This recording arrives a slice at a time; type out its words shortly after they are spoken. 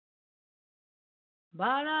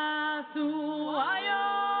Barasuayo,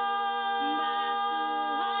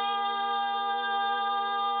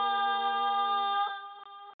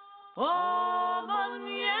 oh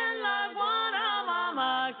moniela guana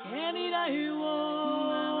mama querida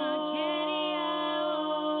mama querida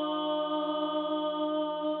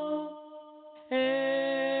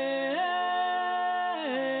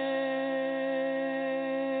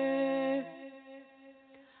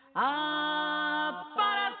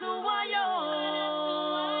para su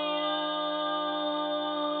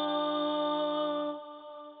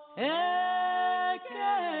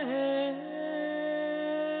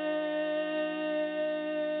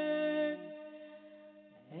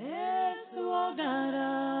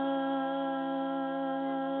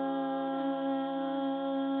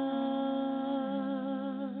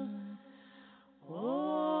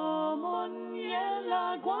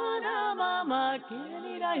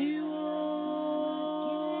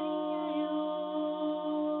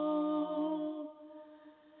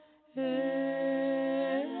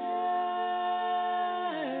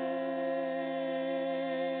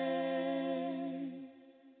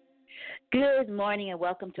Good morning and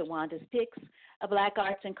welcome to Wanda's Picks, a Black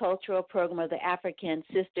Arts and Cultural program of the African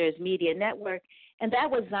Sisters Media Network. And that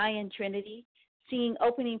was Zion Trinity singing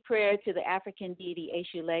opening prayer to the African deity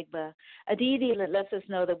Eshu Legba, a deity that lets us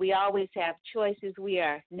know that we always have choices. We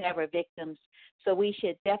are never victims. So we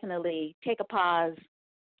should definitely take a pause,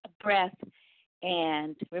 a breath,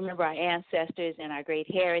 and remember our ancestors and our great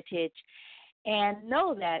heritage and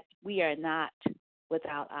know that we are not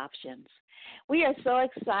without options. We are so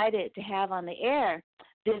excited to have on the air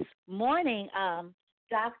this morning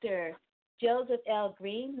Dr. Joseph L.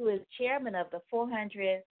 Green, who is chairman of the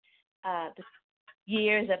 400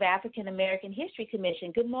 Years of African American History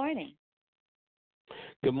Commission. Good morning.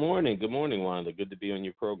 Good morning. Good morning, Wanda. Good to be on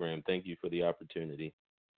your program. Thank you for the opportunity.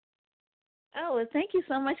 Oh, well, thank you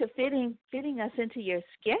so much for fitting us into your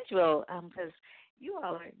schedule because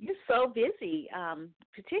you're so busy,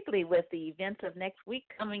 particularly with the events of next week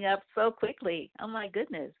coming up so quickly. Oh my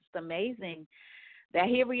goodness, it's amazing that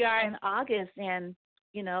here we are in August, and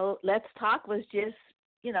Let's Talk was just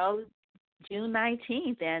June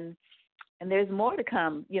 19th, and there's more to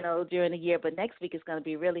come during the year. But next week is going to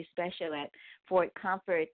be really special at Fort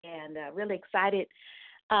Comfort, and really excited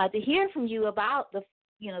to hear from you about the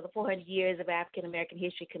 400 Years of African American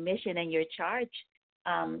History Commission and your charge.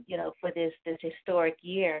 For this historic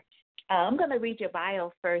year. I'm going to read your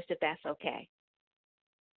bio first, if that's okay.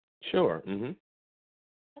 Sure. Mm-hmm.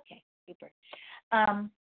 Okay, super.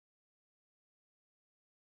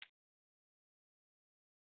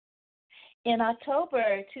 In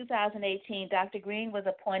October 2018, Dr. Green was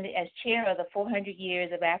appointed as chair of the 400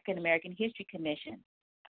 Years of African American History Commission.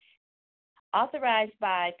 Authorized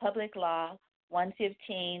by Public Law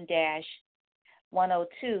 115-102,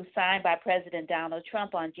 signed by President Donald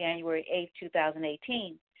Trump on January 8,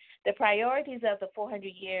 2018. The priorities of the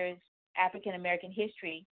 400 Years African American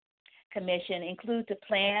History Commission include to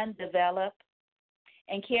plan, develop,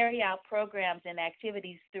 and carry out programs and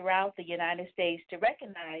activities throughout the United States to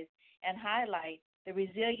recognize and highlight the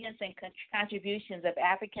resilience and contributions of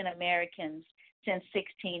African Americans since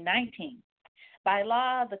 1619. By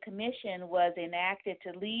law, the commission was enacted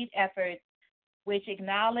to lead efforts which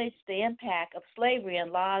acknowledged the impact of slavery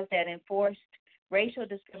and laws that enforced racial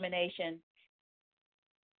discrimination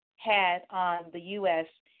had on the U.S.,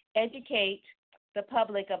 educate the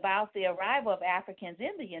public about the arrival of Africans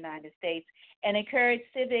in the United States, and encourage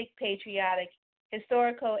civic, patriotic,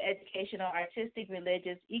 historical, educational, artistic,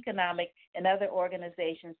 religious, economic, and other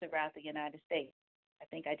organizations throughout the United States. I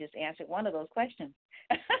think I just answered one of those questions.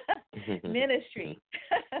 Ministry.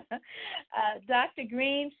 Dr.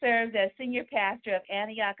 Green served as senior pastor of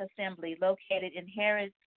Antioch Assembly, located in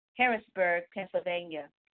Harrisburg, Pennsylvania.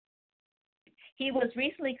 He was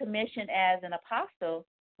recently commissioned as an apostle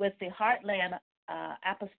with the Heartland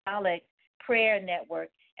Apostolic Prayer Network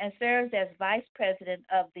and serves as vice president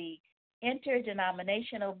of the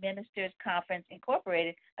Interdenominational Ministers Conference,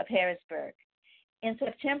 Incorporated of Harrisburg. In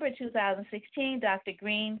September 2016, Dr.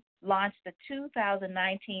 Green launched the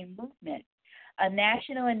 2019 Movement, a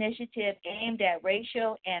national initiative aimed at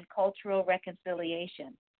racial and cultural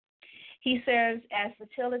reconciliation. He serves as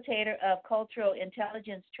facilitator of cultural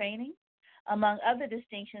intelligence training. Among other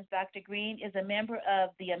distinctions, Dr. Green is a member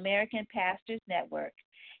of the American Pastors Network.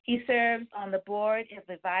 He serves on the board of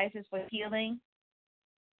advisors for Healing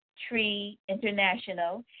Tree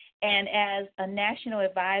International and as a national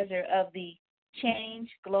advisor of the Change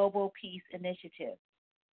Global Peace Initiative.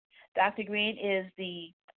 Dr. Green is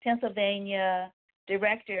the Pennsylvania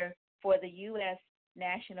Director for the U.S.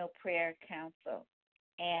 National Prayer Council.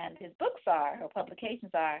 And his books are, or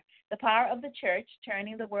publications are, The Power of the Church,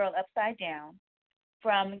 Turning the World Upside Down,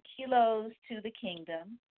 From Kilos to the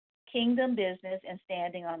Kingdom, Kingdom Business, and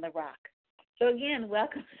Standing on the Rock. So again,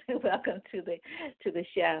 welcome, welcome to the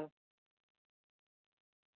show.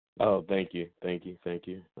 Oh, thank you.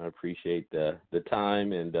 I appreciate the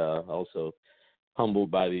time and also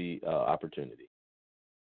humbled by the opportunity.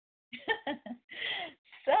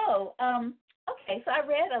 So, okay, so I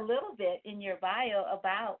read a little bit in your bio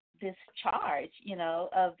about this charge,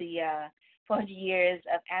 of the 400 Years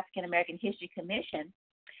of African American History Commission.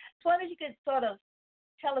 So I wonder if you could sort of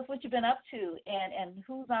tell us what you've been up to and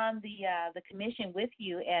who's on the commission with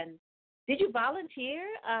you, and did you volunteer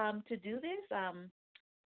to do this?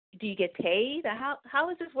 Do you get paid? How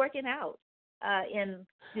is this working out in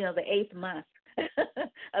the 8th month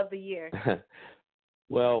of the year?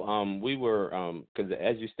 Well, we were because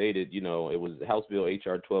as you stated, it was House Bill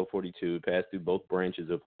HR 1242 passed through both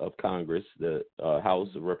branches of Congress, the House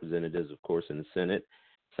of Representatives, of course, and the Senate,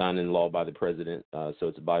 signed into law by the president. So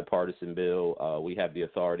it's a bipartisan bill. We have the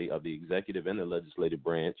authority of the executive and the legislative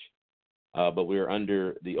branch, but we're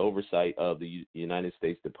under the oversight of the United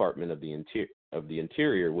States Department of the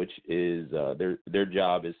Interior, which is their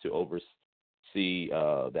job is to oversee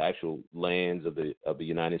the actual lands of the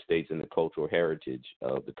United States and the cultural heritage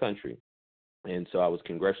of the country. And so I was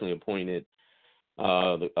congressionally appointed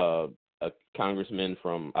a congressman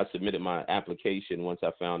I submitted my application once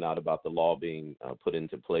I found out about the law being put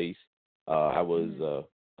into place. I was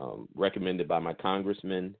recommended by my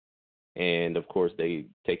congressman, and of course they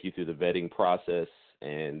take you through the vetting process,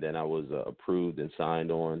 and then I was approved and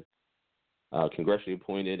signed on. Congressionally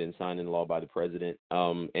appointed and signed into law by the president.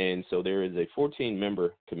 And so there is a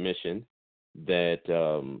 14-member commission that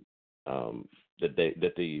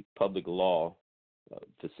the public law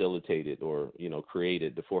facilitated or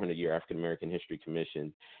created, the 400-year African American History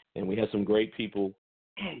Commission. And we have some great people,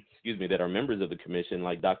 excuse me, that are members of the commission,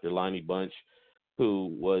 like Dr. Lonnie Bunch,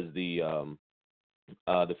 who was the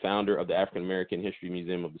founder of the African American History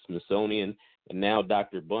Museum of the Smithsonian. And now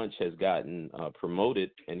Dr. Bunch has gotten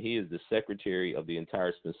promoted, and he is the secretary of the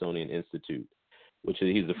entire Smithsonian Institute, which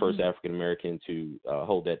he's the first African American to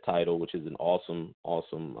hold that title, which is an awesome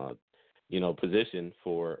position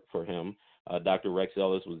for him. Dr. Rex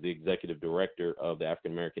Ellis was the executive director of the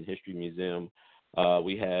African American History Museum.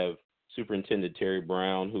 We have Superintendent Terry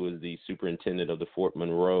Brown, who is the superintendent of the Fort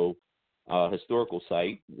Monroe historical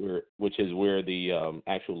site, which is where the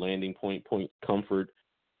actual landing point, Point Comfort,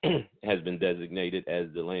 has been designated as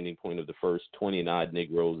the landing point of the first 29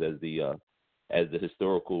 Negroes, as the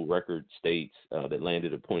historical record states, that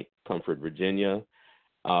landed at Point Comfort, Virginia.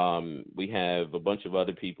 We have a bunch of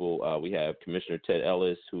other people. We have Commissioner Ted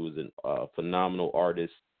Ellis, who is a phenomenal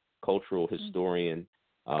artist, cultural historian.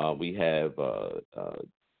 We have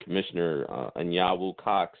Commissioner Anyawu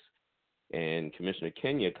Cox and Commissioner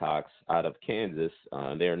Kenya Cox out of Kansas.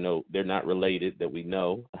 They're not related that we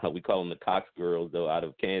know. We call them the Cox girls, though, out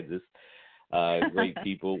of Kansas. Great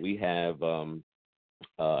people. We have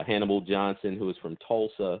Hannibal Johnson, who is from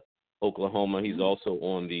Tulsa, Oklahoma. He's also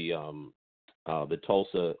on the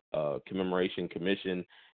Tulsa Commemoration Commission.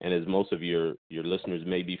 And as most of your listeners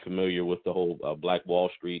may be familiar with the whole Black Wall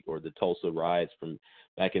Street or the Tulsa riots from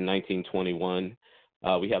back in 1921.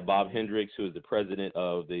 We have Bob Hendricks, who is the president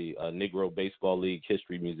of the Negro Baseball League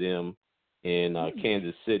History Museum in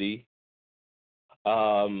Kansas City.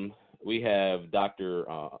 We have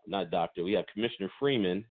we have Commissioner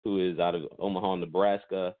Freeman, who is out of Omaha,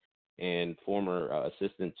 Nebraska, and former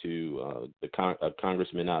assistant to the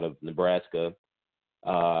congressman out of Nebraska.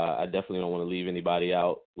 I definitely don't want to leave anybody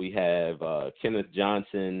out. We have Kenneth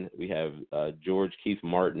Johnson. We have George Keith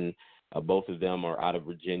Martin. Both of them are out of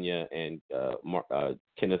Virginia, and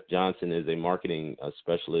Kenneth Johnson is a marketing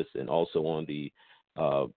specialist and also on the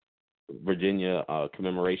Virginia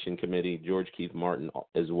Commemoration Committee. George Keith Martin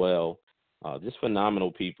as well. Just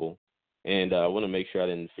phenomenal people. And I want to make sure I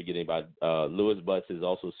didn't forget anybody. Lewis Butts is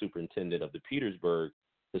also superintendent of the Petersburg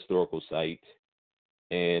Historical Site.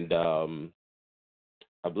 And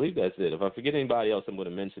I believe that's it. If I forget anybody else, I'm going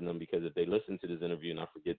to mention them, because if they listen to this interview and I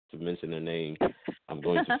forget to mention their name, I'm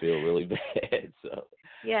going to feel really bad. So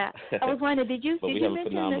yeah, I was wondering, did you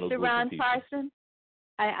mention Mr. Ron Carson?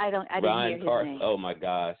 I didn't hear his name. Oh my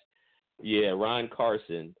gosh, yeah, Ron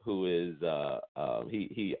Carson, who is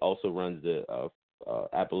he also runs the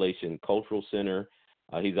Appalachian Cultural Center.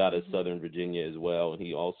 He's out of Southern Virginia as well, and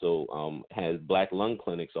he also has black lung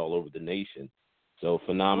clinics all over the nation. So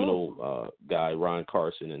phenomenal guy, Ron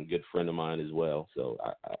Carson, and good friend of mine as well. So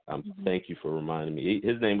I'm thank you for reminding me.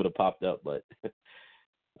 His name would have popped up, but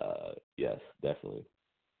yes, definitely.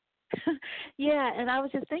 Yeah, and I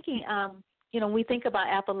was just thinking, when we think about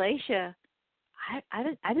Appalachia, I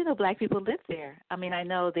didn't know black people lived there. I mean, I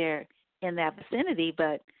know they're in that vicinity,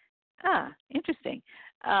 but interesting.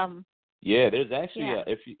 Um, Yeah, there's actually, yeah.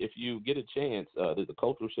 if you get a chance, there's a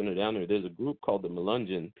cultural center down there. There's a group called the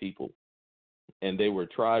Melungeon people, and they were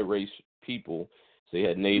tri-race people. So you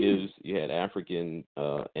had Mm. natives, you had African,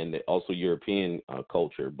 and also European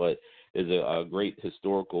culture. But there's a great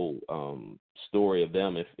historical story of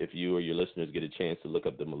them. If you or your listeners get a chance to look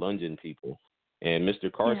up the Melungeon people, and Mr. Yeah.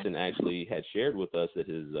 Carson actually had shared with us that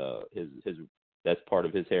his that's part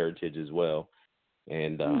of his heritage as well.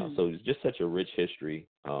 And Mm. so it's just such a rich history,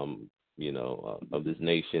 of this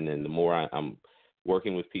nation. And the more I'm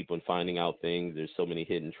working with people and finding out things, there's so many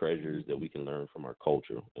hidden treasures that we can learn from our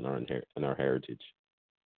culture and our heritage.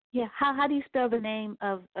 Yeah. How do you spell the name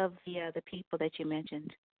of the people that you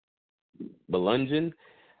mentioned? Melungeon,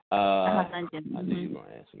 uh, London. I knew you were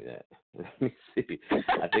going to ask me that. Let me see.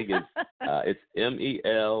 I think it's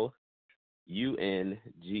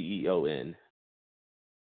MELUNGEON.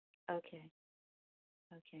 Okay.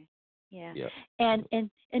 Okay. Yeah. Yep.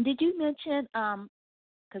 And did you mention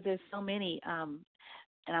because there's so many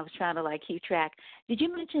and I was trying to like keep track. Did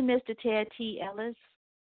you mention Mr. Ted T. Ellis?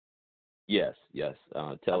 Yes, yes.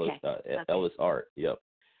 Tell us, Okay. Okay. Ellis Art. Yep.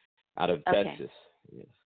 Out of Okay. Texas. Yes.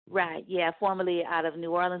 Right. Yeah. Formerly out of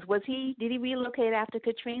New Orleans. Did he relocate after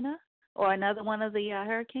Katrina or another one of the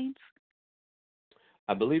hurricanes?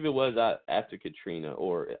 I believe it was after Katrina,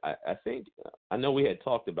 or I think I know we had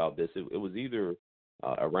talked about this. It was either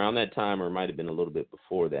around that time or it might have been a little bit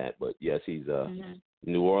before that. But yes, he's a Hmm.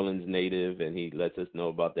 New Orleans native, and he lets us know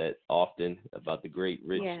about that often, about the great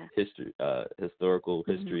rich Yeah. historical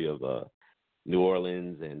Hmm. history of New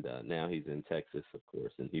Orleans, and now he's in Texas, of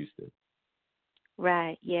course, in Houston.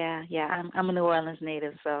 Right. Yeah. Yeah. I'm a New Orleans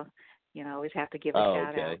native, so always have to give a Oh,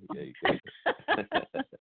 shout out. okay. Yeah, you could.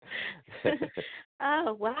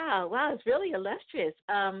 Oh wow, wow, it's really illustrious.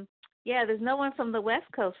 Yeah, there's no one from the West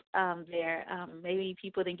Coast there. Maybe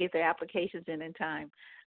people didn't get their applications in time,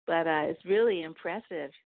 but it's really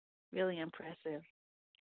impressive, really impressive.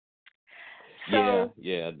 Yeah, So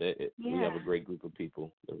yeah. We have yeah, a great group of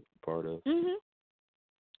people that we're part of. mhm,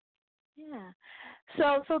 yeah.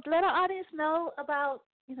 So let our audience know about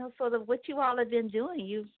sort of what you all have been doing.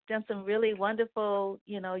 You've done some really wonderful,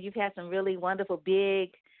 you've had some really wonderful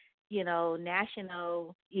big,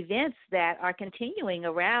 national events that are continuing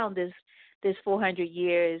around this 400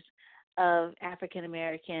 years of African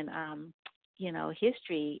American,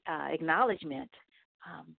 history acknowledgement.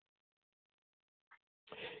 Um,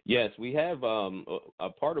 Yes, we have a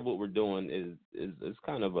part of what we're doing is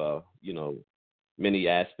kind of many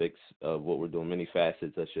aspects of what we're doing, many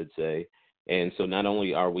facets, I should say. And so not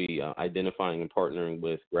only are we identifying and partnering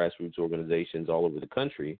with grassroots organizations all over the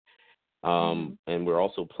country, mhm, and we're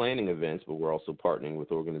also planning events, but we're also partnering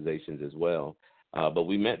with organizations as well. But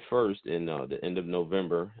we met first in the end of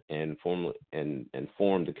November and formed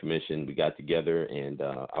the commission. We got together, and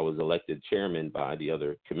I was elected chairman by the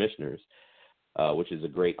other commissioners, which is a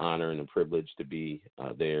great honor and a privilege to be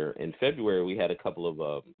there. In February, we had a couple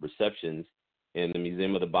of receptions in the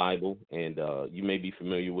Museum of the Bible, and you may be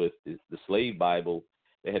familiar with the Slave Bible.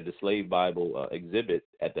 They had the Slave Bible exhibit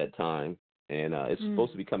at that time, and it's mm,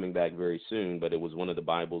 supposed to be coming back very soon, but it was one of the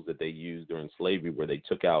Bibles that they used during slavery where they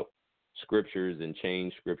took out scriptures and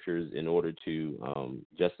changed scriptures in order to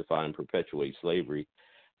justify and perpetuate slavery.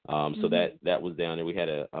 So mhm, that was down there. We had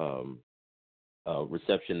a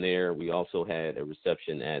reception there. We also had a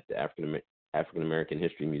reception at the African American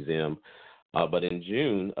History Museum. But in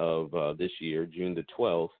June of this year, June the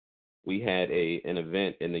 12th, we had an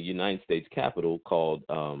event in the United States Capitol called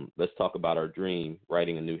 "Let's Talk About Our Dream: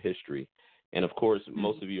 Writing a New History." And of course, mm,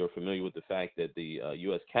 most of you are familiar with the fact that the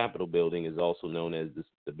U.S. Capitol building is also known as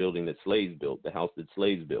the building that slaves built, the house that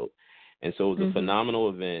slaves built. And so it was a mhm, phenomenal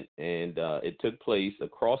event, and it took place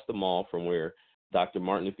across the mall from where Dr.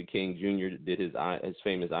 Martin Luther King Jr. did his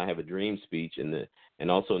famous "I Have a Dream" speech,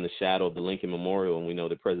 and also in the shadow of the Lincoln Memorial. And we know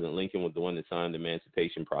that President Lincoln was the one that signed the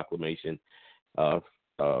Emancipation Proclamation,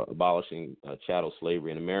 abolishing chattel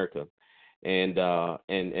slavery in America. And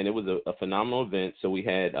it was a phenomenal event. So we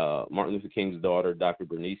had Martin Luther King's daughter, Dr.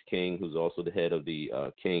 Bernice King, who's also the head of the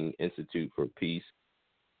King Institute for Peace.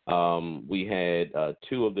 We had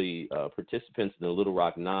two of the participants in the Little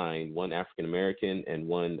Rock Nine, one African American and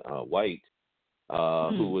one white, who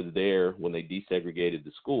mm, was there when they desegregated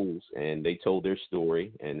the schools, and they told their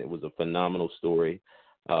story, and it was a phenomenal story.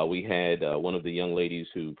 We had one of the young ladies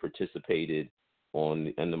who participated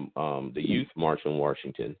in the Youth March on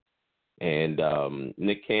Washington, and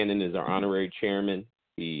Nick Cannon is our honorary chairman.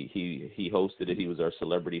 He hosted it. He was our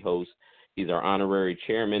celebrity host. He's our honorary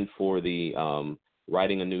chairman for the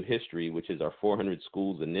Writing a New History, which is our 400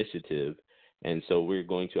 Schools initiative. And so we're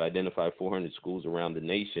going to identify 400 schools around the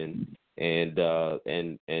nation and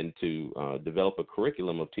to develop a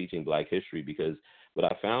curriculum of teaching Black history, because what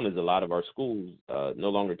I found is a lot of our schools no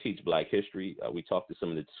longer teach Black history. We talked to some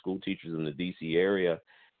of the school teachers in the D.C. area,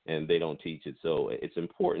 and they don't teach it. So it's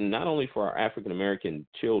important not only for our African-American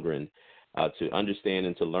children to understand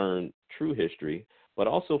and to learn true history, but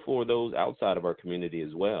also for those outside of our community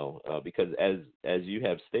as well, because as you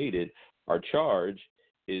have stated, our charge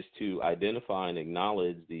is to identify and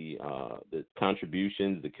acknowledge the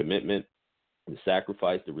contributions, the commitment, the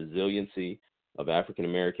sacrifice, the resiliency of African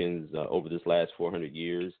Americans over this last 400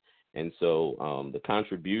 years. And so the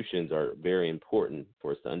contributions are very important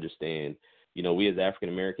for us to understand. You know, we as African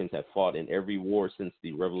Americans have fought in every war since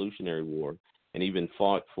the Revolutionary War, and even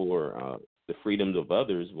fought for the freedoms of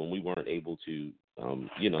others when we weren't able to,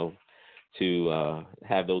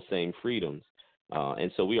 have those same freedoms.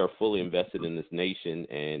 And so we are fully invested in this nation.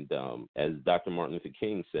 And as Dr. Martin Luther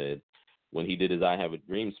King said when he did his I Have a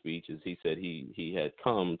Dream speech, is he said he had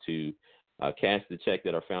come to cash the check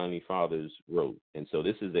that our founding fathers wrote. And so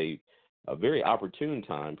this is a very opportune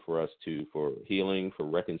time for us for healing, for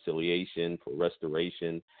reconciliation, for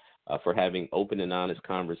restoration, for having open and honest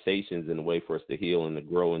conversations in a way for us to heal and to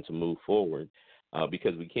grow and to move forward.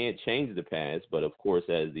 Because we can't change the past, but of course,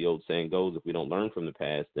 as the old saying goes, if we don't learn from the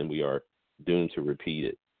past, then we are doomed to repeat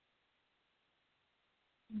it.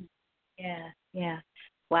 Yeah.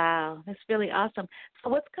 Wow, that's really awesome. So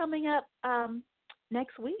what's coming up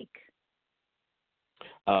next week?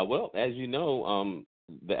 Well, as you know,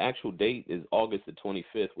 the actual date is August the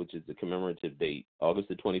 25th, which is the commemorative date. August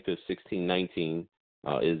the 25th, 1619,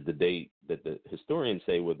 is the date that the historians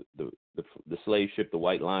say where the slave ship, the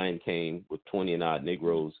White Lion, came with 20 and odd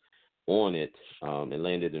Negroes on it and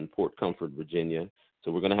landed in Port Comfort, Virginia.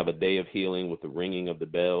 So we're going to have a day of healing with the ringing of the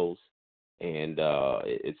bells, and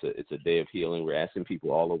it's a day of healing. We're asking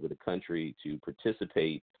people all over the country to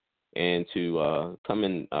participate and to come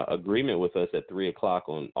in agreement with us at 3 o'clock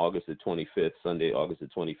on August the 25th, Sunday, August the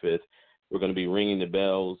 25th. We're going to be ringing the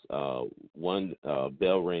bells, one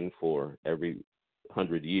bell ring for every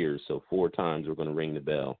 100 years. So 4 times we're going to ring the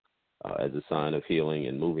bell as a sign of healing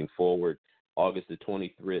and moving forward. August the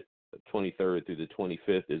 23rd through the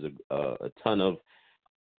 25th is a ton of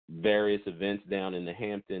various events down in the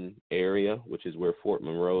Hampton area, which is where Fort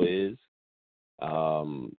Monroe is.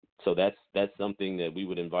 So that's something that we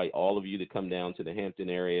would invite all of you to come down to the Hampton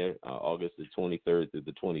area, August the 23rd through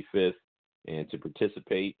the 25th, and to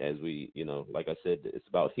participate as we, like I said, it's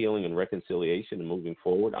about healing and reconciliation and moving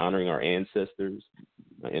forward, honoring our ancestors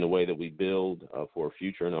in a way that we build for a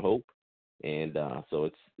future and a hope. And so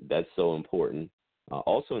that's so important.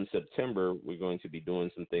 Also in September, we're going to be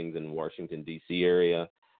doing some things in the Washington, D.C. area.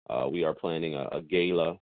 We are planning a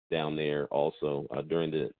gala down there also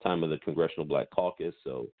during the time of the Congressional Black Caucus.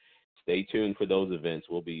 So stay tuned for those events.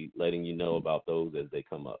 We'll be letting you know about those as they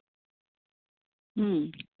come up.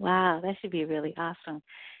 Wow, that should be really awesome.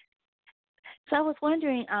 So I was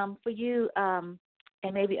wondering, for you and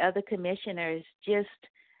maybe other commissioners, just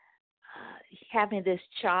having this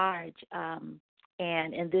charge,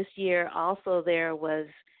 and this year also there was,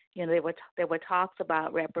 there were talks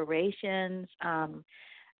about reparations.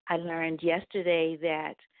 I learned yesterday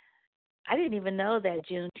that I didn't even know that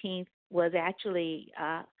Juneteenth was actually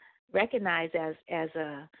recognized as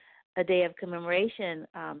a day of commemoration,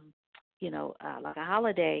 like a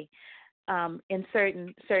holiday in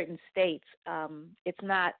certain states. It's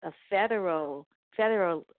not a federal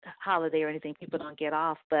holiday or anything. People don't get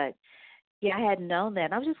off, but yeah, I hadn't known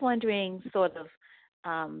that. I was just wondering, sort of,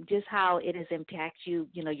 just how it has impacted you,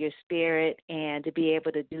 your spirit, and to be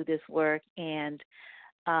able to do this work, and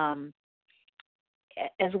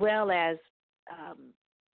as well as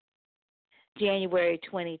January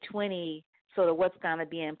 2020, sort of what's going to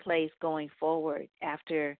be in place going forward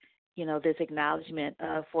after, this acknowledgement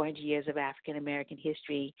of 400 years of African American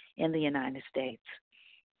history in the United States.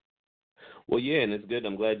 Well, yeah, and it's good.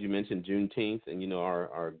 I'm glad you mentioned Juneteenth, and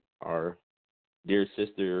our dear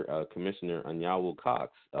sister Commissioner Anyawu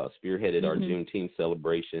Cox spearheaded our Juneteenth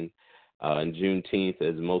celebration. And Juneteenth,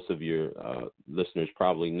 as most of your listeners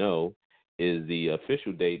probably know, is the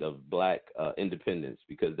official date of Black independence,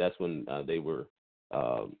 because that's when they were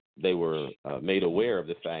made aware of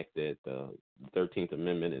the fact that the 13th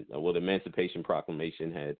Amendment, the Emancipation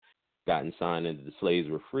Proclamation, had gotten signed and the slaves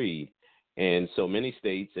were freed. And so many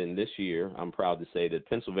states, and this year I'm proud to say that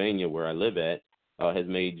Pennsylvania, where I live at, has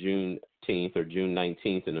made Juneteenth or June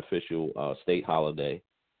 19th an official state holiday.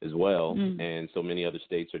 as well, Mm. and so many other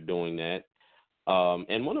states are doing that.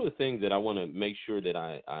 And one of the things that I want to make sure that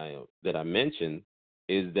I mention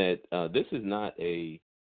is that this is not a,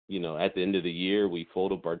 at the end of the year we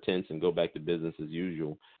fold up our tents and go back to business as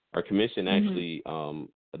usual. Our commission actually,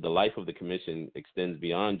 the life of the commission extends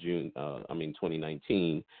beyond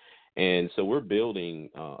 2019, and so we're building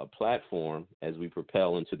a platform as we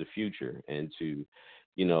propel into the future and to,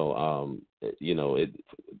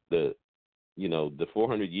 the the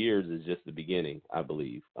 400 years is just the beginning, I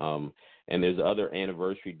believe. And there's other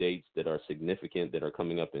anniversary dates that are significant that are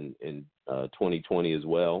coming up in 2020 as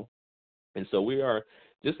well. And so we are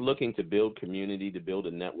just looking to build community, to build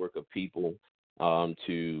a network of people,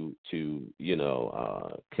 to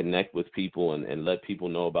connect with people and let people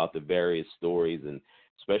know about the various stories, and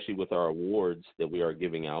especially with our awards that we are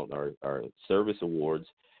giving out, our service awards,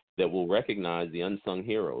 that will recognize the unsung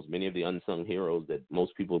heroes, many of the unsung heroes that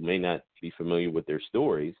most people may not be familiar with their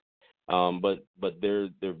stories, but they're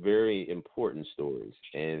very important stories,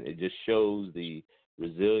 and it just shows the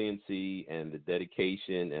resiliency and the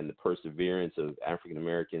dedication and the perseverance of African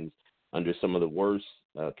Americans under some of the worst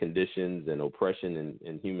conditions and oppression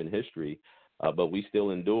in human history. But we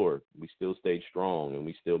still endured, we still stayed strong, and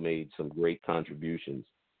we still made some great contributions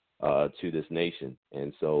to this nation.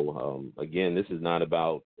 And so, again, this is not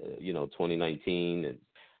about, 2019 and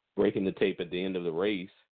breaking the tape at the end of the race,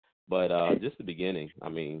 but just the beginning. I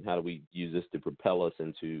mean, how do we use this to propel us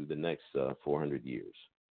into the next 400 years?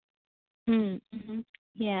 Mm-hmm.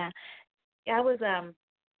 Yeah. I was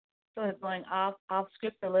sort of going off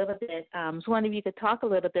script a little bit. So wondering if you could talk a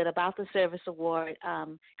little bit about the service award,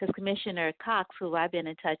 because Commissioner Cox, who I've been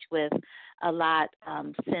in touch with a lot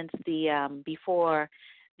since the before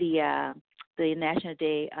the National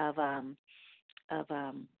Day of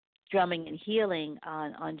Drumming and Healing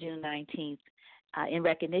on June 19th, in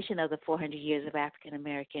recognition of the 400 years of African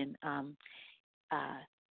American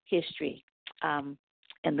history and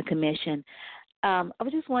the commission. I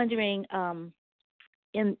was just wondering,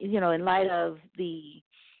 in light of the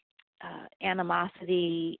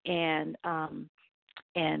animosity and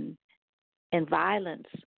violence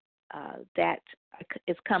that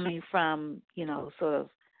is coming from, sort of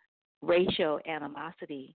racial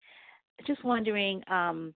animosity, just wondering,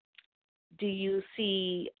 do you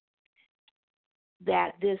see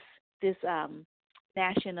that this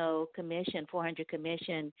National Commission, 400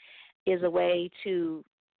 Commission, is a way to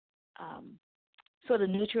sort of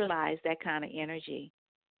neutralize that kind of energy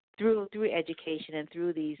through education and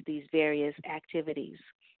through these various activities?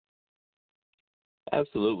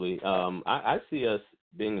 Absolutely. I see us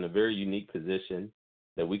being in a very unique position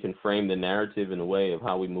that we can frame the narrative in a way of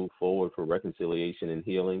how we move forward for reconciliation and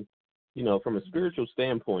healing. From a spiritual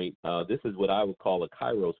standpoint, this is what I would call a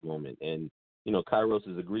kairos moment. And, kairos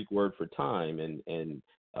is a Greek word for time, and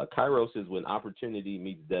kairos is when opportunity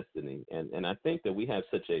meets destiny. And I think that we have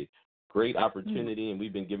such a great opportunity, and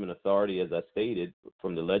we've been given authority, as I stated,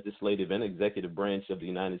 from the legislative and executive branch of the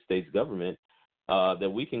United States government,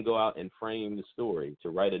 that we can go out and frame the story to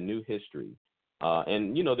write a new history.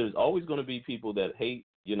 And, there's always going to be people that hate,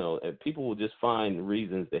 and people will just find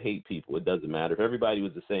reasons to hate people. It doesn't matter. If everybody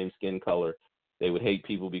was the same skin color, they would hate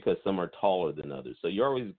people because some are taller than others. So you're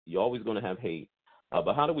always going to have hate.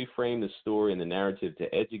 But how do we frame the story and the narrative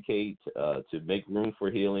to educate, to make room for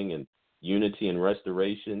healing and unity and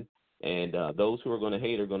restoration? And those who are going to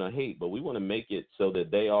hate, but we want to make it so that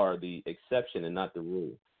they are the exception and not the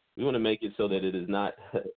rule. We want to make it so that it is not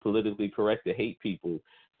politically correct to hate people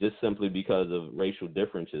just simply because of racial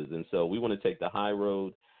differences. And so we want to take the high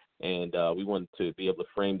road, and we want to be able to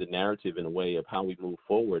frame the narrative in a way of how we move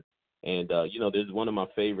forward. And, there's one of my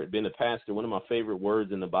favorite, being a pastor, one of my favorite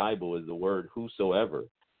words in the Bible is the word whosoever.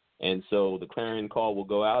 And so the clarion call will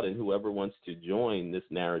go out, and whoever wants to join this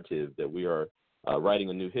narrative that we are writing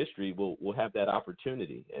a new history will have that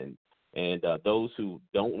opportunity. And those who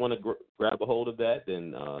don't want to grab a hold of that,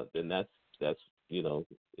 then that's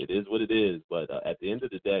it is what it is. But at the end of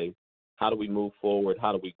the day, how do we move forward?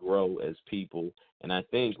 How do we grow as people? And I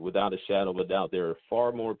think without a shadow of a doubt, there are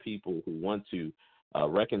far more people who want to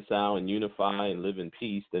reconcile and unify and live in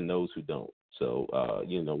peace than those who don't. So,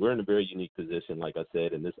 we're in a very unique position, like I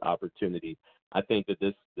said, in this opportunity. I think that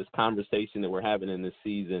this conversation that we're having in this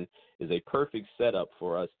season is a perfect setup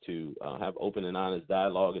for us to have open and honest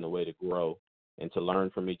dialogue in a way to grow and to learn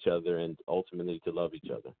from each other and ultimately to love each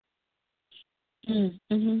other.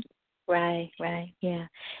 Mm-hmm. Right, yeah.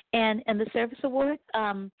 And the service award,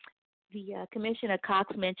 the Commissioner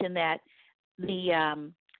Cox mentioned that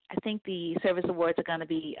I think the service awards are going to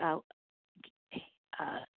be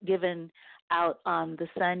given out on the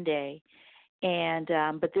Sunday, and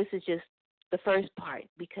but this is just the first part,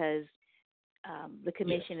 because the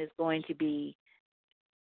commission is going to be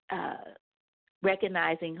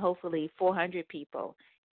recognizing hopefully 400 people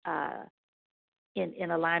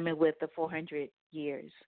in alignment with the 400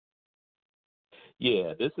 years.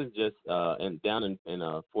 Yeah, this is just and down in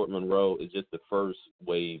Fort Monroe is just the first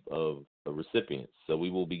wave of recipients. So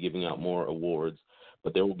we will be giving out more awards,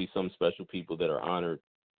 but there will be some special people that are honored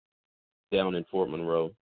down in Fort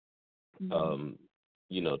Monroe,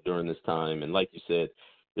 during this time. And like you said,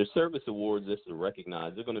 there's service awards just to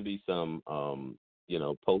recognize. There are going to be some, some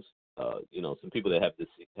people that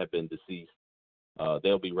have been deceased.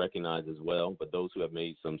 They'll be recognized as well. But those who have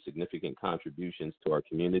made some significant contributions to our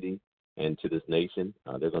community and to this nation,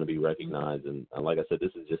 they're going to be recognized. And like I said,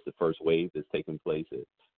 this is just the first wave that's taking place at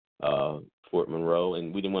Fort Monroe,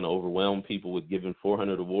 and we didn't want to overwhelm people with giving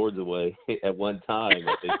 400 awards away at one time.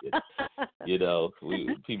 I think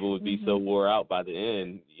people would be so wore out by the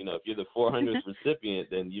end. If you're the 400th recipient,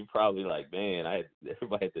 then you're probably like, man,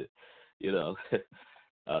 everybody had to,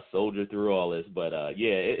 soldier through all this. But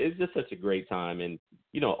it's just such a great time, and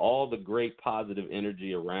all the great positive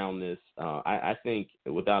energy around this. I think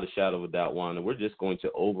without a shadow of a doubt, Wanda, we're just going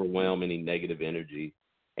to overwhelm any negative energy.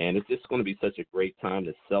 And it's just going to be such a great time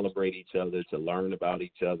to celebrate each other, to learn about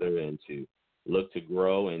each other, and to look to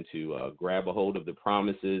grow and to grab a hold of the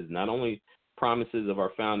promises, not only promises of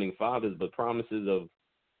our founding fathers, but promises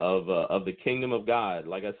of the kingdom of God.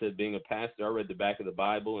 Like I said, being a pastor, I read the back of the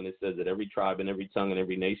Bible, and it says that every tribe and every tongue and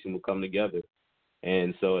every nation will come together.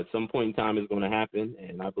 And so at some point in time, it's going to happen.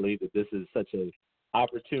 And I believe that this is such an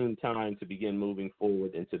opportune time to begin moving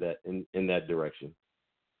forward into that in that direction.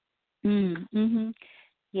 Mm-hmm.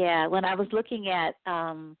 Yeah, when I was looking at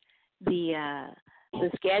the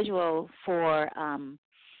schedule for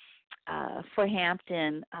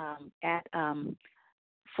Hampton at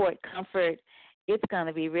Fort Comfort, it's going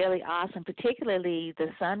to be really awesome, particularly the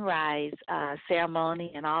sunrise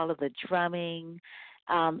ceremony and all of the drumming.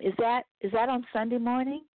 Is that on Sunday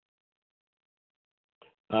morning?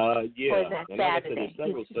 Yeah, or is that and like Saturday? I said, there's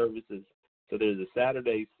several services. So there's a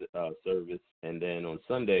Saturday service, and then on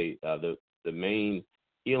Sunday, the main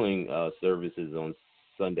healing services on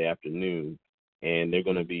Sunday afternoon, and they're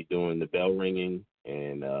going to be doing the bell ringing,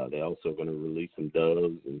 and they're also going to release some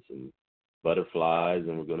doves and some butterflies,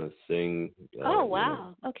 and we're going to sing. Oh,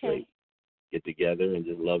 wow. Okay. Get together and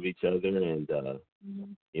just love each other, and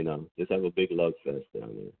just have a big love fest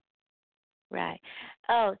down there. Right.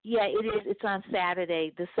 Oh, yeah, it is. It's on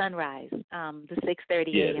Saturday, the sunrise, the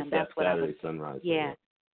 6:30 a.m. That's what Saturday sunrise. Yeah.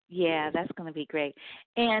 Yeah, that's going to be great.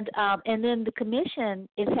 And then the commission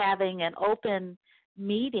is having an open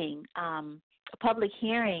meeting, a public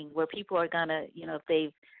hearing where people are going to, if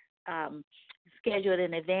they've scheduled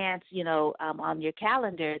in advance, on your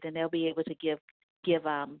calendar, then they'll be able to give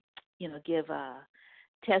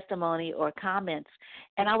testimony or comments.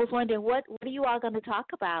 And I was wondering, what are you all going to talk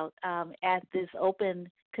about at this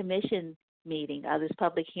open commission meeting, this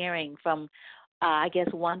public hearing from, I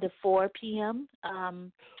guess, 1 to 4 p.m.?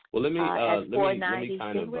 Well, let me kind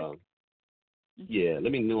of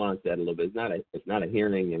let me nuance that a little bit. It's not a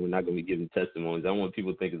hearing, and we're not going to be giving testimonies. I don't want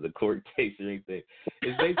people to think it's a court case or anything.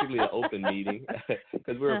 It's basically an open meeting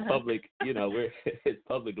because we're a public, it's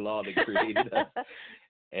public law that created us.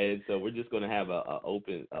 And so we're just going to have a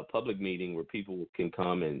public meeting where people can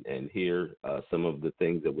come and hear some of the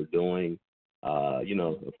things that we're doing.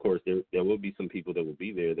 Of course, there will be some people that will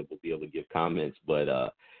be there that will be able to give comments, but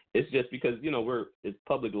it's just because, it's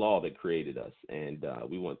public law that created us, and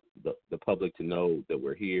we want the public to know that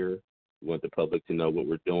we're here. We want the public to know what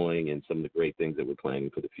we're doing and some of the great things that we're planning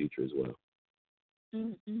for the future as well.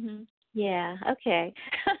 Mm-hmm. Yeah. Okay.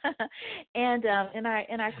 And in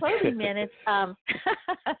our closing minutes, I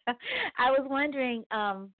was wondering,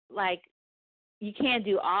 you can't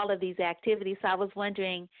do all of these activities, so I was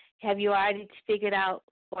wondering, have you already figured out,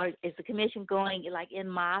 or is the commission going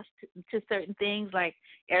en masse to certain things? Like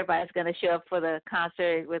everybody's going to show up for the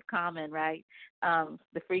concert with Common, right?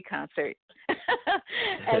 The free concert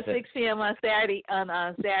at 6 p.m. on Saturday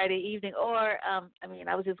evening, or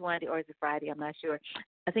I was just wondering, or is it Friday? I'm not sure.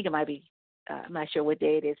 I think it might be. I'm not sure what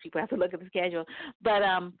day it is. People have to look at the schedule. But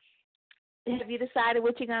have you decided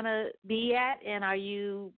what you're going to be at, and are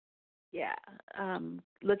you,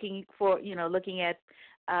 looking at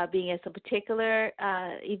being at some particular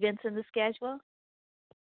events in the schedule?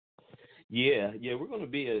 Yeah, we're going to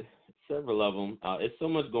be at several of them. It's so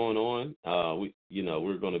much going on.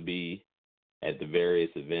 We're going to be at the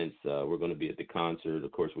various events. We're going to be at the concert.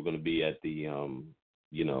 Of course, we're going to be at the,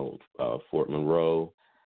 Fort Monroe.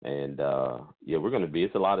 And, we're going to be,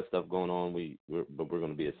 it's a lot of stuff going on. We're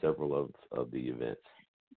going to be at several of the events.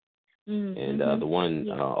 And the one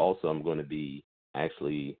also I'm going to be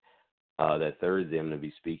actually that Thursday I'm going to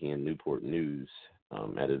be speaking in Newport News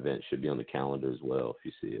at an event. Should be on the calendar as well if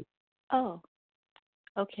you see it. Oh,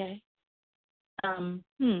 okay. I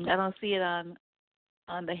don't see it on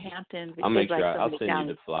the Hampton. I'll make sure I'll send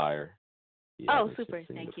you the flyer. Yeah, oh, super!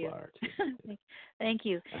 Thank you. Thank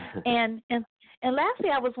you. And lastly,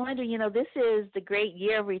 I was wondering, this is the great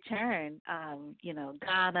year of return.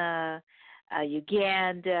 Ghana,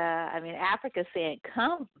 Uganda. I mean, Africa saying,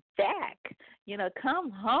 "Come back,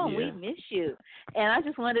 come home. We miss you." And I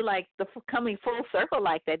just wondered, like, coming full circle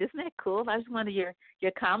like that. Isn't that cool? I just wondered your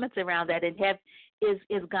comments around that. And is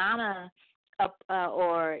Ghana up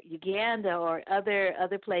or Uganda or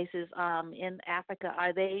other places in Africa,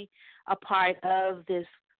 are they a part of this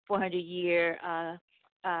 400-year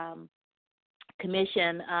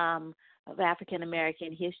commission of African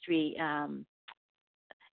American history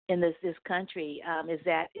in this country? Is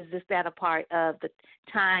this a part of the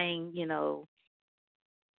tying,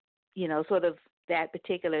 sort of that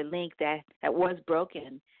particular link that was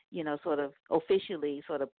broken, sort of officially,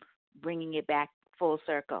 sort of bringing it back full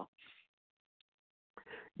circle?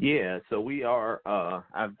 Yeah, so we are.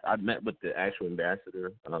 I've met with the actual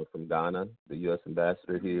ambassador from Ghana, the U.S.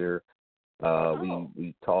 ambassador here.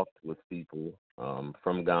 We talked with people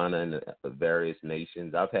from Ghana and various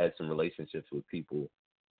nations. I've had some relationships with people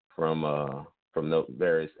from the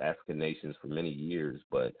various African nations for many years,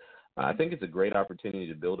 but I think it's a great opportunity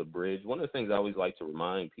to build a bridge. One of the things I always like to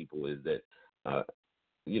remind people is that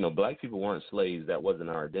Black people weren't slaves. That wasn't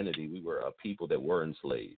our identity. We were a people that were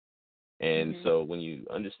enslaved. And so when you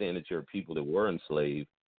understand that you're a people that were enslaved,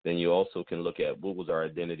 then you also can look at what was our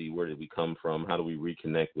identity, where did we come from, how do we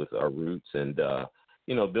reconnect with our roots, and,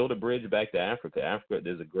 build a bridge back to Africa. Africa,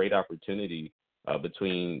 there's a great opportunity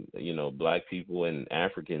between, Black people and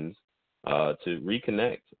Africans to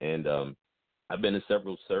reconnect. And I've been to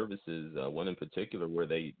several services, one in particular where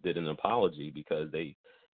they did an apology because they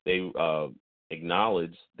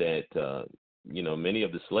acknowledged that many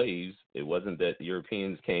of the slaves, it wasn't that the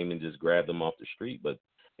Europeans came and just grabbed them off the street, but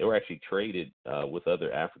they were actually traded with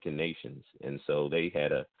other African nations. And so they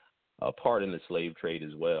had a part in the slave trade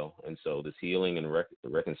as well. And so this healing and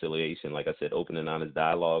reconciliation, like I said, open and honest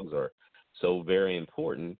dialogues are so very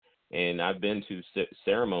important. And I've been to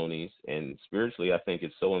ceremonies, and spiritually I think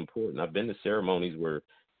it's so important. I've been to ceremonies where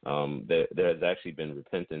there has actually been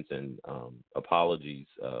repentance and apologies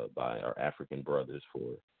by our African brothers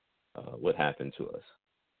for what happened to us.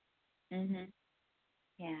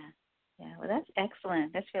 Yeah. Well, that's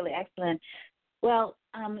excellent. That's really excellent. Well,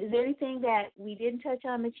 is there anything that we didn't touch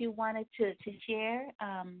on that you wanted to share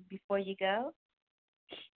before you go?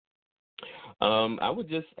 I would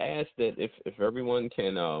just ask that if everyone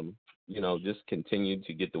can, just continue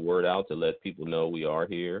to get the word out to let people know we are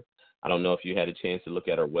here. I don't know if you had a chance to look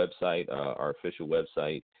at our website. Our official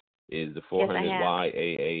website is the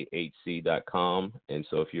 400yaahc.com. And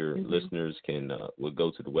so if your listeners would go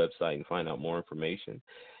to the website and find out more information.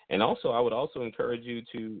 And also, I would also encourage you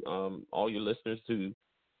to, all your listeners to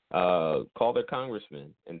call their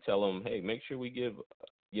congressman and tell them, hey, make sure we give,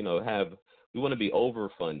 we want to be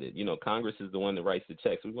overfunded. Congress is the one that writes the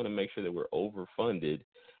checks. We want to make sure that we're overfunded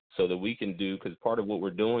so that we can do, because part of what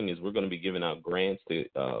we're doing is we're going to be giving out grants to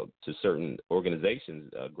certain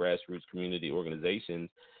organizations, grassroots community organizations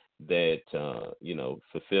that,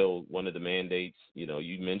 fulfill one of the mandates.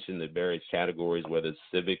 You mentioned the various categories, whether it's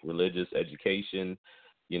civic, religious, education,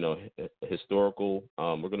 historical.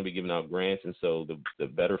 We're going to be giving out grants. And so the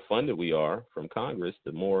better funded we are from Congress,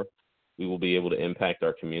 the more we will be able to impact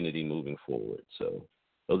our community moving forward. So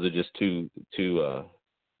those are just two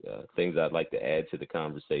things I'd like to add to the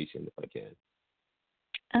conversation if I can.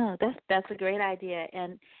 Oh, that's a great idea.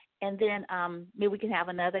 And then maybe we can have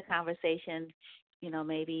another conversation,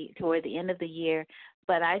 maybe toward the end of the year.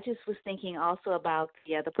 But I just was thinking also about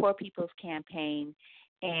the Poor People's Campaign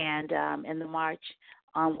and the March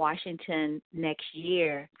on Washington next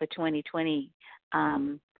year for 2020,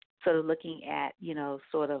 sort of looking at,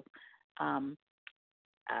 sort of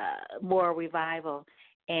more revival.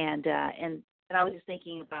 And I was just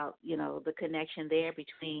thinking about, the connection there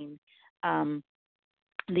between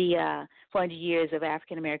the 400 years of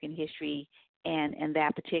African American history and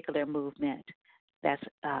that particular movement that's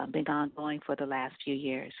been ongoing for the last few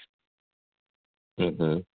years.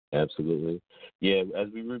 Absolutely. Yeah, as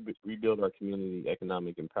we rebuild our community,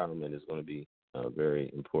 economic empowerment is going to be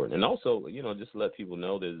very important. And also, just to let people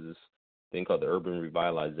know, there's this thing called the urban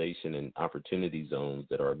revitalization and opportunity zones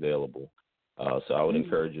that are available. So I would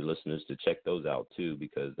encourage your listeners to check those out too,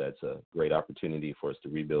 because that's a great opportunity for us to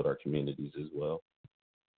rebuild our communities as well.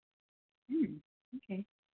 Okay.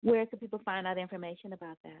 Where can people find out information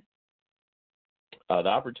about that? The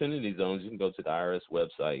opportunity zones, you can go to the IRS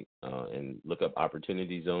website and look up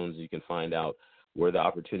opportunity zones. You can find out where the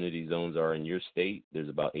opportunity zones are in your state. There's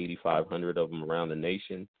about 8,500 of them around the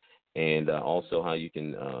nation, and also how you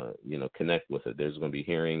can, connect with it. There's going to be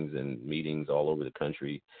hearings and meetings all over the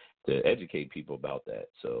country to educate people about that.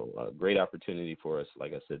 So great opportunity for us,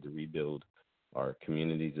 like I said, to rebuild our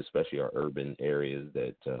communities, especially our urban areas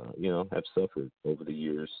that, have suffered over the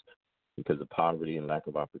years because of poverty and lack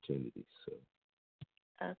of opportunities. So.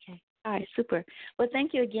 Okay. All right, super. Well,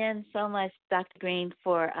 thank you again so much, Dr. Green,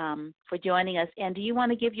 for joining us. And do you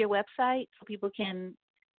want to give your website so people can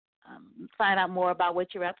find out more about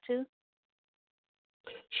what you're up to?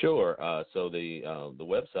 Sure. So the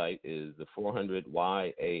website is the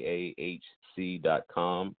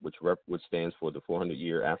 400yaahc.com, which stands for the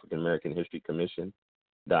 400-Year African American History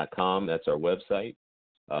Commission.com. That's our website.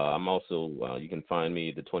 I'm also, you can find me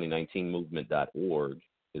at the 2019movement.org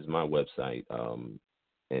is my website.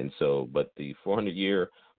 But the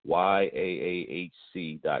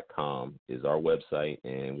 400yearyaahc.com is our website,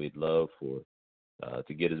 and we'd love to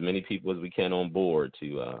get as many people as we can on board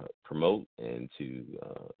to promote and to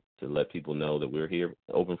let people know that we're here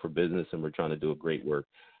open for business and we're trying to do a great work,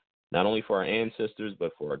 not only for our ancestors,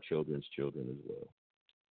 but for our children's children as well.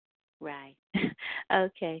 Right.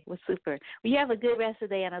 Okay. Well, super. Well, you have a good rest of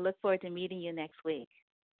the day, and I look forward to meeting you next week.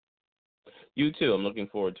 You too. I'm looking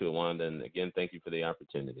forward to it, Wanda. And again, thank you for the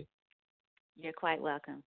opportunity. You're quite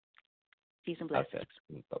welcome. Peace and blessings.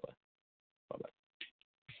 Okay. Bye-bye. Bye-bye.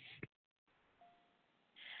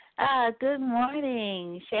 Good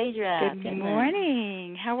morning, Shadra. Good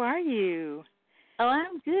morning. How are you? Oh,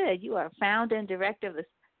 I'm good. You are founder and director of the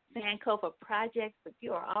Sankofa Project, but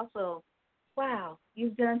you are also, wow,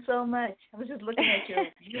 you've done so much. I was just looking at your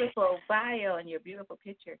beautiful bio and your beautiful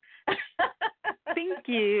picture. Thank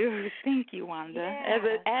you, Wanda.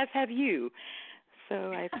 Yeah. As have you.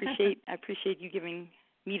 So I appreciate you giving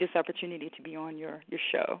me this opportunity to be on your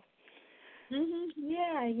show.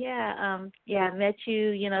 Yeah. I met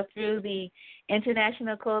you, through the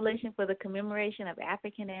International Coalition for the Commemoration of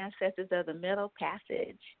African Ancestors of the Middle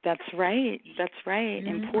Passage. That's right.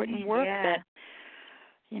 Important work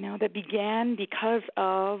that began because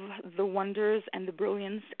of the wonders and the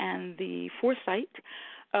brilliance and the foresight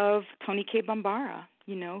of Tony K. Bambara,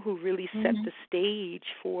 who really set the stage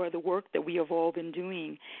for the work that we have all been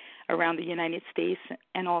doing around the United States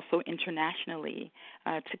and also internationally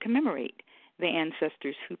to commemorate the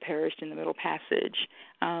ancestors who perished in the Middle Passage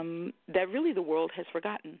that really the world has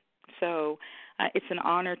forgotten. So it's an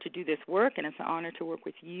honor to do this work, and it's an honor to work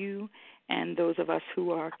with you and those of us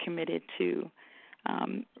who are committed to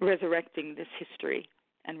resurrecting this history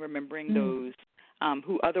and remembering those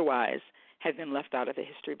who otherwise have been left out of the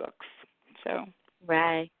history books. So.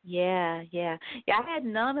 Right. Yeah. I had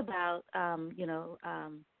known about,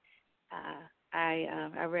 I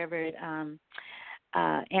revered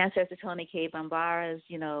ancestor Tony K. Bambara's,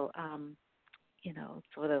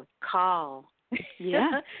 sort of call.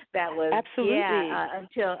 Yeah. That was absolutely. Yeah.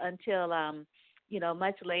 Until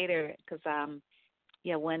much later, because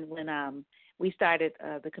when we started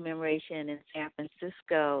the commemoration in San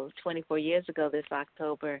Francisco 24 years ago this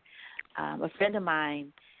October, a friend of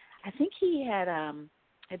mine, I think he had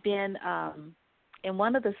been in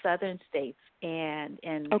one of the southern states and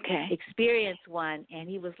experienced one, and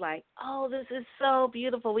he was like, "Oh, this is so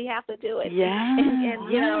beautiful. We have to do it." Yeah.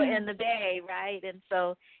 and in the Bay, right? And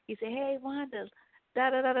so he said, "Hey, Wanda,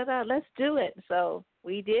 let's do it." So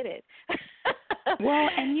we did it. Well,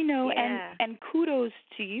 and kudos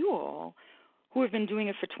to you all who have been doing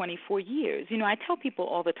it for 24 years. I tell people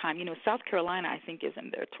all the time, South Carolina, I think, is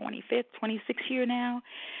in their 25th, 26th year now.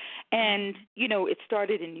 And, it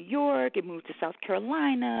started in New York, it moved to South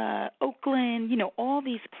Carolina, Oakland, all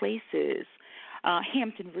these places,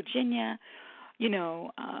 Hampton, Virginia,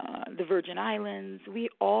 the Virgin Islands. We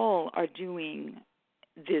all are doing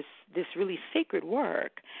this really sacred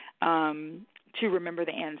work to remember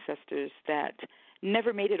the ancestors that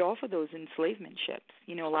never made it off of those enslavement ships.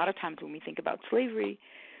 A lot of times when we think about slavery,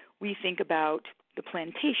 we think about the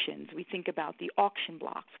plantations, we think about the auction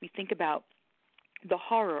blocks, we think about the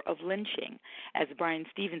horror of lynching, as Brian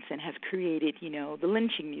Stevenson has created, the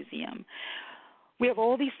lynching museum. We have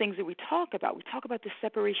all these things that we talk about. We talk about the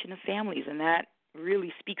separation of families, and that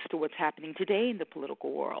really speaks to what's happening today in the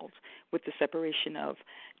political world with the separation of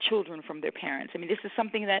children from their parents. I mean, this is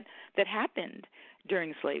something that happened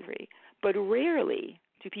during slavery, but rarely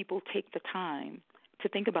do people take the time to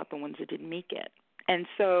think about the ones that didn't make it. And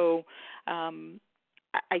so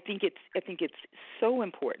I think it's so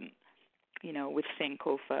important with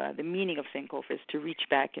Sankofa, the meaning of Sankofa is to reach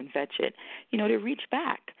back and fetch it, to reach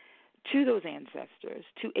back to those ancestors,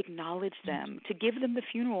 to acknowledge them, to give them the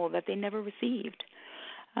funeral that they never received.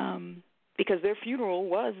 Because their funeral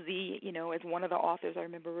was as one of the authors I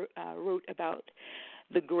remember wrote about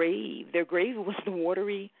the grave. Their grave was the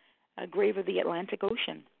watery grave of the Atlantic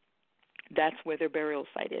Ocean. That's where their burial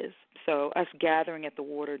site is. So us gathering at the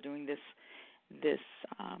water doing this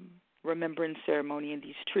remembrance ceremony and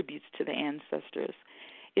these tributes to the ancestors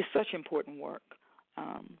is such important work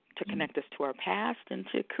to connect us to our past and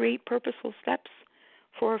to create purposeful steps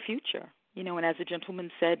for our future. And as the gentleman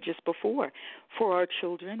said just before, for our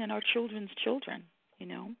children and our children's children,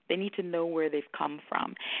 they need to know where they've come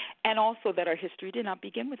from. And also that our history did not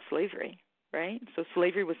begin with slavery, right? So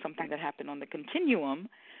slavery was something that happened on the continuum.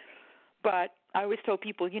 But I always tell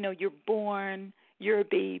people, you're born, you're a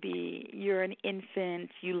baby, you're an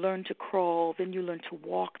infant, you learn to crawl, then you learn to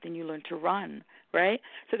walk, then you learn to run, right?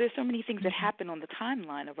 So there's so many things that happen on the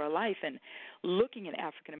timeline of our life. And looking at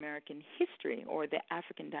African American history or the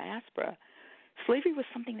African diaspora, slavery was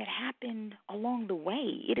something that happened along the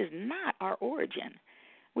way. It is not our origin.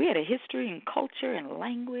 We had a history and culture and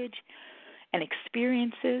language and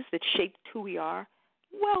experiences that shaped who we are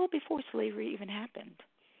well before slavery even happened.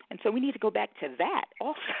 And so we need to go back to that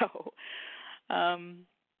also,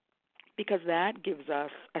 because that gives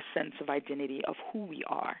us a sense of identity of who we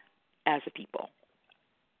are as a people.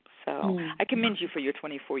 So I commend you for your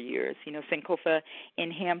 24 years. Sankofa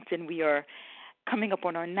in Hampton, we are coming up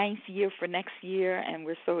on our 9th year for next year, and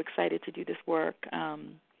we're so excited to do this work.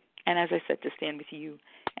 And as I said, to stand with you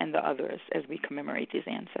and the others as we commemorate these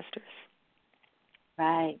ancestors.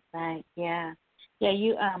 Right, yeah. Yeah,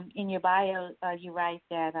 you in your bio you write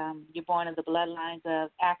that you're born in the bloodlines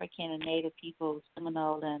of African and Native peoples,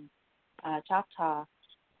 Seminole and Choctaw,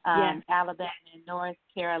 Alabama and North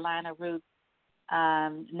Carolina roots,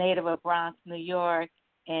 native of Bronx, New York,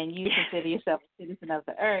 and you consider yourself a citizen of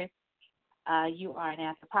the earth. You are an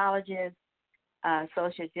anthropologist,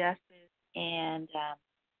 social justice, and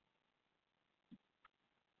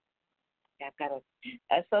I've got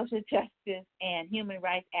a social justice and human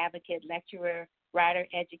rights advocate, lecturer, writer,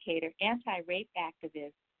 educator, anti-rape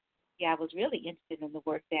activist. Yeah, I was really interested in the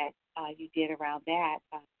work that you did around that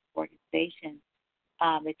organization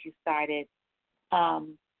that you started.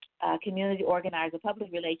 Community organizer,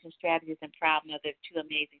 public relations strategist, and proud mother of 2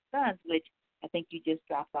 amazing sons, which I think you just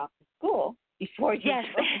dropped off to school before you. Yes,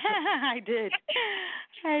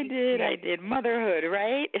 I did. Motherhood,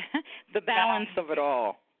 right? The balance of it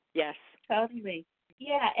all. Yes. Totally.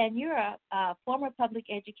 Yeah, and you're a former public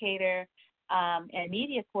educator and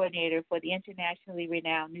media coordinator for the internationally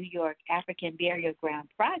renowned New York African Burial Ground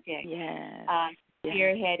Project. Yes.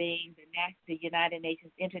 Spearheading the United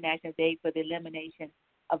Nations International Day for the Elimination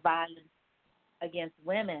of Violence Against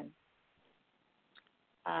Women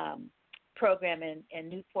program in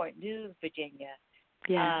Newport News, Virginia.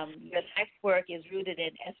 Yes. Your life's work is rooted in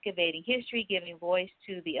excavating history, giving voice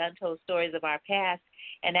to the untold stories of our past,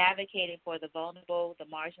 and advocating for the vulnerable, the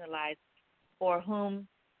marginalized, for whom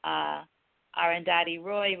Arundhati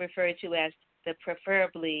Roy referred to as the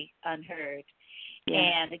preferably unheard.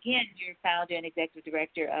 Yes. And again, you're founder and executive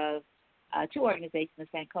director of 2 organizations, the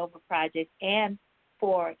Sankofa Project and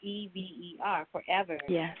for EVER, Forever,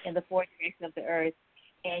 in the 4th direction of the earth.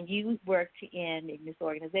 And you work to end in this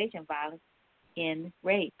organization violence in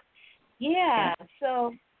rape. Yeah.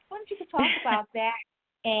 So why don't you talk about that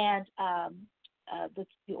and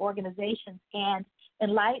the organizations, and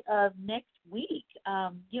in light of next week,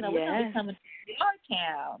 we're going to be coming to our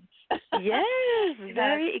town. Yes,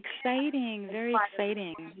 very exciting, very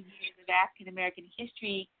exciting. Years of African American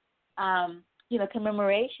history,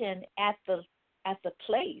 commemoration at the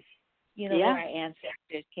place, where our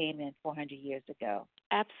ancestors came in 400 years ago.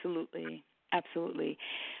 Absolutely.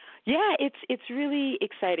 Yeah, it's really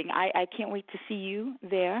exciting. I can't wait to see you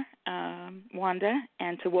there, Wanda,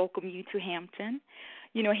 and to welcome you to Hampton.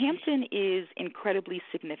 Hampton is incredibly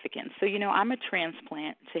significant. So, I'm a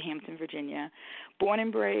transplant to Hampton, Virginia, born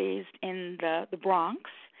and raised in the Bronx.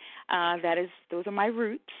 Those are my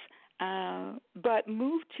roots. But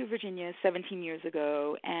moved to Virginia 17 years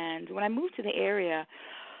ago, and when I moved to the area,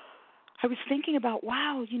 I was thinking about,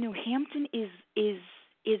 wow, Hampton is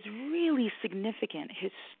really significant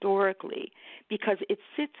historically because it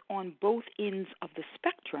sits on both ends of the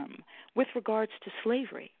spectrum with regards to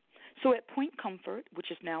slavery. So at Point Comfort, which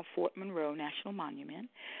is now Fort Monroe National Monument,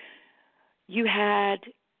 you had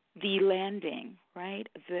the landing, right,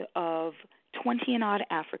 of 20 and odd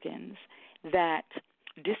Africans that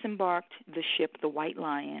disembarked the ship, the White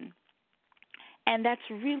Lion, and that's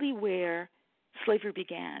really where slavery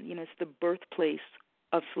began. You know, it's the birthplace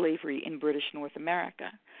of slavery in British North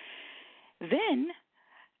America. Then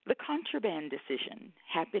the contraband decision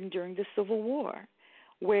happened during the Civil War,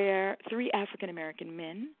 where 3 African American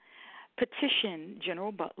men petitioned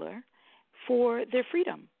General Butler for their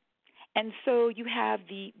freedom. And so you have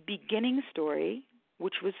the beginning story,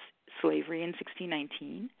 which was slavery in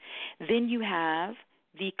 1619. Then you have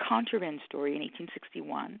the contraband story in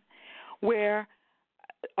 1861, where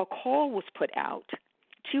a call was put out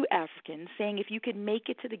to Africans saying if you could make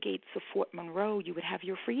it to the gates of Fort Monroe, you would have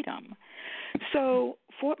your freedom. So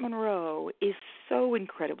Fort Monroe is so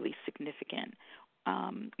incredibly significant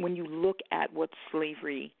when you look at what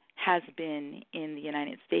slavery has been in the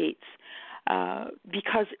United States,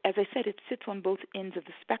 because, as I said, it sits on both ends of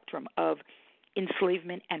the spectrum of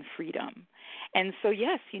enslavement and freedom. And so,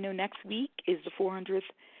 yes, you know, next week is the 400th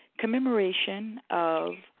commemoration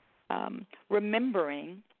of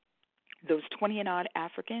remembering those 20 and odd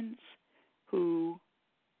Africans who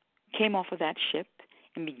came off of that ship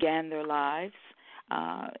and began their lives,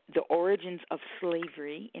 the origins of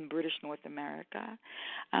slavery in British North America.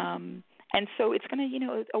 And so it's going to, you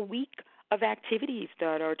know, a week of activities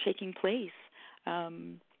that are taking place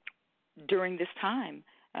during this time,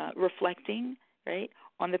 reflecting, right,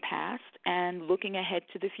 on the past and looking ahead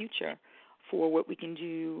to the future for what we can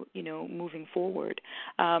do, you know, moving forward.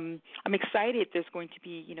 I'm excited. There's going to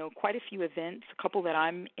be, you know, quite a few events, a couple that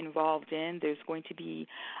I'm involved in. There's going to be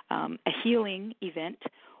a healing event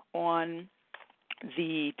on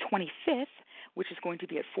the 25th, which is going to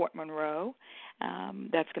be at Fort Monroe.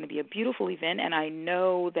 That's going to be a beautiful event, and I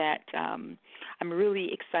know that I'm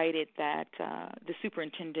really excited that the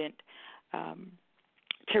superintendent,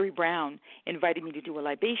 Terry Brown, invited me to do a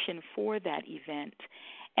libation for that event.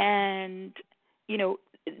 And, you know,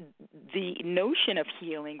 the notion of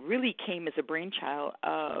healing really came as a brainchild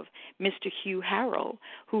of Mr. Hugh Harrell,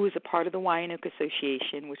 who is a part of the Wyandotte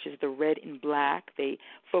Association, which is the red and black. They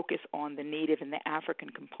focus on the Native and the African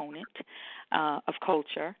component of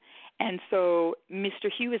culture. And so Mr.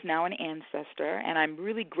 Hugh is now an ancestor, and I'm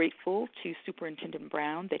really grateful to Superintendent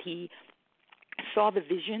Brown that he saw the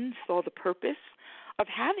vision, saw the purpose of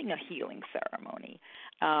having a healing ceremony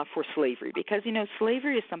for slavery, because, you know,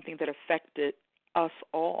 slavery is something that affected us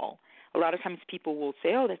all. A lot of times people will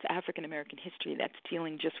say, oh, that's African American history, that's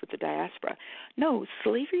dealing just with the diaspora. No,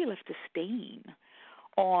 slavery left a stain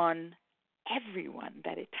on everyone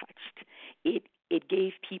that it touched. It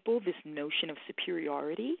gave people this notion of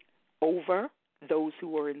superiority over those who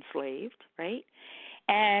were enslaved, right?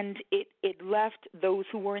 And it left those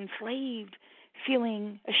who were enslaved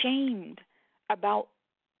feeling ashamed about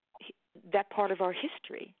that part of our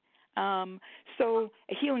history. So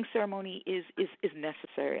a healing ceremony is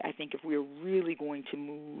necessary, I think, if we're really going to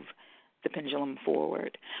move the pendulum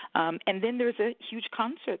forward. And then there's a huge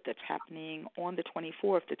concert that's happening on the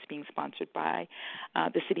 24th that's being sponsored by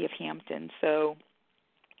the city of Hampton. So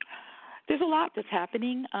there's a lot that's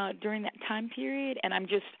happening during that time period, and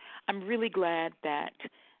I'm really glad that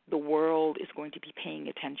the world is going to be paying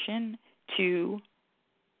attention to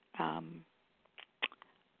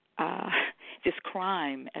this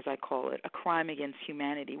crime, as I call it, a crime against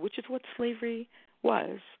humanity, which is what slavery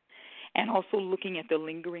was, and also looking at the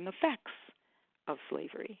lingering effects of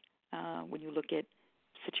slavery. When you look at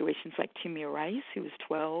situations like Tamir Rice, who was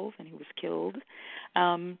 12 and who was killed,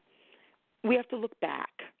 we have to look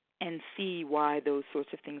back and see why those sorts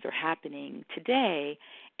of things are happening today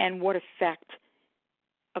and what effect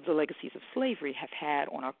of the legacies of slavery have had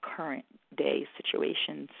on our current day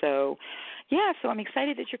situation. So, yeah, so I'm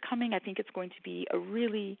excited that you're coming. I think it's going to be a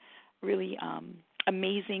really, really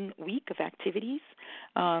amazing week of activities.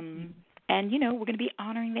 And, you know, we're going to be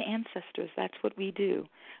honoring the ancestors. That's what we do,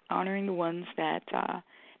 honoring the ones that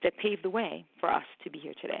paved the way for us to be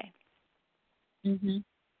here today. Mm-hmm.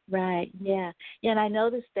 Right, yeah. Yeah, and I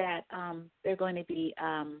noticed that there are going to be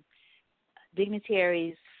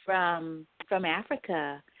dignitaries from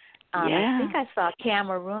Africa. I think I saw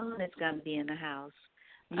Cameroon is going to be in the house.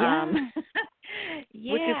 Yeah.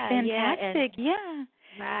 Yeah, which is fantastic. Yeah.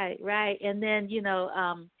 Right. And then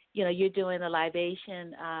you're doing a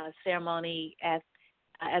libation ceremony as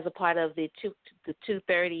a part of the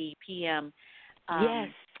 2:30 p.m. Yes.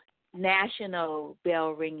 National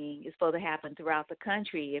bell ringing is supposed to happen throughout the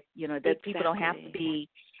country. If that people don't have to be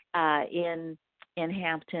in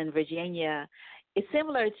Hampton, Virginia. It's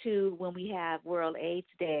similar to when we have World AIDS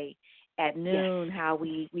Day at noon, yes. How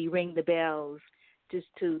we ring the bells just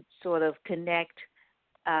to sort of connect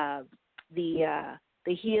the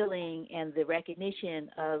healing and the recognition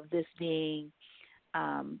of this being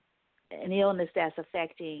an illness that's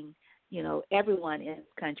affecting everyone in this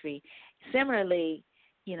country. Similarly,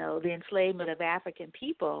 the enslavement of African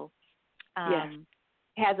people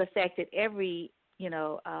has affected every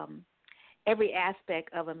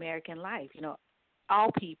aspect of American life.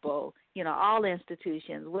 All people, all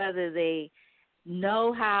institutions, whether they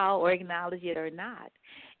know how or acknowledge it or not.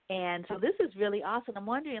 And so this is really awesome. I'm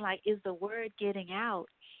wondering, is the word getting out?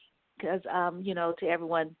 Because, to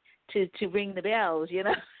everyone to ring the bells,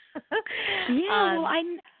 Well,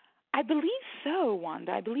 I believe so,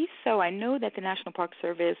 Wanda. I believe so. I know that the National Park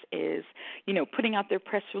Service is, putting out their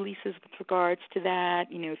press releases with regards to that.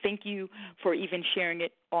 Thank you for even sharing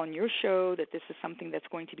it on your show that this is something that's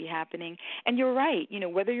going to be happening. And you're right.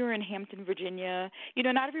 Whether you're in Hampton, Virginia,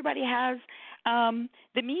 not everybody has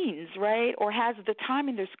the means, right, or has the time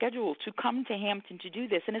in their schedule to come to Hampton to do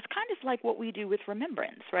this. And it's kind of like what we do with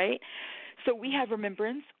Remembrance, right? So we have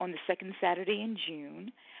Remembrance on the second Saturday in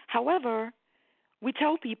June. However, we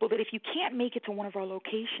tell people that if you can't make it to one of our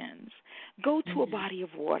locations, go to a body of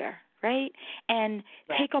water, right? And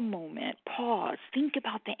take a moment, pause, think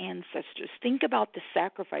about the ancestors, think about the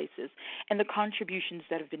sacrifices and the contributions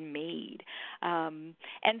that have been made. And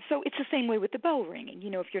so it's the same way with the bell ringing.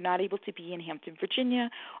 If you're not able to be in Hampton, Virginia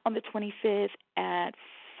on the 25th at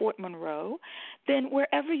Fort Monroe, then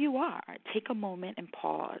wherever you are, take a moment and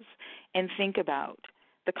pause and think about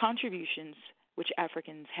the contributions which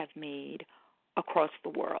Africans have made across the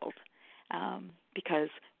world, because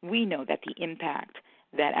we know that the impact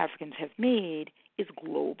that Africans have made is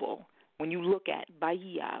global. When you look at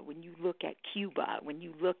Bahia, when you look at Cuba, when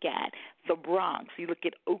you look at the Bronx, you look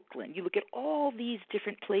at Oakland, you look at all these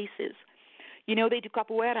different places. They do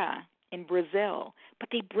capoeira in Brazil, but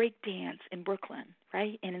they break dance in Brooklyn,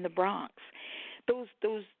 right, and in the Bronx.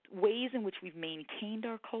 Those ways in which we've maintained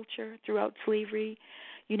our culture throughout slavery,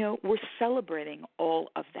 we're celebrating all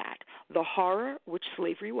of that. The horror, which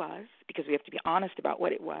slavery was, because we have to be honest about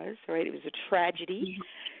what it was, right? It was a tragedy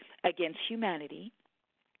against humanity.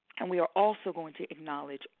 And we are also going to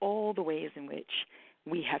acknowledge all the ways in which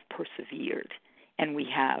we have persevered and we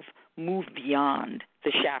have moved beyond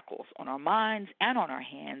the shackles on our minds and on our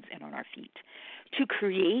hands and on our feet to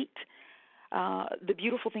create the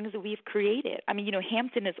beautiful things that we have created. I mean,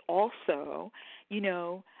 Hampton is also,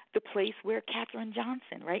 the place where Katherine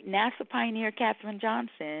Johnson, right, NASA pioneer Katherine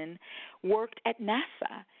Johnson, worked at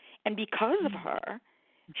NASA. And because of her,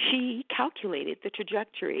 she calculated the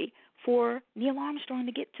trajectory for Neil Armstrong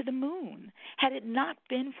to get to the moon. Had it not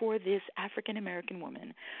been for this African-American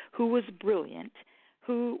woman who was brilliant,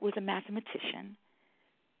 who was a mathematician,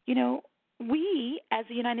 we, as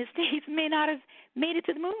the United States, may not have made it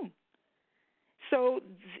to the moon. So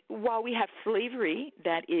while we have slavery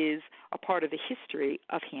that is a part of the history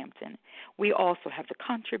of Hampton, we also have the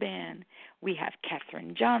contraband. We have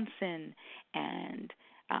Katherine Johnson and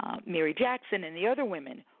Mary Jackson and the other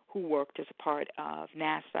women who worked as a part of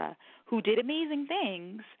NASA, who did amazing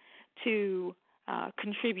things to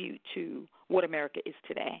contribute to what America is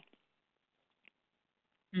today.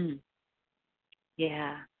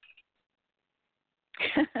 Yeah.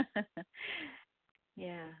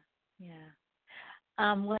 Yeah.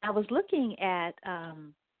 When I was looking at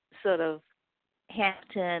sort of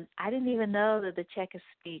Hampton, I didn't even know that the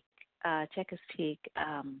Chesapeake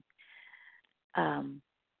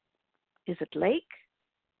is it Lake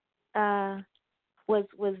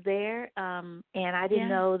was there, and I didn't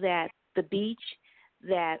know that the beach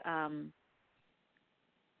that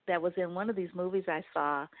was in one of these movies I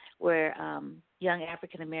saw where young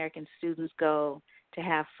African American students go to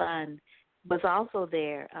have fun was also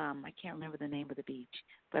there. I can't remember the name of the beach,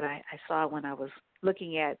 but I saw when I was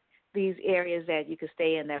looking at these areas that you could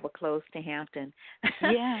stay in that were close to Hampton.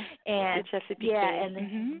 Yeah, and the Chesapeake yeah, Bay.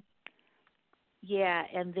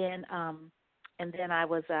 and then, and then I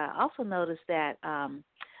was also noticed that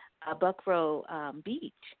Buckrow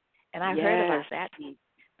Beach, and I heard about that beach.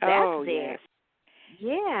 That's there. Yes.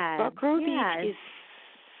 Yeah. Buckrow Beach is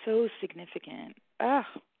so significant.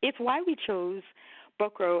 It's why we chose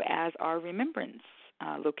Buckrow as our Remembrance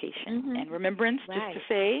location. And Remembrance, just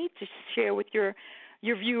to share with your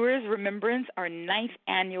viewers, Remembrance, our 9th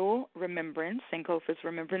annual Remembrance, Sankofa's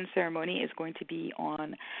Remembrance Ceremony is going to be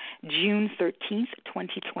on June 13th,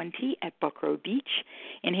 2020 at Buckrow Beach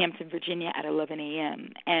in Hampton, Virginia at 11 a.m.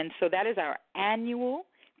 And so that is our annual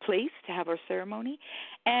place to have our ceremony.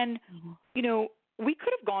 And, we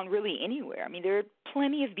could have gone really anywhere. I mean, there are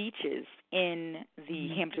plenty of beaches in the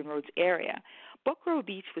Hampton Roads area. Buckrow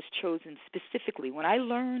Beach was chosen specifically when I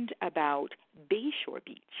learned about Bayshore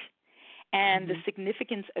Beach and the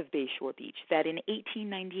significance of Bayshore Beach, that in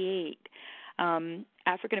 1898,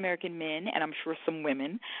 African American men, and I'm sure some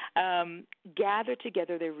women, gathered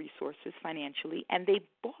together their resources financially, and they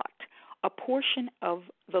bought a portion of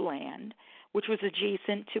the land which was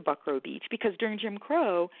adjacent to Buckrow Beach, because during Jim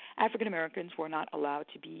Crow, African Americans were not allowed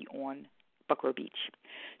to be on Buckrow Beach.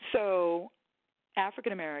 So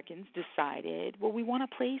African Americans decided, well, we want a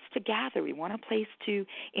place to gather. We want a place to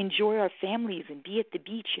enjoy our families and be at the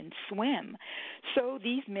beach and swim. So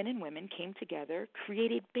these men and women came together,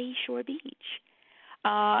 created Bayshore Beach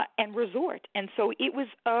and resort. And so it was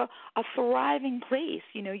a thriving place.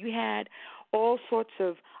 You know, you had all sorts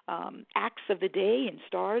of acts of the day and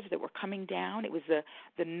stars that were coming down. It was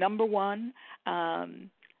the number one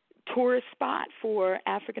tourist spot for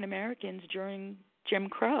African Americans during Jim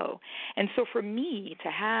Crow. And so for me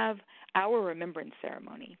to have our remembrance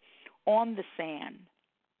ceremony on the sand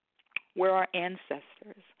where our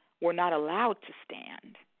ancestors were not allowed to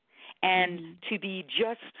stand, and to be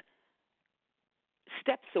just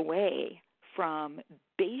steps away from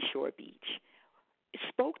Bayshore Beach,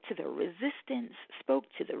 spoke to the resistance, spoke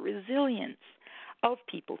to the resilience of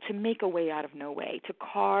people to make a way out of no way, to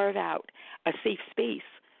carve out a safe space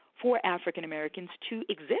for African Americans to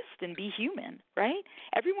exist and be human, right?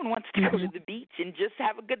 Everyone wants to go to the beach and just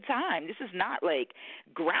have a good time. This is not like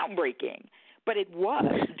groundbreaking, but it was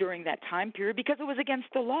during that time period because it was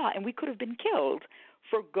against the law, and we could have been killed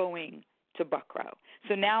for going to Buckrow.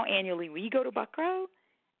 So now annually we go to Buckrow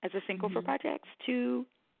as a Sankofa Projects to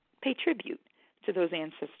pay tribute to those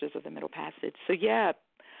ancestors of the Middle Passage. So yeah,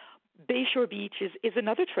 Bayshore Beach is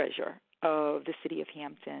another treasure of the city of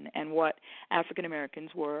Hampton and what African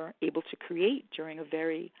Americans were able to create during a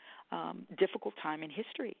very difficult time in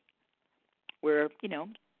history, where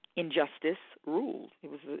injustice ruled. It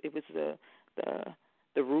was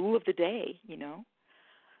the rule of the day.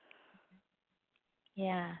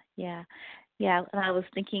 Yeah. And I was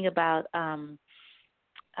thinking about our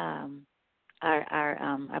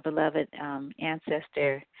beloved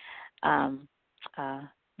ancestor,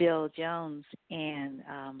 Bill Jones, and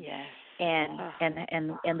yes.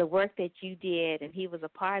 and the work that you did, and he was a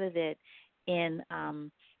part of it in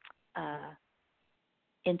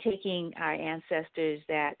taking our ancestors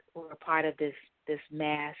that were a part of this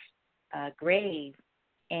mass grave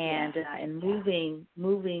and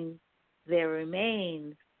moving their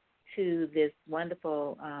remains to this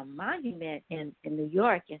wonderful monument in New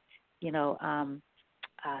York. And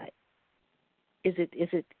is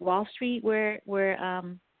it Wall Street where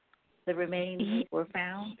the remains were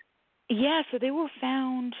found? Yeah, so they were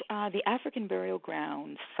found. The African Burial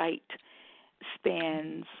Ground site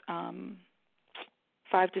spans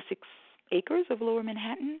 5 to 6 acres of Lower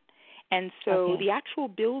Manhattan. And so the actual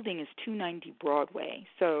building is 290 Broadway.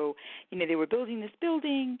 So, they were building this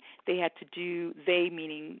building. They had to do,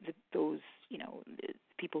 meaning those,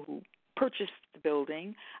 people who purchased the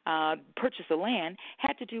building, purchased the land,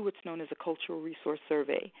 had to do what's known as a cultural resource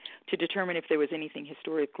survey to determine if there was anything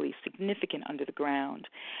historically significant under the ground.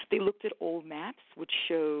 They looked at old maps which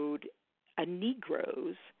showed a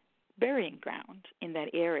Negro's burying ground in that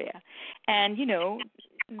area. And,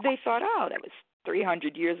 they thought, that was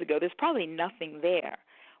 300 years ago. There's probably nothing there.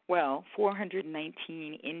 Well,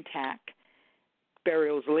 419 intact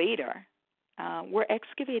burials later were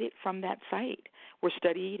excavated from that site, were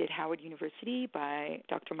studied at Howard University by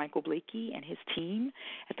Dr. Michael Blakey and his team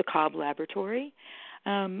at the Cobb Laboratory,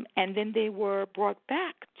 and then they were brought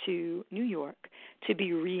back to New York to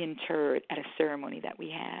be reinterred at a ceremony that we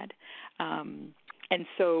had. And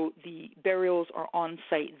so the burials are on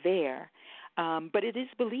site there. But it is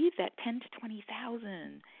believed that 10 to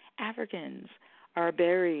 20,000 Africans are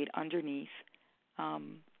buried underneath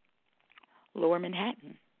Lower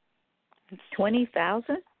Manhattan.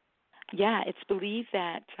 20,000? Yeah, it's believed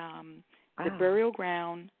that the burial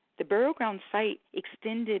ground site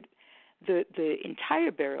extended, the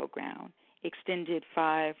entire burial ground extended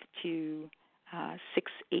 5 to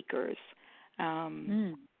 6 acres.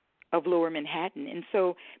 Of Lower Manhattan. And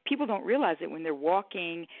so people don't realize it when they're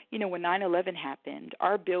walking. When 9/11 happened,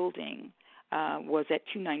 our building was at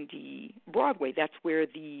 290 Broadway. That's where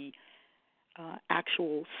the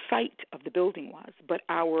actual site of the building was. But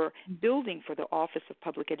our building for the Office of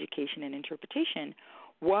Public Education and Interpretation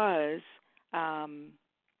was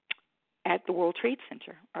at the World Trade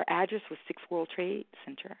Center. Our address was 6 World Trade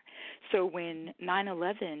Center. So when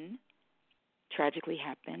 9/11 tragically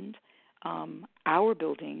happened, our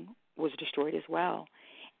building was destroyed as well.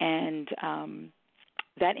 And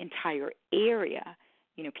that entire area,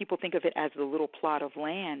 people think of it as the little plot of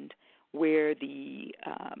land where the,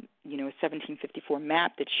 1754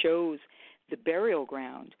 map that shows the burial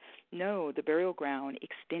ground. No, the burial ground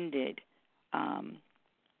extended,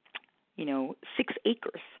 6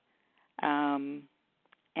 acres, and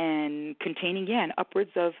containing,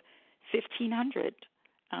 upwards of 1,500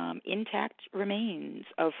 intact remains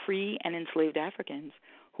of free and enslaved Africans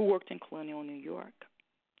who worked in colonial New York.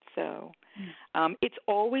 So it's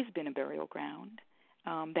always been a burial ground,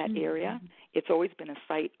 that area. It's always been a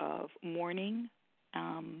site of mourning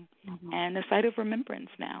and a site of remembrance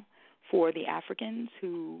now for the Africans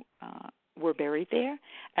who were buried there,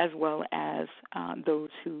 as well as those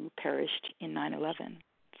who perished in 9/11.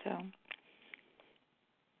 So,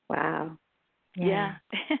 wow, yeah.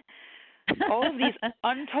 All of these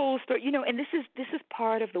untold stories, and this is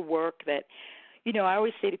part of the work that, I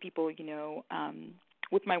always say to people,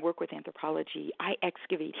 with my work with anthropology, I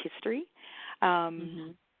excavate history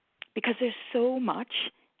because there's so much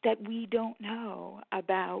that we don't know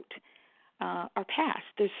about our past.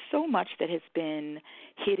 There's so much that has been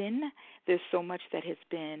hidden. There's so much that has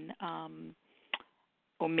been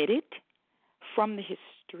omitted from the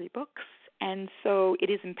history books. And so it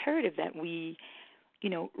is imperative that we,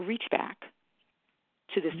 reach back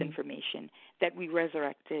to this information, that we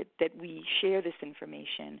resurrect it, that we share this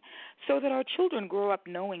information so that our children grow up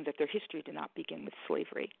knowing that their history did not begin with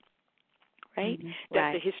slavery, right?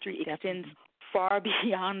 That the history extends far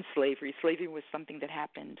beyond slavery. Slavery was something that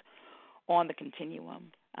happened on the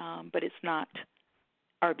continuum, but it's not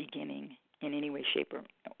our beginning in any way, shape,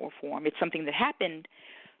 or form. It's something that happened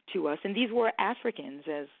to us, and these were Africans,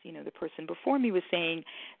 as the person before me was saying,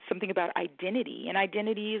 something about identity, and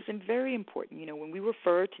identity is very important. When we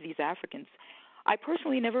refer to these Africans, I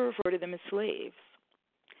personally never refer to them as slaves,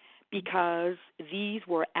 because these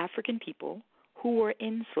were African people who were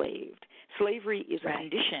enslaved. Slavery is a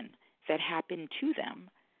condition that happened to them,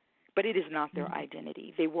 but it is not their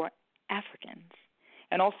identity. They were Africans.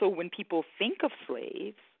 And also, when people think of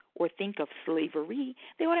slaves or think of slavery,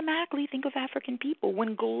 they automatically think of African people,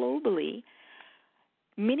 when globally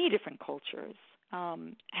many different cultures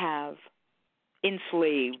have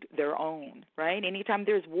enslaved their own, right? Anytime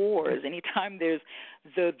there's wars, anytime there's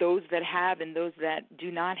those that have and those that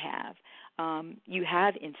do not have, you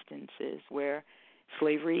have instances where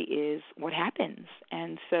slavery is what happens.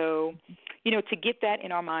 And so, to get that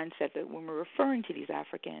in our mindset, that when we're referring to these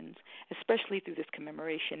Africans, especially through this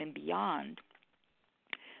commemoration and beyond,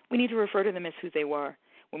 we need to refer to them as who they were.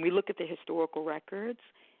 When we look at the historical records,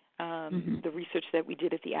 the research that we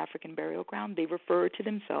did at the African Burial Ground, they refer to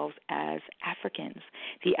themselves as Africans.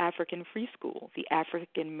 The African Free School, the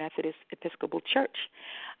African Methodist Episcopal Church,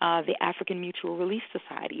 the African Mutual Relief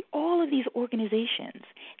Society, all of these organizations,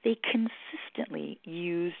 they consistently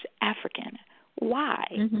used African. Why?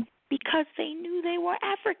 Because they knew they were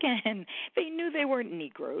African. They knew they weren't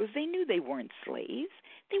Negroes. They knew they weren't slaves.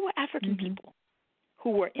 They were African people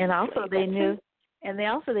who were enslaved. And also they knew,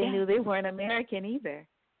 they knew they weren't American either.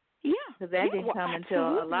 Yeah. Because that didn't come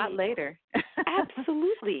until a lot later.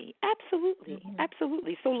 Absolutely.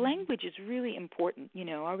 So language is really important.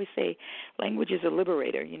 I always say language is a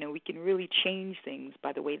liberator. We can really change things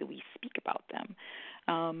by the way that we speak about them.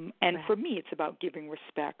 And for me, it's about giving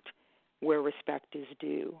respect where respect is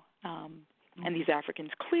due. And these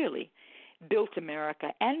Africans clearly built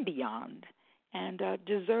America and beyond, and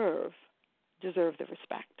deserve the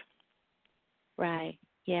respect. Right.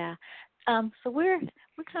 Yeah. So we're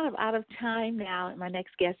kind of out of time now. My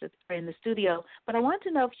next guest is in the studio, but I want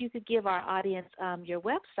to know if you could give our audience your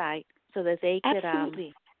website so that they could.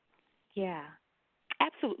 Absolutely.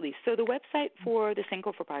 Absolutely. So the website for the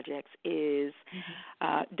Sankofa Projects is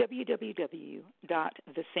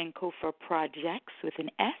www.thesankofaprojects with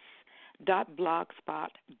an S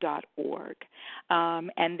 .blogspot.org,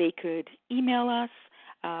 and they could email us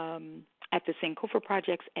at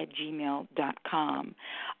thesankofaprojects@gmail.com.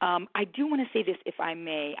 I do want to say this, if I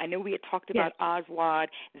may. I know we had talked about Oswald.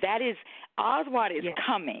 Oswald is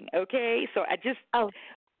coming, okay? So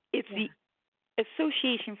it's the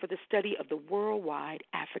Association for the Study of the Worldwide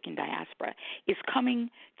African Diaspora is coming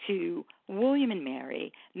to William and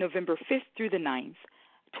Mary November 5th through the 9th,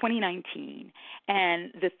 2019.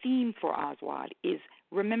 And the theme for Oswald is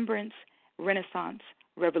Remembrance, Renaissance,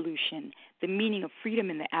 Revolution, the meaning of freedom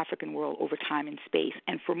in the African world over time and space.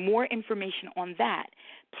 And for more information on that,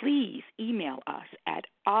 please email us at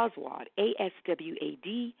Oswald,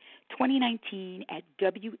 ASWAD, 2019 at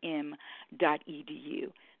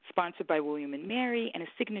wm.edu. Sponsored by William and Mary, and a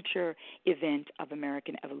signature event of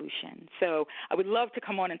American Evolution. So I would love to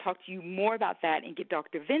come on and talk to you more about that and get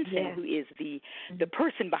Dr. Vincent, who is the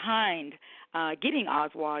person behind getting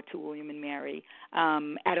Oswald to William and Mary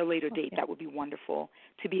at a later date. That would be wonderful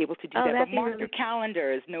to be able to do that. But mark your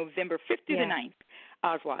calendars, November 5th through the 9th,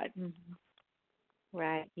 Oswald.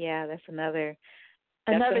 Right. Yeah, that's another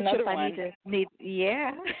Another trip one. I need.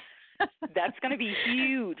 Yeah. That's going to be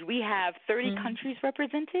huge. We have 30 countries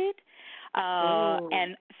represented, Oh.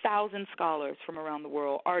 and 1,000 scholars from around the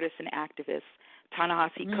world, artists and activists,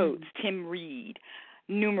 Ta-Nehisi Coates, Tim Reed,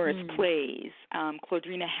 numerous plays,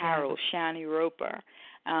 Claudrina Harrell, Shani Roper,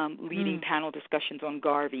 leading panel discussions on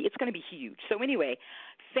Garvey. It's going to be huge. So anyway,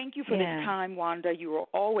 thank you for this time, Wanda. You are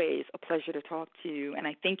always a pleasure to talk to, and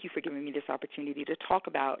I thank you for giving me this opportunity to talk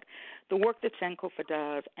about the work that Sankofa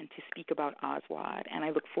does and to speak about Oswald. And I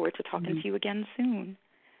look forward to talking to you again soon.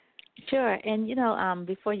 Sure. And,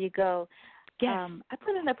 before you go, I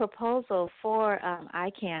put in a proposal for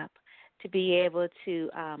ICAMP to be able to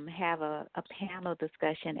have a panel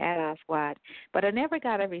discussion at Oswald, but I never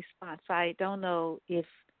got a response. So I don't know if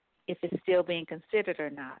it's still being considered or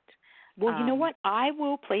not. Well, you know what? I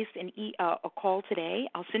will place a call today.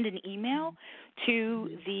 I'll send an email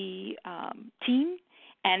to the team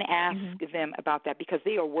and ask them about that because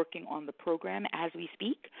they are working on the program as we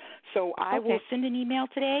speak. So I will send an email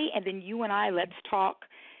today, and then you and I, let's talk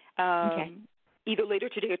either later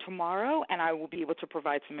today or tomorrow, and I will be able to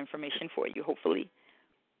provide some information for you, hopefully.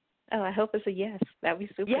 Oh, I hope it's a yes. That would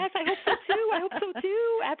be super. Yes, I hope so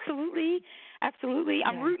too. Absolutely. Yeah.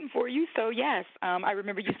 I'm rooting for you. So yes, I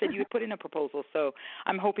remember you said you had put in a proposal. So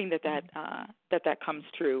I'm hoping that comes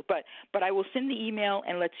true. But I will send the email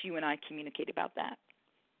and let you and I communicate about that.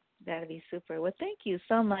 That would be super. Well, thank you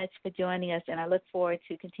so much for joining us, and I look forward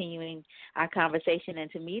to continuing our conversation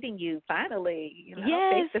and to meeting you finally,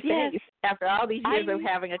 face to face. After all these years of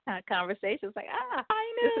having a conversation, it's like, I know.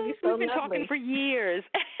 This would be so We've been lovely. talking for years.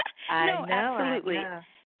 Absolutely. I know.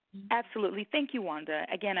 Absolutely. Thank you, Wanda.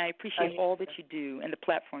 Again, I appreciate all that you do and the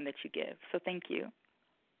platform that you give. So thank you.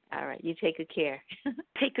 All right. You take good care.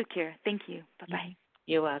 Take good care. Thank you. Bye-bye.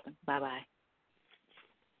 You're welcome. Bye-bye.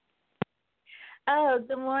 Oh,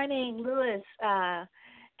 good morning, Louis.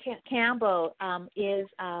 Campbell, is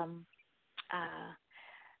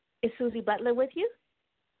Susie Butler with you?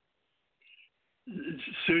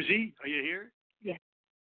 Susie, are you here? Yes.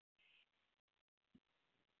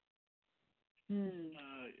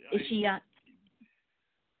 Is she on?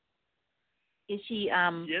 Is she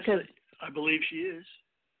Yes, I believe she is.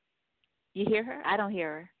 You hear her? I don't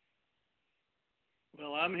hear her.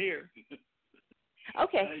 Well, I'm here.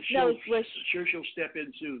 Okay. Sure she'll step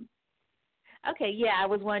in soon. Okay, yeah, I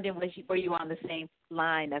was wondering, were you on the same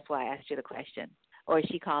line? That's why I asked you the question. Or is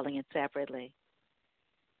she calling in separately?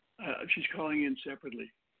 She's calling in separately.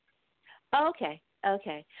 Oh, okay.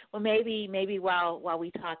 Well, maybe while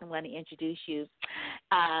we talk, I'm going to introduce you.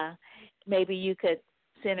 Maybe you could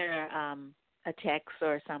send her a text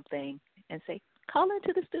or something and say, call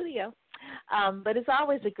into the studio. But it's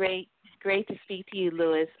always great to speak to you,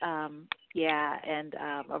 Louis. And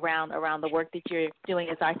around the work that you're doing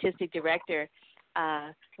as artistic director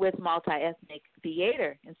with multi-ethnic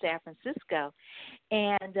theater in San Francisco.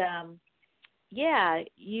 And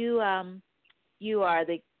you are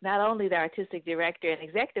not only the artistic director and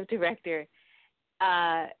executive director,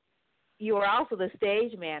 you are also the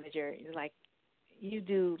stage manager. You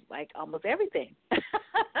do almost everything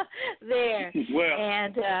there. Well,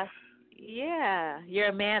 and you're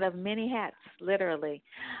a man of many hats, literally.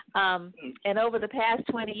 And over the past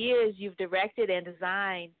 20 years, you've directed and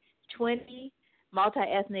designed 20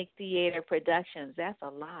 multi-ethnic theater productions. That's a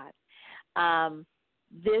lot. More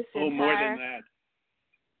than that.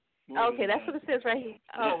 Okay, that's what it says right here.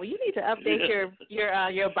 Oh, well, you need to update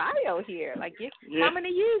your bio here. How many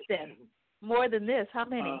years then? More than this? How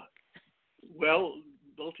many? Well,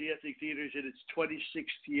 multi-ethnic theater is in its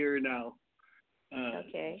 26th year now.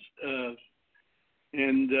 Okay.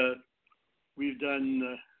 And we've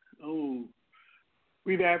done,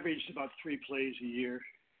 we've averaged about 3 plays a year.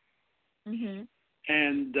 Mm-hmm.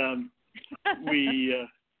 And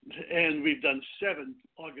we've done 7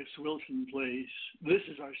 August Wilson plays. This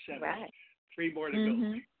is our 7th. Right. 3 more to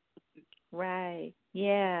go. Right.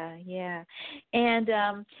 Yeah. And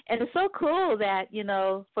it's so cool that,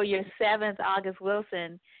 for your 7th August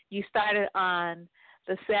Wilson, you started on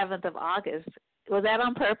the 7th of August. Was that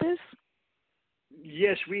on purpose?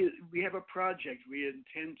 Yes, we have a project. We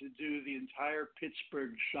intend to do the entire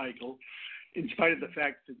Pittsburgh cycle, in spite of the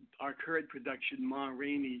fact that our current production, Ma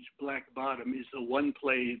Rainey's Black Bottom, is the one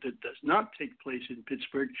play that does not take place in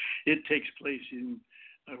Pittsburgh. It takes place in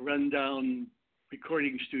a rundown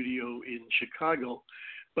recording studio in Chicago.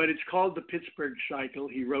 But it's called the Pittsburgh cycle.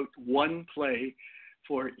 He wrote one play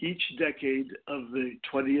for each decade of the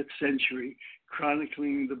 20th century,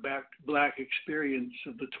 chronicling the black experience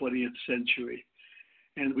of the 20th century.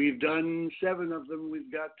 And we've done 7 of them.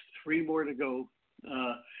 We've got 3 more to go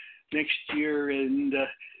next year. And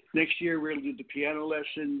next year we'll do the piano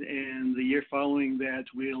lesson, and the year following that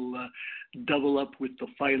we'll double up with the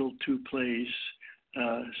final two plays,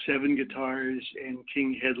 Seven Guitars and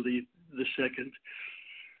King Hedley II.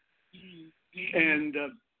 And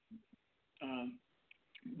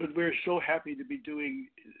but we're so happy to be doing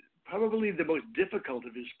probably the most difficult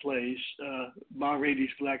of his plays, Ma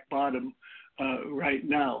Rainey's Black Bottom, right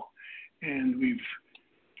now. And we've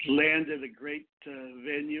landed a great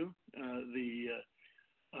venue, the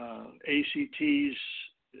ACT's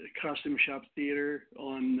Costume Shop Theater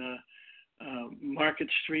on Market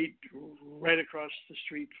Street, right across the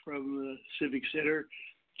street from the Civic Center,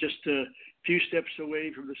 just a few steps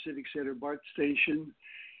away from the Civic Center BART station.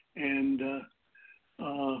 And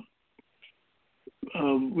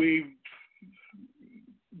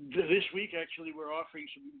this week actually we're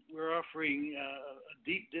offering a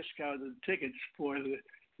deep discount on tickets for the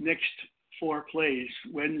next 4 plays.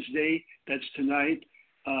 Wednesday, that's tonight,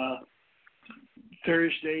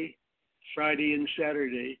 Thursday, Friday, and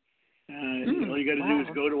Saturday. All you got to do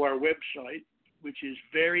is go to our website, which is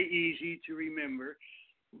very easy to remember.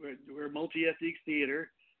 We're a multi-ethnic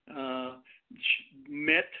theater,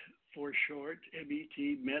 MET for short,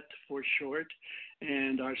 M-E-T, MET for short.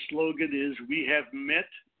 And our slogan is, we have met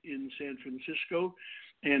in San Francisco,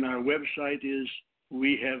 and our website is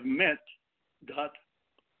wehavemet.org.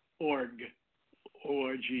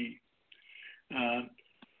 O-R-G.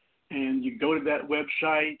 And you go to that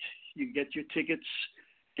website, you get your tickets,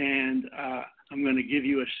 and I'm going to give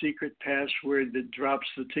you a secret password that drops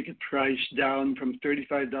the ticket price down from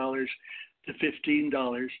 $35 to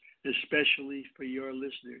 $15, especially for your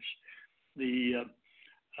listeners. The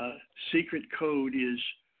secret code is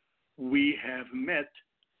we have met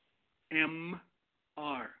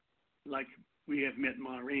MR, like we have met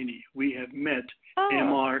Ma Rainey. We have met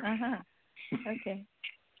MR. Okay.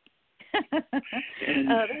 And,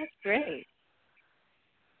 that's great.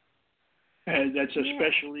 And that's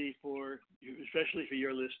especially for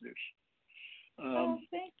your listeners.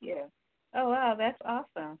 Thank you. Oh wow, that's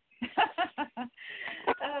awesome.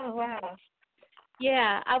 Oh wow.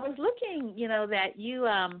 Yeah, I was looking, that you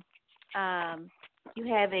you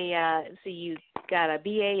have you got a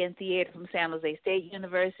BA in theater from San Jose State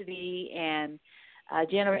University, and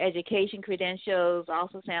general education credentials,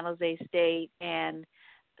 also San Jose State, and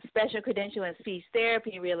special credential in speech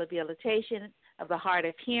therapy and rehabilitation of the hard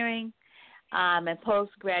of hearing, and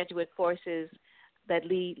postgraduate courses that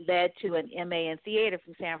led to an MA in theater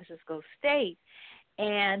from San Francisco State.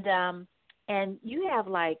 And you have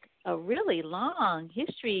like a really long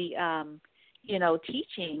history,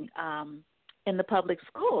 teaching in the public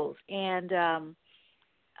schools. And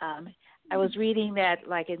I was reading that,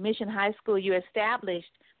 like at Mission High School, you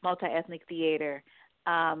established multi-ethnic theater.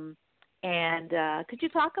 And could you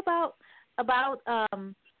talk about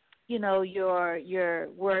your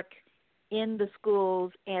work in the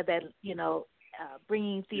schools, and that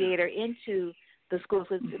bringing theater into the schools?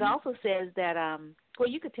 It also says that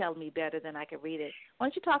you could tell me better than I could read it. Why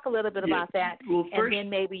don't you talk a little bit about that? Well, first, and then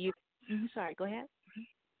maybe you. Sorry, go ahead.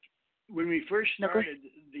 When we first started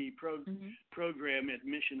the program at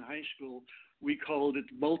Mission High School, we called it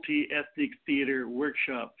Multi-Ethnic Theater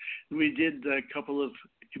Workshop. We did a couple of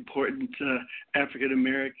important African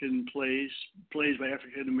American plays by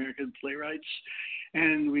African American playwrights,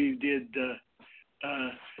 and we did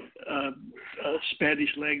a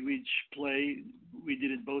Spanish language play. We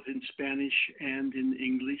did it both in Spanish and in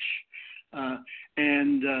English.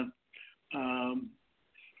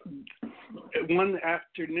 One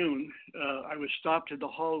afternoon, I was stopped in the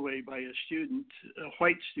hallway by a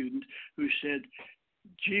white student, who said,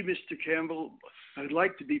 "Gee, Mr. Campbell, I'd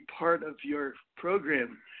like to be part of your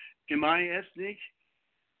program. Am I ethnic?"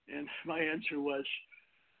 And my answer was,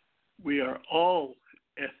 "We are all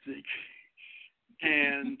ethnic."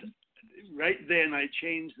 And right then I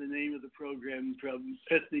changed the name of the program from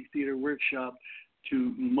Ethnic Theater Workshop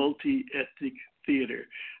to Multi-Ethnic Theater.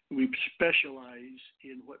 We specialize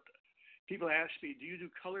in what people ask me, do you do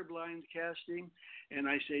colorblind casting? And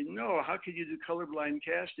I say, no, how can you do colorblind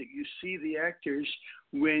casting? You see the actors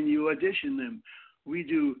when you audition them. We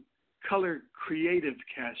do color creative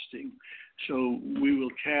casting. So we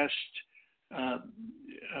will cast,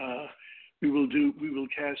 we will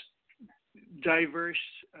cast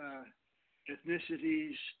diverse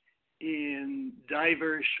ethnicities in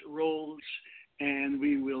diverse roles, and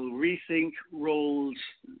we will rethink roles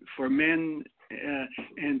for men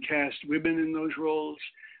and cast women in those roles.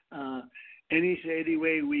 Any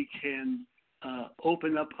way we can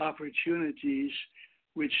open up opportunities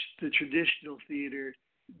which the traditional theater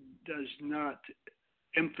does not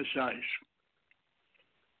emphasize.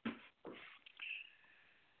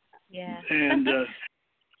 Yeah. And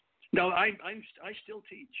no, I still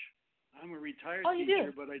teach. I'm a retired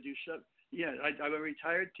teacher, do? but I do I'm a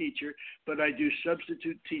retired teacher, but I do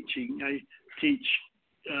substitute teaching. I teach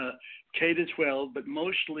K to 12, but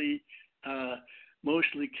mostly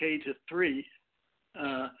K to 3,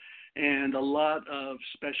 and a lot of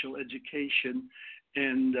special education.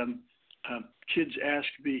 And kids ask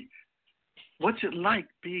me, "What's it like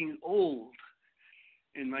being old?"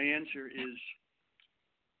 And my answer is,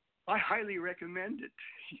 I highly recommend it.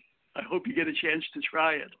 I hope you get a chance to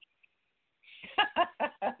try it.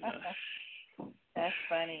 That's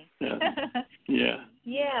funny. Yeah.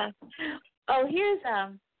 Yeah. Oh, here's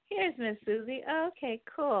Miss Susie. Okay,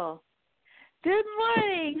 cool. Good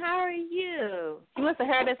morning. How are you? You must have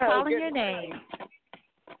heard us calling your name.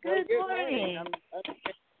 Good morning. I'm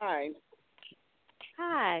fine.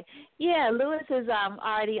 Hi. Yeah, Louis is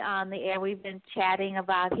already on the air. We've been chatting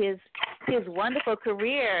about his wonderful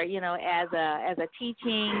career, as a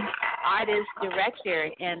teaching artist director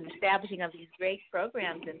and establishing of these great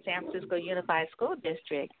programs in San Francisco Unified School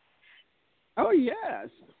District. Oh yes,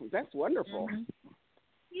 that's wonderful. Mm-hmm.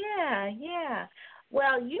 Yeah.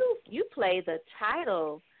 Well, you play the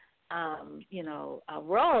title,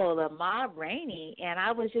 role of Ma Rainey, and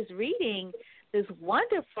I was just reading this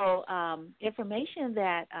wonderful information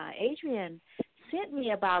that Adrian sent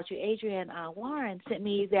me about you. Adrian Warren sent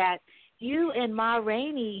me that you and Ma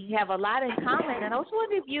Rainey have a lot in common, and I was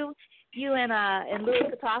wondering if you and Louis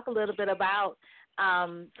could talk a little bit about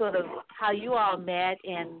sort of how you all met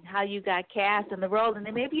and how you got cast in the role, and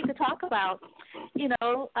then maybe you could talk about,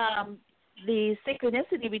 the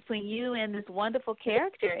synchronicity between you and this wonderful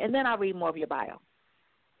character, and then I'll read more of your bio.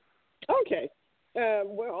 Okay.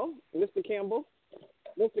 Well, Mr. Campbell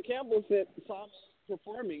saw me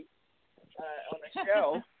performing on a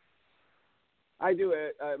show. I do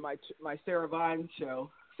my Sarah Vine show.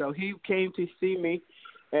 So he came to see me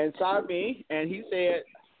and saw me, and he said,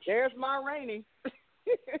 "There's Ma Rainey."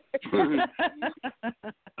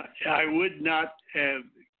 I would not have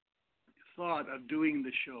thought of doing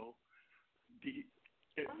the show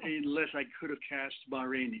unless I could have cast Ma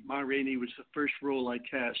Rainey. Ma Rainey was the first role I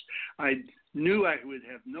cast. I knew I would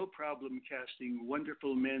have no problem casting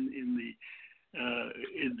wonderful men in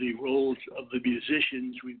the roles of the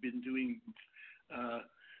musicians. We've been doing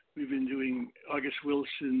August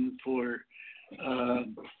Wilson for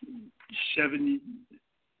 7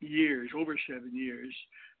 years, over 7 years.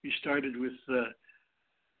 We started with the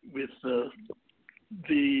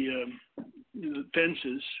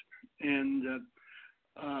Fences, and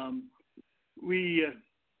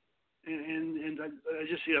I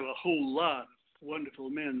just have a whole lot of wonderful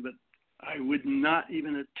men, but I would not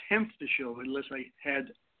even attempt the show unless I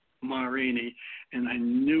had Ma Rainey, and I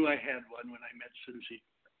knew I had one when I met Susie.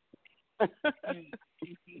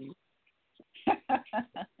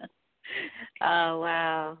 Oh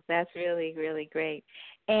wow, that's really, really great.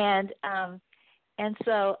 And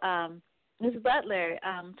so Ms. Butler,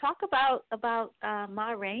 talk about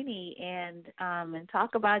Ma Rainey and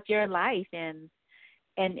talk about your life and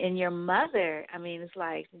your mother. I mean, it's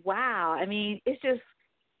like, wow. I mean, it's just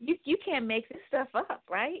you can't make this stuff up,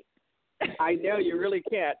 right? I know, you really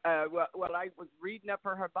can't. Well, I was reading up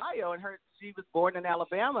her bio, and she was born in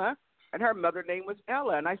Alabama, and her mother's name was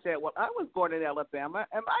Ella. And I said, well, I was born in Alabama,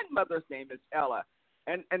 and my mother's name is Ella.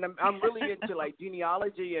 And I'm really into like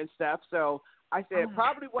genealogy and stuff, so I said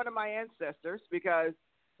probably one of my ancestors, because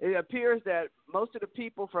it appears that most of the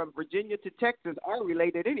people from Virginia to Texas are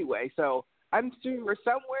related anyway. So I'm sure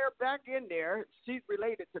somewhere back in there, she's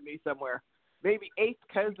related to me somewhere, maybe 8th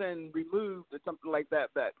cousin removed or something like that.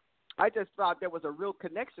 But I just thought there was a real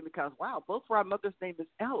connection because, wow, both of our mother's name is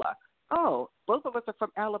Ella. Oh, both of us are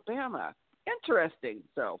from Alabama. Interesting.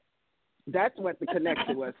 So that's what the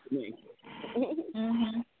connection was to me.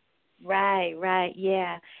 Mm-hmm. Right,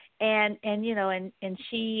 yeah. And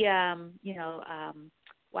she,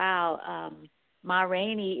 Ma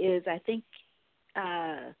Rainey is, I think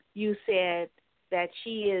you said that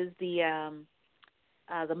she is the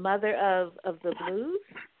mother of the blues?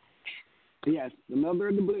 Yes, the mother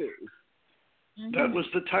of the blues. Mm-hmm. That was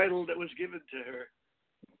the title that was given to her.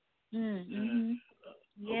 Mm-hmm.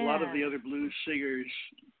 A lot of the other blues singers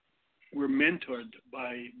were mentored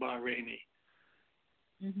by Ma Rainey.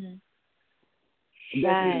 Mm-hmm.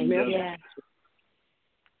 Right. Yeah.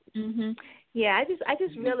 Mhm. Yeah. I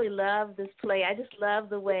just really love this play. I just love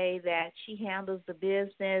the way that she handles the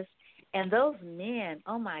business, and those men.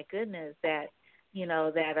 Oh my goodness, that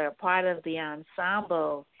are part of the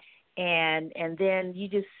ensemble, and then you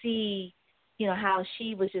just see, how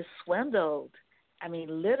she was just swindled. I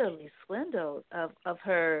mean, literally swindled of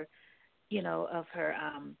her,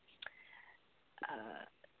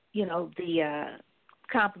 the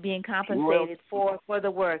being compensated for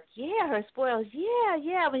the work. Yeah, her spoils.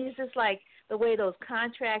 Yeah. I mean, it's just like the way those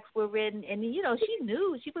contracts were written, and she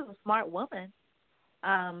knew she was a smart woman.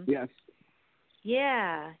 Yes.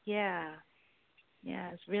 Yeah.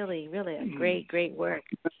 It's really, really a great work.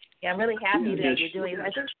 Yeah, I'm really happy that you're doing it.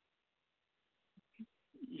 I think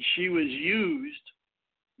she was used,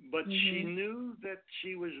 but she knew that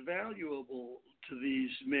she was valuable to these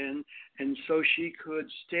men, and so she could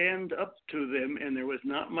stand up to them, and there was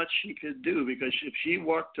not much she could do, because if she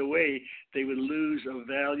walked away, they would lose a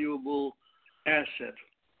valuable asset,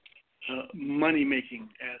 money-making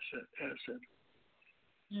asset.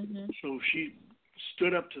 So she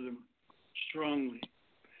stood up to them strongly.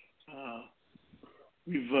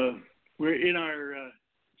 We're in our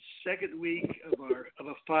second week of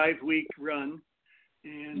a 5-week run.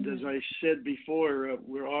 And as I said before,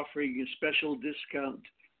 we're offering a special discount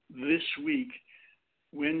this week,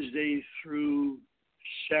 Wednesday through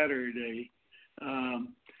Saturday.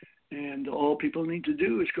 And all people need to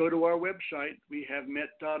do is go to our website,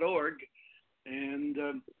 wehavemet.org, and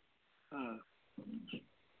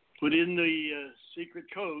put in the secret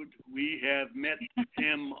code,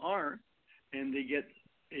 WeHaveMetMR, and they get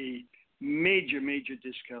a major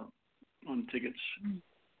discount on tickets.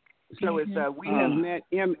 So it's We Have Met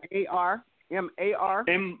MAR.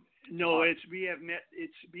 No, it's We Have Met.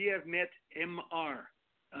 It's We Have Met MR.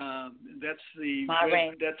 That's the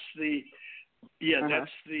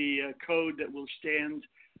that's the code that will stand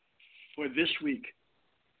for this week.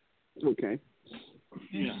 Okay.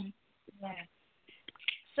 Yeah.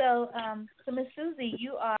 So, Miss Susie,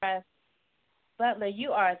 you are Butler.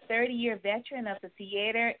 You are a 30-year veteran of the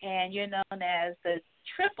theater, and you're known as the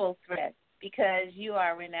triple threat, because you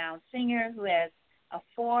are a renowned singer who has a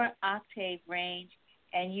 4-octave range,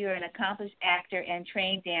 and you're an accomplished actor and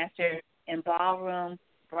trained dancer in ballroom,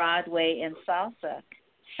 Broadway, and salsa.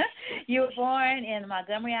 You were born in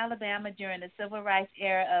Montgomery, Alabama during the Civil Rights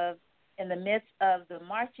era in the midst of the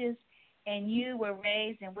marches, and you were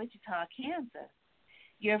raised in Wichita, Kansas.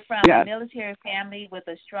 You're from a military family with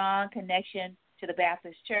a strong connection to the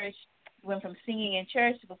Baptist Church. You went from singing in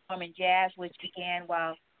church to performing jazz, which began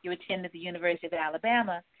while you attended the University of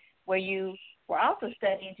Alabama, where you were also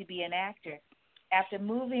studying to be an actor. After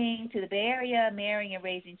moving to the Bay Area, marrying and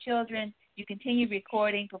raising children, you continued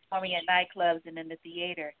recording, performing at nightclubs and in the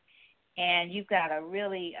theater. And you've got a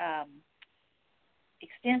really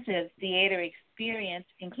extensive theater experience,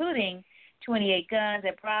 including 28 Guns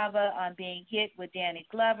at Brava, on Being Hit with Danny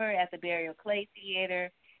Glover at the Burial Clay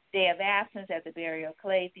Theater, Day of Absence at the Burial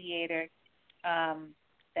Clay Theater.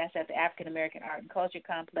 That's at the African American Art and Culture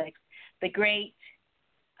Complex. The Great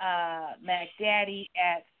Mac Daddy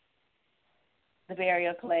at the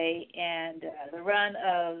Burial Clay, and the run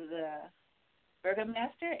of the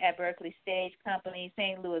Burgomaster at Berkeley Stage Company,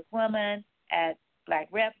 St. Louis Woman at Black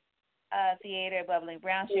Rep Theater, Bubbling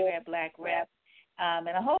Brown Sugar at Black Rep, and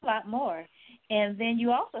a whole lot more. And then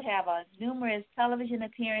you also have numerous television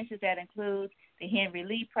appearances that include the Henry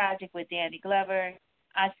Lee Project with Danny Glover,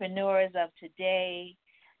 Entrepreneurs of Today,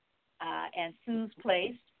 and Sue's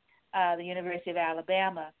Place, the University of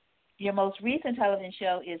Alabama. Your most recent television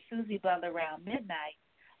show is Susie Butler Around Midnight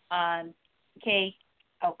on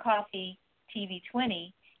Coffee TV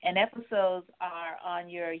 20, and episodes are on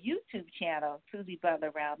your YouTube channel, Susie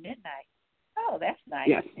Butler Around Midnight. Oh, that's nice.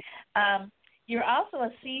 Yes. You're also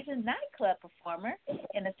a seasoned nightclub performer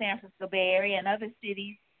in the San Francisco Bay Area and other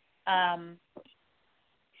cities. And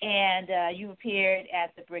you appeared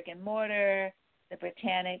at the Brick and Mortar, the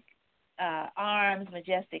Britannic Arms,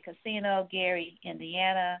 Majestic Casino, Gary,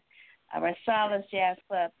 Indiana, Rosales Jazz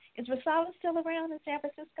Club. Is Rosales still around in San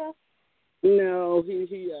Francisco? No,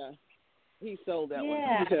 he sold that one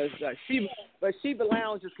because Sheba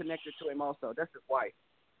Lounge is connected to him also. That's his wife.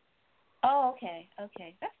 Oh, okay,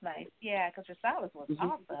 that's nice. Yeah, because Rosales was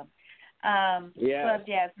awesome. Club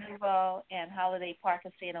Jazz Nouveau and Holiday Park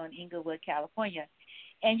Casino in Inglewood, California.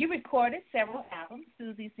 And you recorded several albums,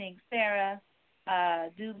 Susie Sings Sarah,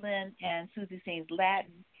 Doodlin, and Susie Sings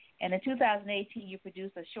Latin. And in 2018, you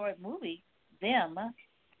produced a short movie, Them.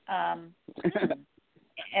 And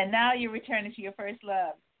now you're returning to your first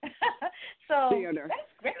love. So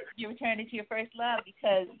that's great. You're returning to your first love,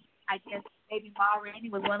 because I guess maybe Ma Rainey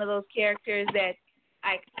was one of those characters that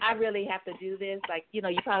I really have to do this. Like, you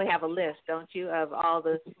probably have a list, don't you, of all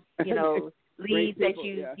the, leads that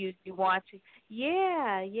you want to.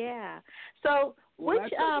 Yeah. So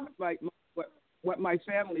what my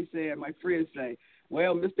family said, my friends say,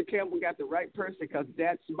 well, Mr. Campbell got the right person because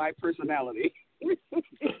that's my personality.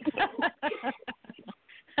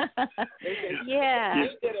 Yeah. You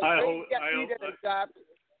did a great job.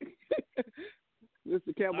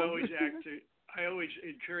 Mr. Campbell. I always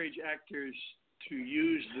encourage actors to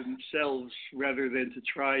use themselves rather than to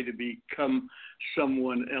try to become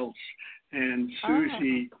someone else. And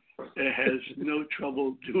Susie has no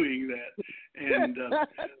trouble doing that. And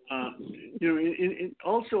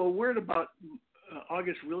also a word about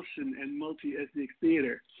August Wilson and multi-ethnic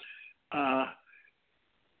theater.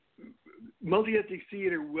 Multi-ethnic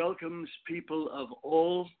theater welcomes people of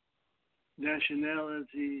all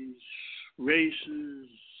nationalities, races,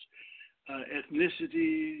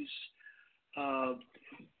 ethnicities,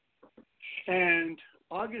 and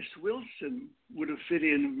August Wilson would have fit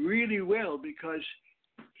in really well because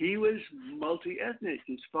he was multi-ethnic.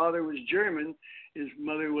 His father was German. His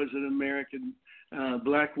mother was an American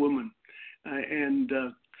black woman.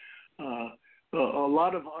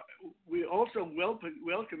 We also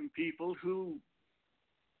welcome people who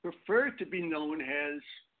prefer to be known as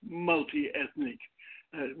multi-ethnic.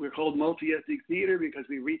 We're called multi-ethnic theater because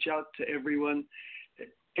we reach out to everyone,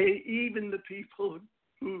 even the people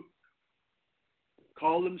who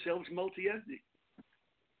call themselves multi-ethnic.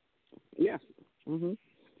 Yes. Mm-hmm.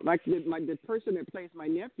 Like the person that plays my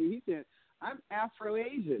nephew, he said, "I'm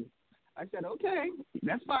Afro-Asian." I said, "Okay,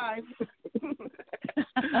 that's fine."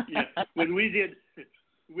 Yeah. When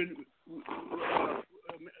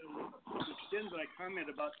extend my comment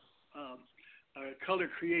about color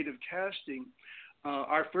creative casting,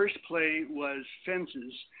 our first play was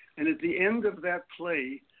Fences, and at the end of that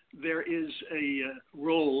play, there is a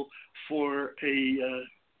role for a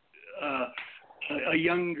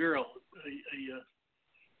young girl,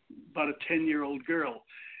 about a 10-year-old girl,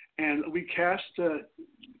 and we cast a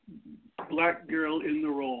black girl in the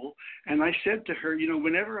role. And I said to her,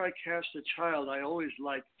 whenever I cast a child, I always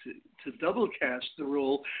like to double cast the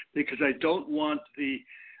role because I don't want the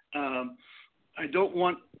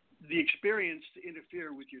experience to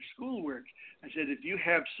interfere with your schoolwork. I said, if you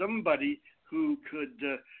have somebody who could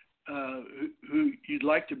who you'd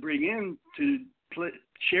like to bring in to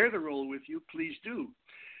share the role with you, please do.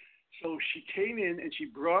 So she came in and she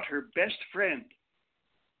brought her best friend,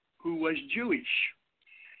 who was Jewish.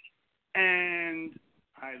 And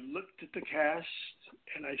I looked at the cast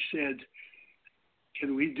and I said,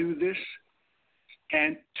 can we do this?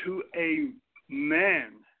 And to a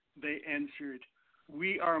man, they answered,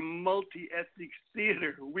 we are multi-ethnic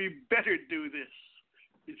theater. We better do this.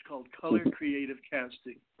 It's called color creative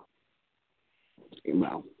casting.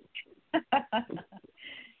 Wow.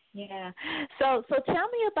 Yeah. So tell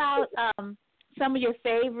me about some of your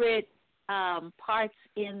favorite parts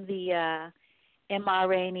in the in Ma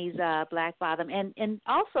Rainey's Black Bottom, and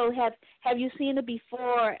also have you seen it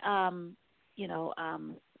before?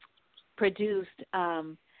 Produced,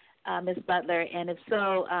 Ms. Butler, and if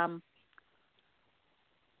so,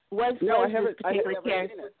 was no, I this haven't. I have particular never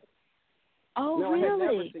character? seen it. Oh, no, really? I have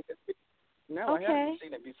never seen it. No, Okay. I haven't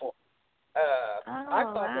seen it before. I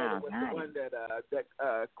thought that it was nice. the one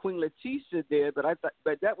that Queen Latisha did, but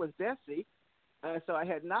that was Bessie, so I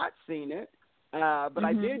had not seen it. But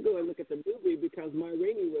I did go and look at the movie because Ma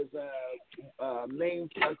Rainey was main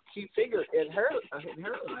key figure in her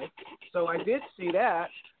life, so I did see that.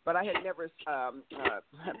 But I had never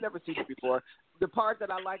seen it before. The part that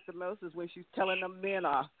I like the most is when she's telling the men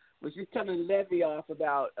off, when she's telling Levy off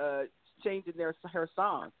about changing her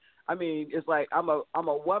song. I mean, it's like I'm a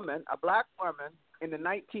woman, a black woman in the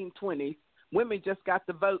 1920s. Women just got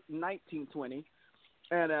the vote in 1920,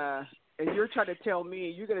 and you're trying to tell me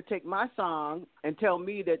you're going to take my song and tell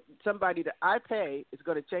me that somebody that I pay is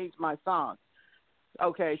going to change my song.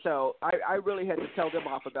 Okay, so I really had to tell them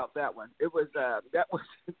off about that one. It was that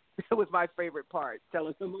was my favorite part,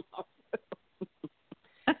 telling them off.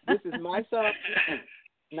 This is my song,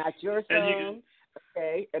 not your song.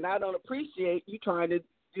 Okay, and I don't appreciate you trying to,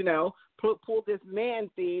 pull this man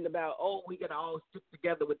thing about, we got to all stick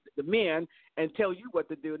together with the men and tell you what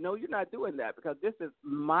to do. No, you're not doing that because this is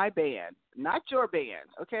my band, not your band,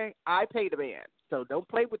 okay? I pay the band, so don't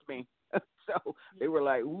play with me. So they were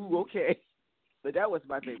like, ooh, okay. But that was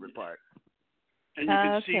my favorite part. And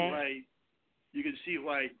you can see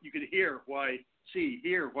why, you can hear why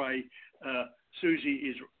Susie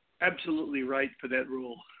is absolutely right for that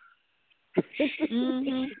role.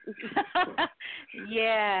 Mm-hmm.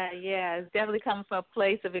 Yeah, it's definitely coming from a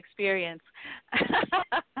place of experience.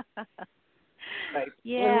 Right.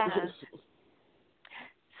 Yeah.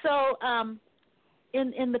 So,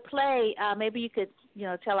 in the play, maybe you could,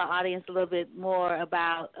 tell our audience a little bit more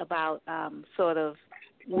about sort of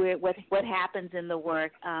what happens in the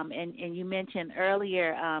work. And you mentioned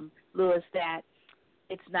earlier, Louis, that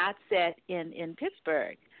it's not set in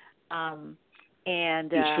Pittsburgh.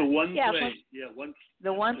 And it's the one yeah, play. Yeah,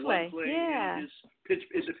 the one play. One play Yeah. in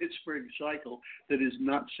the Pittsburgh cycle that is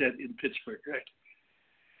not set in Pittsburgh, right?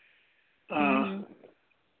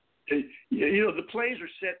 The plays are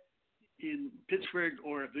set in Pittsburgh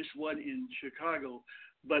or this one in Chicago,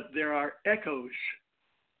 but there are echoes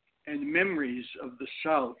and memories of the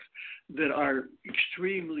South that are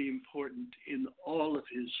extremely important in all of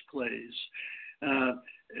his plays.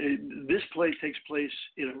 This play takes place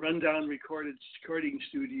in a rundown recording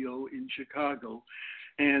studio in Chicago,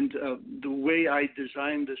 and the way I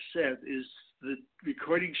designed the set is the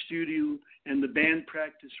recording studio and the band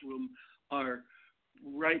practice room are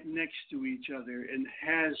right next to each other, and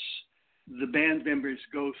has the band members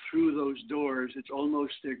go through those doors. It's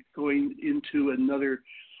almost they're going into another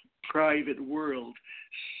private world,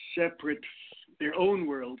 their own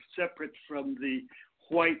world, separate from the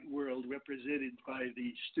white world represented by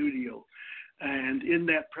the studio. And in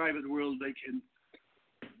that private world, they can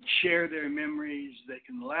share their memories, they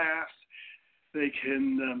can laugh, they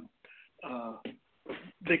can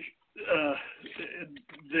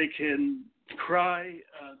cry,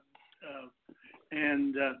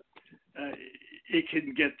 and it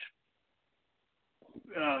can get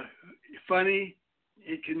funny,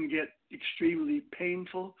 it can get extremely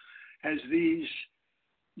painful as these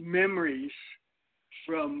memories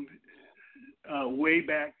from way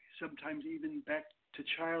back, sometimes even back to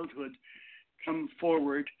childhood, come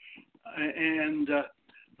forward. And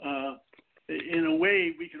in a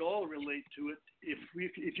way, we could all relate to it. If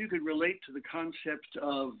you could relate to the concept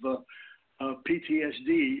of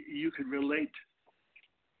PTSD, you could relate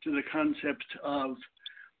to the concept of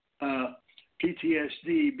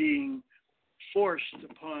PTSD being forced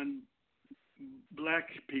upon black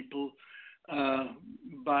people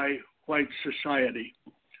by white society.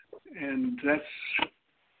 And that's,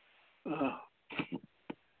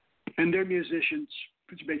 and they're musicians,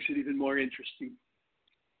 which makes it even more interesting.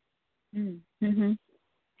 Mm-hmm.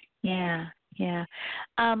 Yeah, yeah.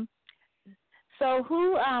 So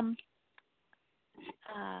who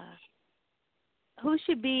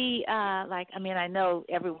should be I know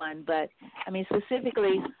everyone, but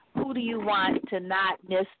specifically, who do you want to not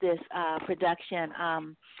miss this production?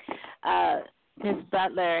 Ms.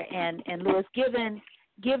 Butler and Lewis, given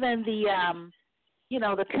the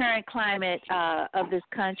the current climate of this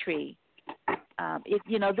country,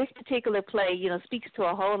 this particular play speaks to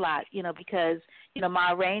a whole lot, because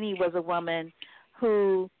Ma Rainey was a woman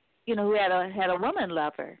who who had a woman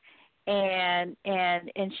lover, and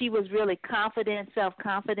she was really confident,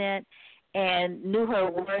 self-confident, and knew her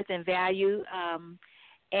worth and value,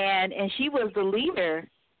 and she was the leader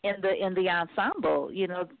in the ensemble.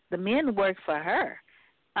 The men worked for her,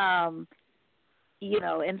 and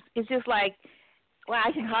it's just like, wow,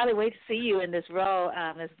 I can hardly wait to see you in this role,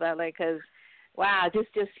 Ms. Butler, because wow, just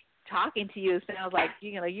talking to you sounds like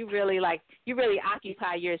you really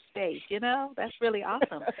occupy your space. That's really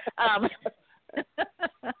awesome.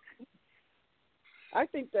 I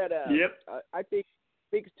think that yep. I think it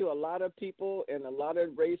speaks to a lot of people and a lot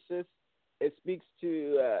of races. It speaks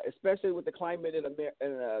to, especially with the climate in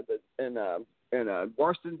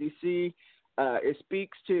Washington D.C. It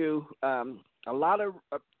speaks to a lot of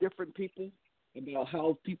different people about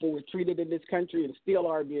how people were treated in this country and still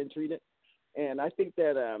are being treated. And I think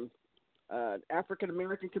that African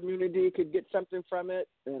American community could get something from it,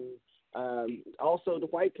 and also the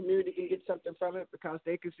white community can get something from it, because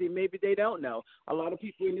they can see maybe they don't know. A lot of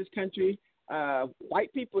people in this country,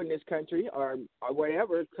 white people in this country, or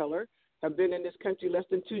whatever color, have been in this country less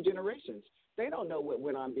than 2 generations. They don't know what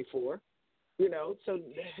went on before, so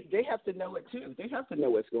they have to know it too. They have to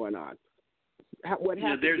know what's going on, what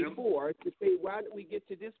happened before, to say, why did we get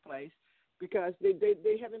to this place? Because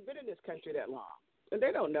they haven't been in this country that long, and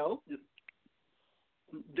they don't know.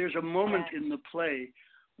 There's a moment in the play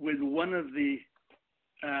when one of the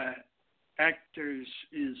actors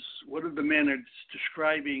one of the men is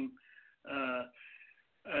describing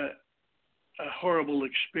a horrible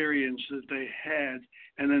experience that they had,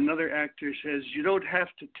 and another actor says, "You don't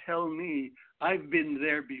have to tell me. I've been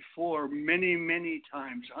there before many, many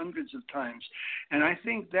times, hundreds of times." And I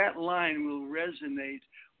think that line will resonate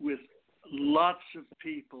with lots of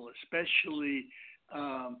people, especially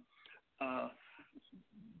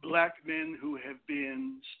black men who have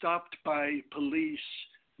been stopped by police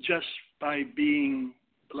just by being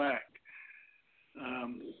black.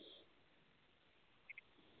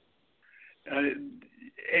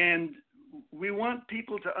 And we want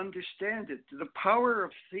people to understand it. The power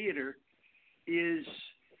of theater is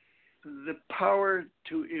the power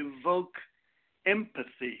to evoke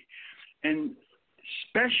empathy. And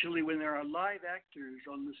especially when there are live actors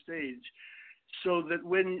on the stage, so that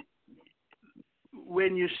when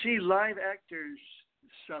you see live actors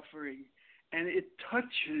suffering and it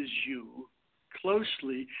touches you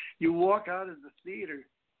closely, you walk out of the theater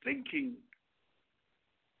thinking.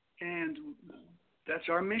 And that's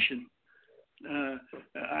our mission.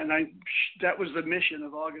 That was the mission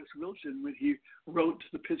of August Wilson when he wrote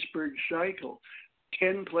the Pittsburgh Cycle.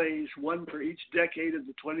 10 plays, one for each decade of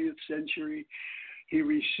the 20th century. He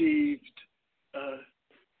received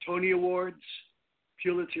Tony Awards,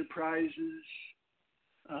 Pulitzer Prizes,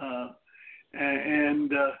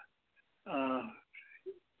 and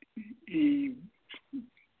he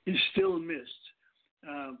is still missed.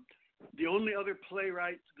 The only other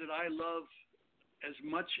playwright that I love as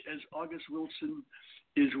much as August Wilson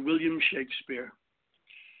is William Shakespeare.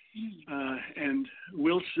 And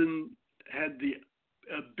Wilson had the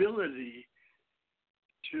ability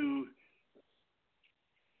to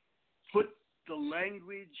put the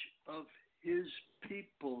language of his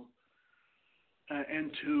people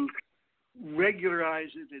and to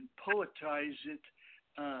regularize it and poetize it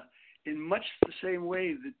in much the same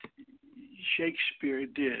way that Shakespeare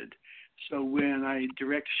did. So when I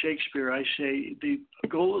direct Shakespeare, I say the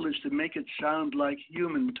goal is to make it sound like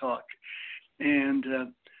human talk. And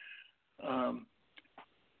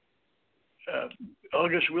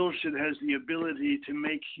August Wilson has the ability to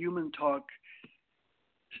make human talk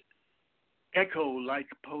echo like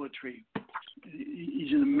poetry.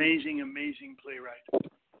 He's an amazing, amazing playwright.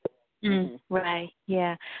 Right,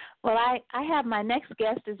 yeah. Well, I have my next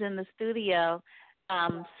guest is in the studio,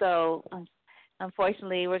 so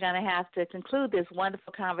unfortunately we're going to have to conclude this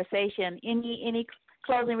wonderful conversation. Any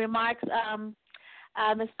closing remarks,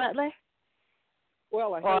 Ms. Butler?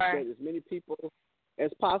 Well, I hope that as many people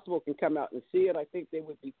as possible can come out and see it. I think they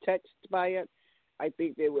would be touched by it. I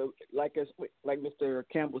think they will, like Mr.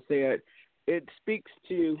 Campbell said, it speaks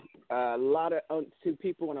to a lot of to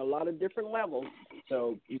people on a lot of different levels.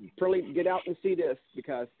 So you really get out and see this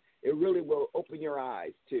because it really will open your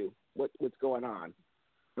eyes to what's going on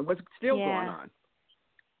and what's still going on.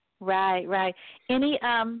 Right. Any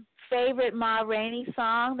favorite Ma Rainey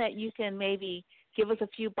song that you can maybe give us a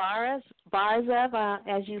few bars of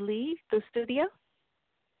as you leave the studio?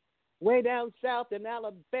 Way down south in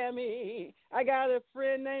Alabama, I got a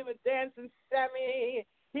friend named Dancing Sammy.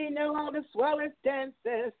 He know all the swellest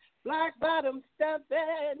dances, black bottom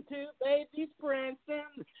stepping, two babies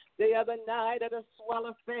prancing. The other night at a swell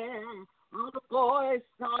affair, all the boys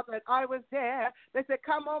saw that I was there. They said,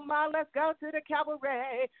 come on, Ma, let's go to the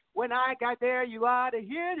cabaret. When I got there, you ought to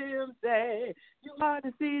hear them say, you ought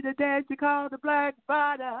to see the dance you call the black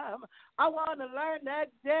bottom. I want to learn that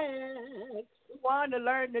dance. You want to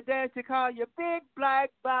learn the dance you call your big black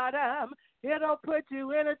bottom. It'll put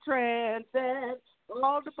you in a trance. And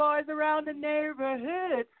all the boys around the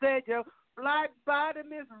neighborhood said your black bottom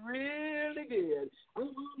is really good. I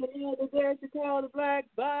want to learn the dance you call the black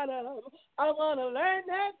bottom. I want to learn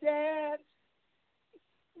that dance.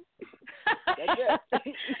 That's it.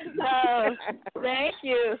 Oh, thank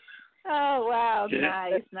you. Oh, wow.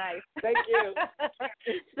 Nice. Thank you.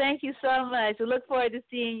 Thank you so much. We look forward to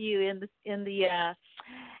seeing you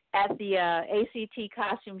at the ACT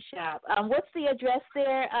costume shop. What's the address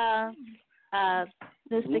there,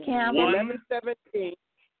 Mr. Campbell?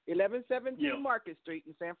 1117 Market Street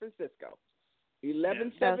in San Francisco.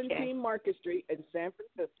 1117 Market Street in San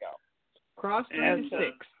Francisco. Cross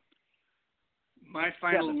 36. My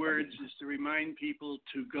final words is to remind people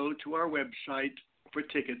to go to our website for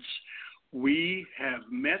tickets,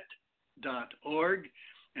 wehavemet.org,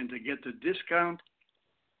 and to get the discount,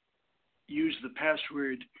 use the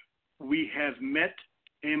password wehavemetmr.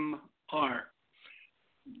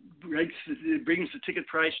 It brings the ticket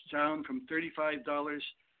price down from $35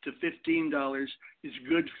 to $15. Is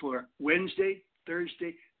good for Wednesday,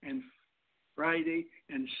 Thursday, and Friday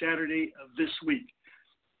and Saturday of this week.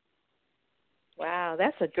 Wow,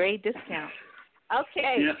 that's a great discount.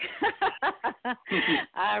 Okay. Yeah.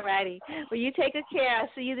 All righty. Well, you take good care.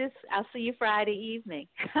 I'll see you Friday evening.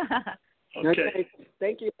 Okay.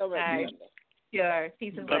 Thank you so much. All right. Sure.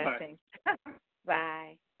 Peace and Bye-bye. blessings.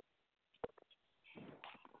 Bye.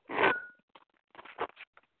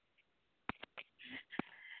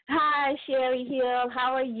 Hi, Sherry Hill.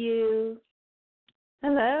 How are you?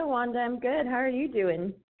 Hello, Wanda. I'm good. How are you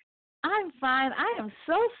doing? I'm fine. I am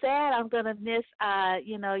so sad I'm going to miss,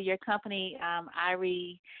 your company,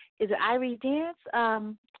 Irie. Is it Irie Dance?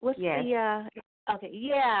 Yes.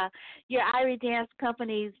 Your Irie Dance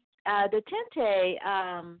company's, the Tente,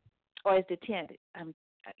 or is the Tent?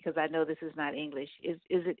 Because I know this is not English. Is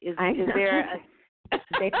there a...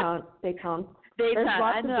 They can't. There's Daytime.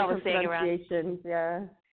 lots I of knew I was different saying it wrong. pronunciations, yeah.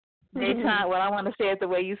 Daytime. Well, I want to say it the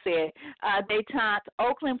way you say it. Daytime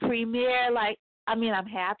Oakland premiere. Like, I mean, I'm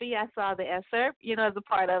happy. I saw the excerpt, as a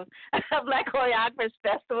part of Black Choreographers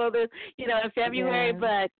Festival, in February. Yeah.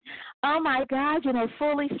 But oh my God,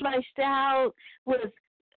 fully fleshed out with,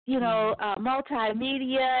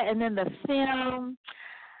 multimedia, and then the film,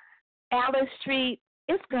 Alice Street.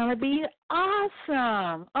 It's gonna be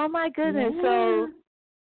awesome. Oh my goodness. Yeah. So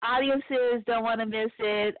audiences don't want to miss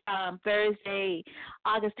it. Thursday,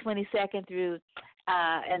 August 22nd through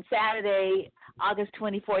and Saturday, August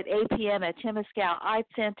 24th, 8 p.m. at Temescal Arts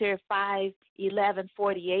Center, 511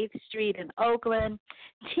 48th Street in Oakland.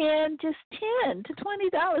 Just $10 to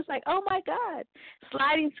 $20. Like, oh my God,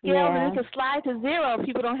 sliding scale, and it can slide to zero if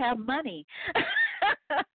people don't have money.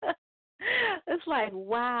 It's like,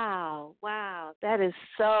 wow, that is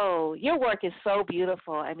so, your work is so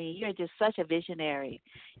beautiful. I mean, you're just such a visionary,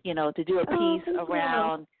 to do a piece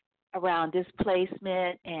around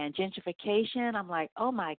displacement and gentrification. I'm like,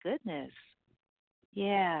 oh my goodness.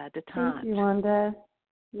 Yeah, the time. Thank you, Wanda.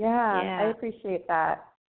 Yeah, I appreciate that.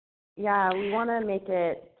 Yeah, we want to make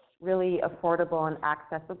it really affordable and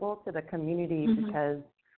accessible to the community because,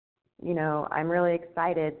 I'm really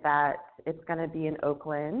excited that it's going to be in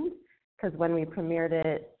Oakland. Because when we premiered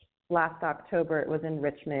it last October, it was in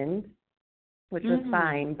Richmond, which was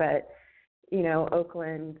fine. But,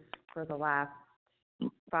 Oakland for the last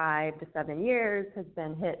 5 to 7 years has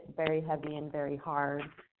been hit very heavy and very hard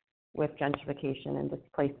with gentrification and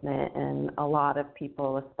displacement. And a lot of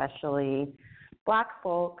people, especially Black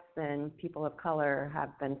folks and people of color,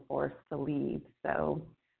 have been forced to leave. So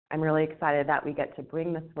I'm really excited that we get to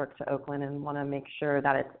bring this work to Oakland and want to make sure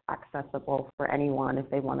that it's accessible for anyone if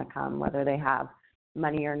they want to come, whether they have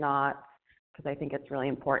money or not, because I think it's really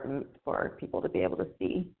important for people to be able to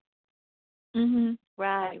see.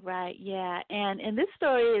 Right, yeah. And this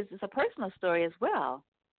story is a personal story as well.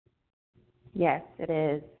 Yes, it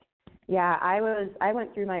is. Yeah, I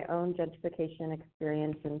went through my own gentrification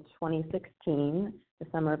experience in 2016, the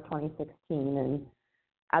summer of 2016, and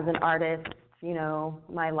as an artist,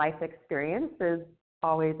 my life experience is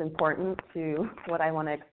always important to what I want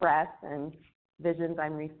to express and visions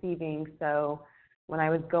I'm receiving. So when I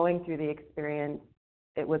was going through the experience,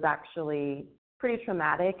 it was actually pretty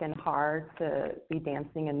traumatic and hard to be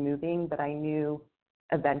dancing and moving, but I knew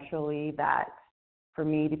eventually that for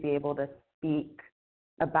me to be able to speak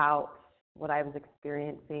about what I was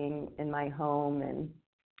experiencing in my home and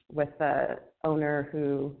with the owner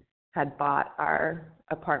who had bought our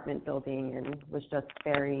apartment building and was just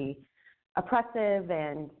very oppressive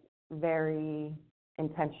and very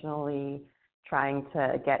intentionally trying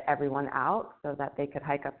to get everyone out so that they could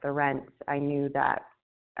hike up the rent. I knew that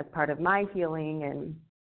as part of my healing and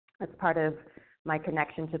as part of my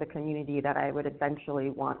connection to the community that I would eventually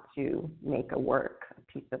want to make a work, a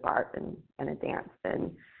piece of art and a dance.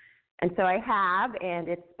 And so I have, and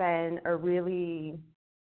it's been a really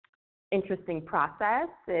interesting process.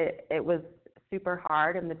 It was super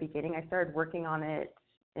hard in the beginning. I started working on it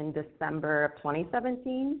in December of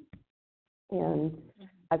 2017, and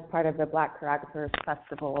as part of the Black Choreographers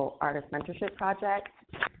Festival Artist Mentorship Project,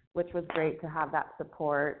 which was great to have that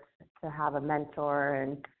support, to have a mentor,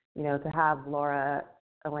 and to have Laura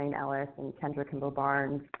Elaine Ellis and Kendra Kimball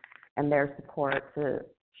Barnes and their support to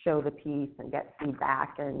show the piece and get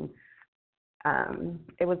feedback. And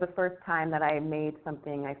it was the first time that I made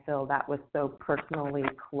something I feel that was so personally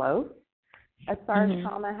close as far as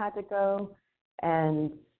trauma had to go.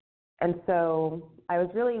 And so I was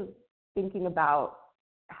really thinking about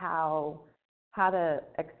how to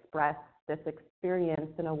express this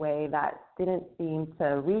experience in a way that didn't seem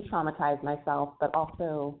to re-traumatize myself, but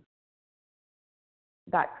also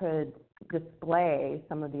that could display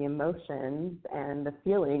some of the emotions and the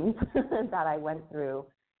feelings that I went through,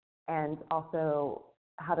 and also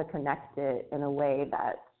how to connect it in a way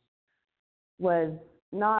that was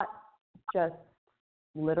not just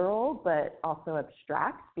literal, but also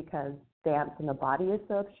abstract, because dance in the body is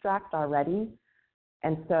so abstract already.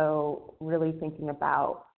 And so really thinking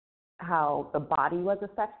about how the body was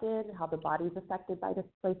affected, how the body is affected by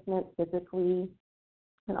displacement physically,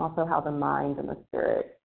 and also how the mind and the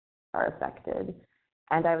spirit are affected.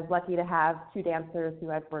 And I was lucky to have two dancers who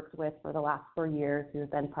I've worked with for the last 4 years who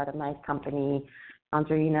have been part of my company,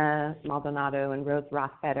 Andreina Maldonado and Rose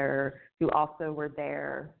Rothfeder, who also were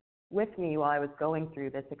there with me while I was going through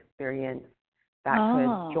this experience, that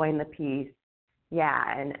could join the piece,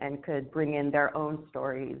 and could bring in their own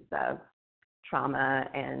stories of trauma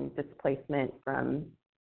and displacement from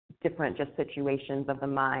different just situations of the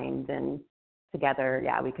mind. And together,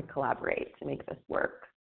 we could collaborate to make this work.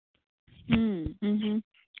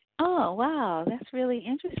 Oh, wow, that's really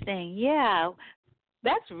interesting. Yeah,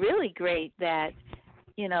 that's really great that,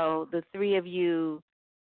 the three of you,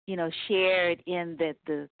 shared in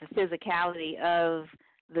the physicality of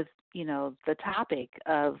the, the topic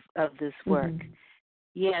of this work. Mhm.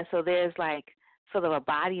 Yeah, so there's like sort of a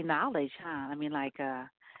body knowledge, huh? I mean, like,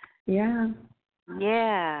 Yeah.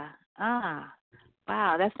 yeah,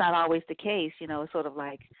 wow, that's not always the case, it's sort of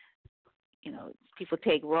like, people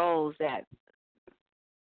take roles that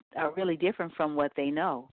are really different from what they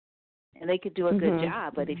know. And they could do a good Mhm.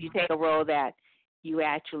 job, but if you take a role that you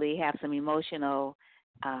actually have some emotional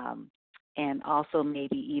and also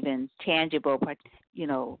maybe even tangible,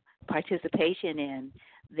 participation in,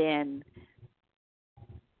 then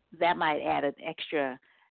that might add an extra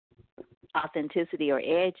authenticity or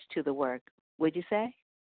edge to the work. Would you say?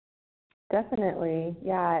 Definitely.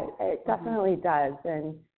 Yeah, it definitely does.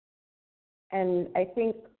 And I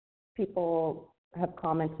think people have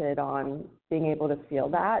commented on being able to feel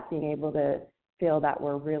that, being able to feel that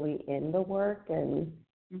we're really in the work and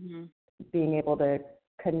Mhm. being able to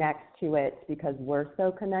connect to it because we're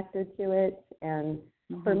so connected to it. And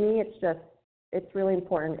for me, it's really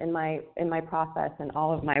important in my process and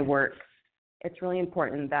all of my work. It's really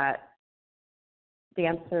important that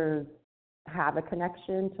dancers have a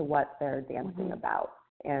connection to what they're dancing about.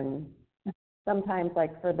 And sometimes,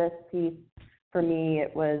 like for this piece, for me,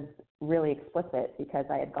 it was really explicit because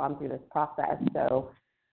I had gone through this process. So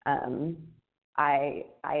I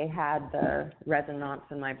had the resonance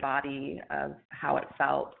in my body of how it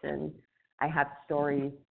felt, and I had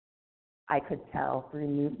stories I could tell through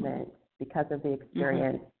movement because of the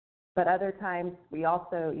experience. But other times, we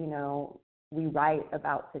also, we write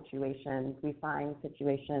about situations. We find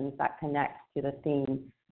situations that connect to the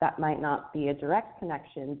theme that might not be a direct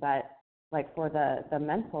connection, but like for the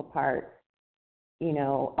mental part,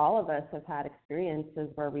 all of us have had experiences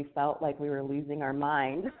where we felt like we were losing our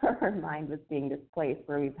mind or our mind was being displaced,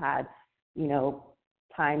 where we've had,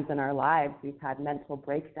 times in our lives we've had mental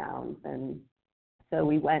breakdowns. And so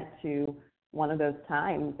we went to one of those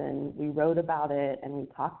times and we wrote about it and we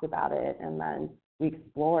talked about it, and then we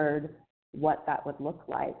explored what that would look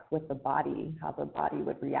like with the body, how the body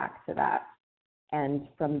would react to that. And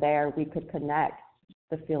from there, we could connect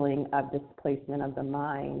the feeling of displacement of the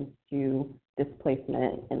mind to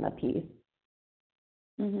displacement in the piece.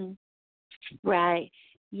 Right.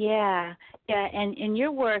 Yeah. Yeah. And in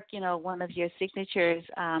your work, one of your signatures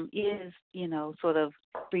is, sort of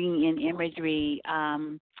bringing in imagery,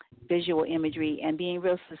 visual imagery, and being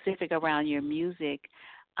real specific around your music.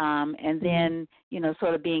 And then,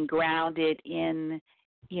 sort of being grounded in,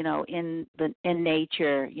 in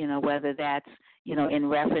nature, whether that's, in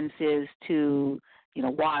references to,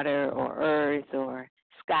 water or earth or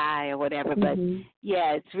sky or whatever. But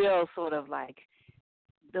yeah, it's real sort of like,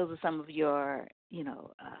 those are some of your,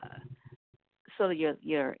 sort of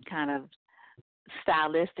your kind of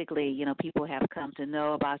stylistically, people have come to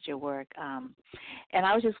know about your work. And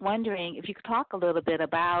I was just wondering if you could talk a little bit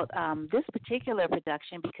about this particular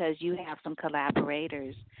production, because you have some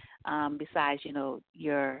collaborators besides,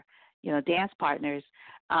 your, dance partners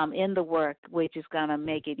in the work, which is going to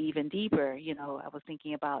make it even deeper. I was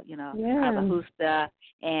thinking about, Husta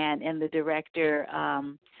and the director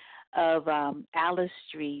of Alice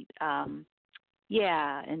Street,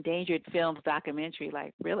 Endangered Films documentary.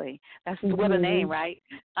 Like, really, that's what a name, right?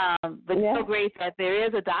 But it's so great that there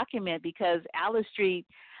is a document, because Alice Street,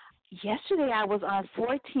 yesterday I was on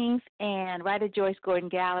 14th and right at Joyce Gordon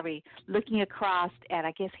Gallery looking across at,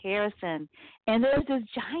 I guess, Harrison, and there's this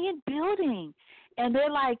giant building. And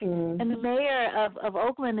they're like, and the mayor of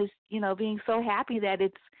Oakland is, being so happy that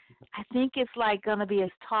I think it's like going to be as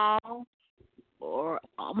tall or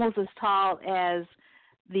almost as tall as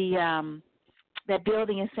the that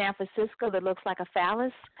building in San Francisco that looks like a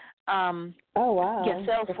phallus. Oh, wow. Yeah,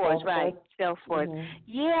 Salesforce, right. Salesforce.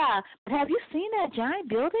 Yeah. But have you seen that giant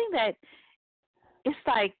building that it's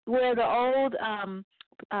like where the old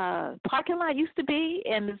parking lot used to be,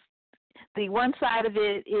 and the one side of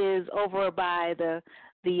it is over by the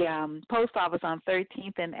post office on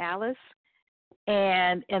 13th and Alice,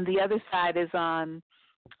 and the other side is on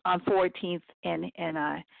 14th and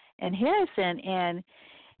Harrison, and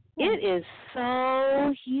it is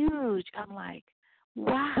so huge. I'm like,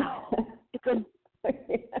 wow. It's a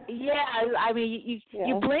I mean,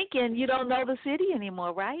 you blink and you don't know the city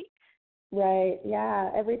anymore, right? Right.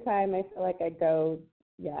 Yeah. Every time I feel like I go,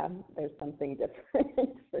 there's something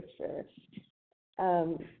different for sure.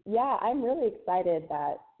 I'm really excited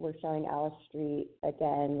that we're showing Alice Street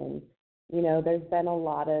again, and there's been a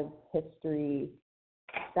lot of history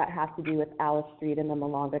that has to do with Alice Street and the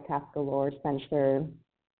Malanga Cascalor Center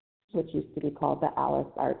which used to be called the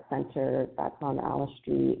Alice Art Center. That's on Alice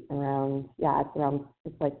Street around,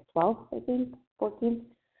 it's like 12th, I think, 14th.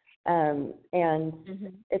 And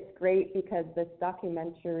it's great because this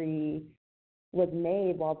documentary was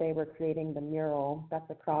made while they were creating the mural that's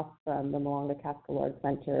across from the Mwanga Cascalord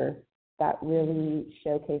Center that really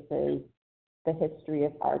showcases the history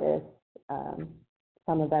of artists,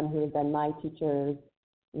 some of them who have been my teachers,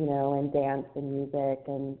 you know, in dance and music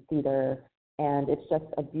and theater. And it's just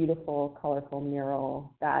a beautiful, colorful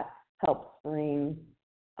mural that helps bring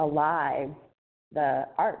alive the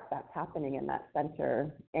art that's happening in that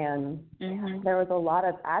center. And there was a lot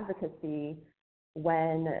of advocacy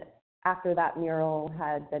after that mural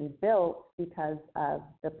had been built because of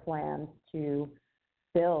the plans to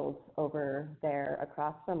build over there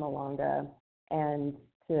across from Mwanga and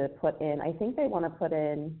to put in, I think they want to put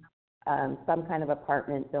in some kind of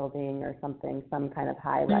apartment building or something, some kind of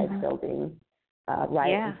high-rise building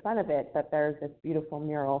in front of it, but there's this beautiful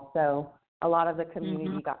mural. So a lot of the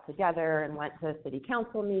community got together and went to city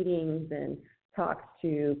council meetings and talked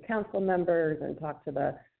to council members and talked to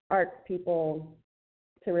the arts people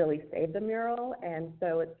to really save the mural. And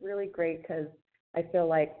so it's really great because I feel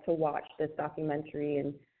like to watch this documentary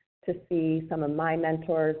and to see some of my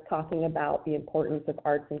mentors talking about the importance of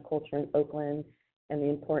arts and culture in Oakland and the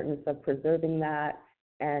importance of preserving that,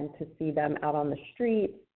 and to see them out on the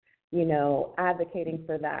streets, you know, advocating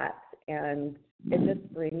for that. And it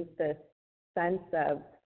just brings this sense of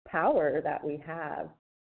power that we have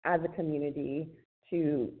as a community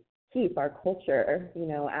to keep our culture, you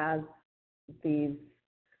know, as these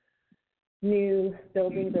new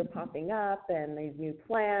buildings are popping up and these new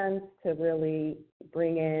plans to really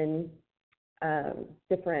bring in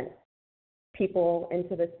different people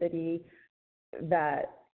into the city, that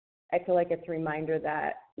I feel like it's a reminder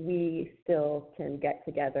that we still can get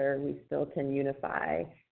together, we still can unify,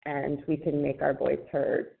 and we can make our voice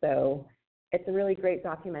heard. So it's a really great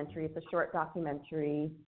documentary. It's a short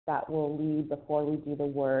documentary that will lead before we do the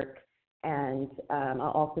work. And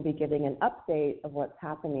I'll also be giving an update of what's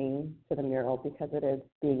happening to the mural because it is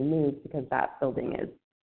being moved because that building is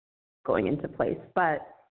going into place. But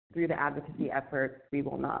through the advocacy efforts, we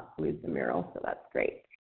will not lose the mural, so that's great.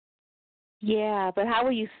 Yeah, but how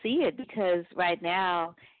will you see it? Because right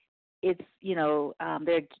now it's, you know,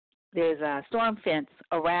 there's a storm fence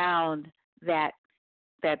around that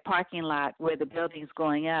parking lot where the building's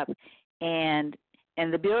going up, and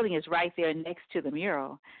the building is right there next to the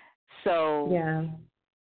mural. So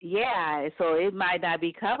so it might not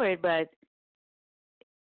be covered, but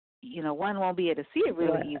you know, one won't be able to see it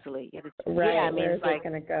really easily. Right. Yeah, I mean, it's like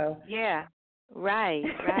going to go. Yeah. Right.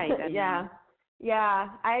 I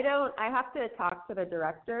have to talk to the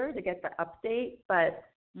director to get the update, but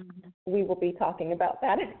we will be talking about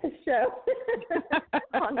that at the show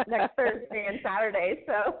on next Thursday and Saturday.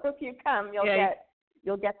 So if you come,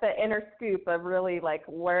 you'll get the inner scoop of really like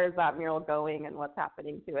where is that mural going and what's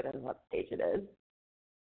happening to it and what stage it is.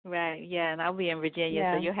 Right. Yeah, and I'll be in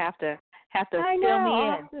Virginia, so you'll have to fill me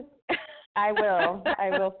in. I will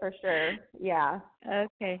for sure. Yeah.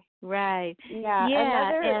 Okay. Right. Yeah.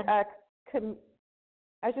 Yeah.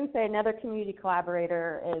 Another community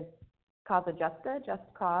collaborator is Causa Justa, Just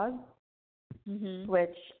Cause,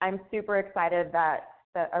 which I'm super excited that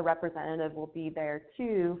a representative will be there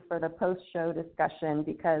too for the post-show discussion,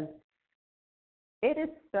 because it is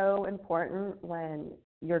so important when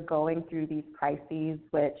you're going through these crises,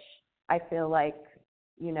 which I feel like,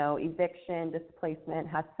 you know, eviction, displacement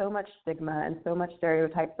has so much stigma and so much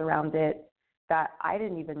stereotypes around it that I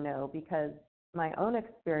didn't even know, because my own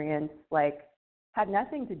experience, like, had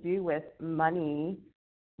nothing to do with money,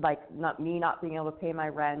 like not being able to pay my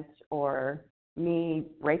rent or me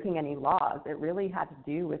breaking any laws. It really had to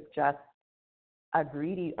do with just a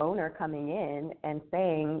greedy owner coming in and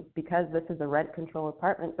saying, because this is a rent-controlled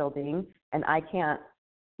apartment building and I can't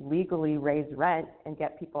legally raise rent and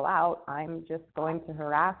get people out, I'm just going to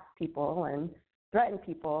harass people and threaten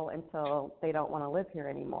people until they don't want to live here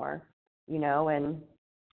anymore, you know. And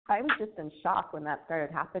I was just in shock when that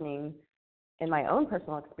started happening in my own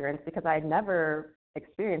personal experience, because I had never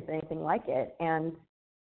experienced anything like it. And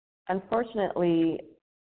unfortunately,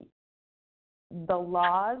 the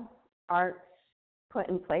laws aren't put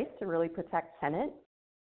in place to really protect tenants.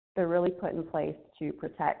 They're really put in place to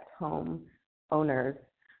protect home owners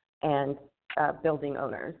and building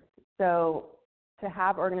owners. So to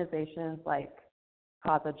have organizations like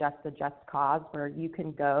Causa Justa, Just Cause, where you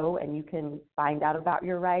can go and you can find out about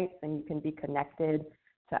your rights and you can be connected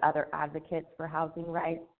to other advocates for housing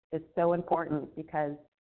rights, is so important, because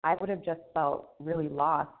I would have just felt really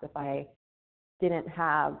lost if I didn't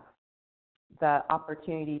have the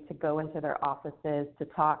opportunity to go into their offices, to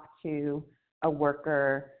talk to a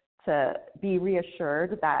worker, to be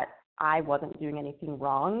reassured that I wasn't doing anything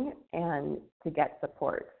wrong, and to get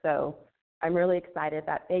support. So I'm really excited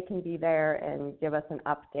that they can be there and give us an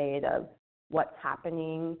update of what's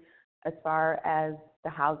happening as far as the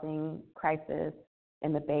housing crisis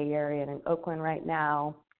in the Bay Area and in Oakland right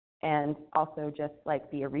now, and also just like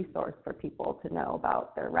be a resource for people to know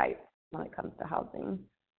about their rights when it comes to housing.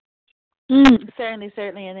 Certainly.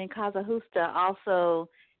 And then Casa Justa also,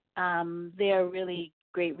 they're really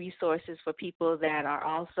great resources for people that are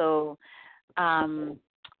also in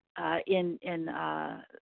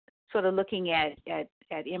sort of looking at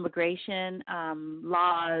immigration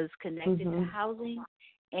laws connected to housing,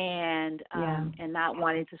 and not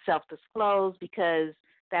wanting to self-disclose because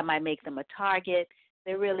that might make them a target.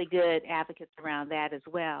 They're really good advocates around that as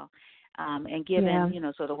well. And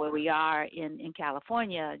given, sort of where we are in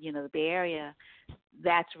California, the Bay Area,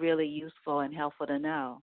 that's really useful and helpful to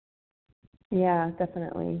know. Yeah,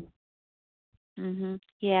 definitely.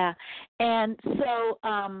 Yeah. And so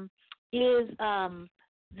is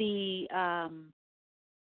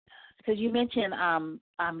because you mentioned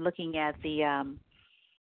I'm looking at the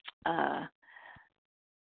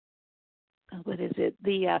what is it?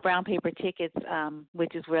 The brown paper tickets,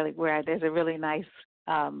 which is really where there's a really nice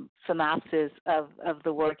synopsis of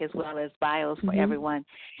the work as well as bios for everyone.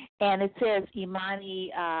 And it says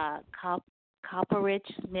Imani Copperich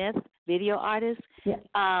Smith, video artist. Yes.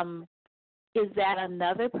 Is that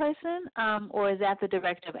another person, or is that the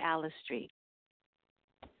director of Alice Street?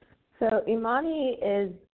 So Imani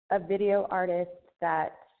is a video artist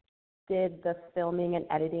that did the filming and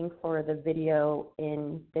editing for the video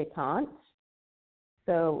in Détente.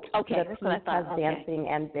 So the piece has dancing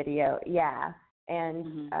and video. Yeah.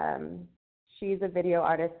 And she's a video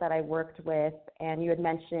artist that I worked with. And you had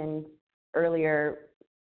mentioned earlier,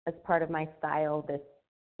 as part of my style, this,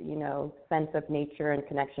 sense of nature and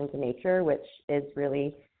connection to nature, which is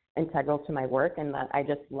really integral to my work and that I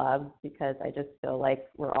just love, because I just feel like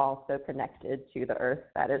we're all so connected to the earth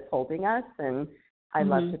that is holding us. And I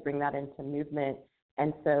love to bring that into movement.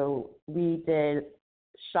 And so we did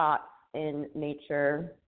shots in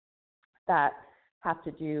nature that have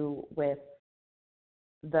to do with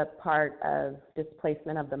the part of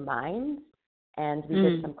displacement of the mind. And we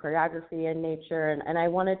did some choreography in nature. And I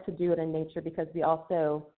wanted to do it in nature because we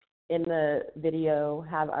also, in the video,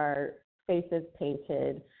 have our faces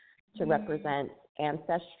painted to represent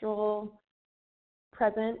ancestral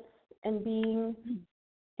presence and being.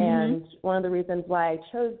 And one of the reasons why I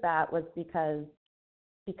chose that was because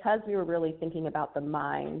we were really thinking about the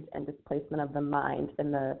mind and displacement of the mind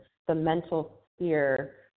and the mental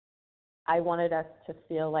sphere. I wanted us to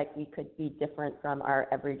feel like we could be different from our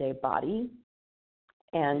everyday body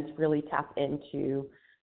and really tap into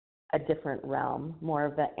a different realm, more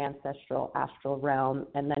of the ancestral, astral realm,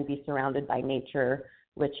 and then be surrounded by nature,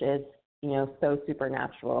 which is, so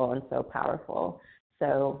supernatural and so powerful.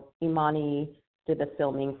 So Imani did the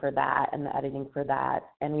filming for that and the editing for that.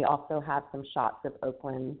 And we also have some shots of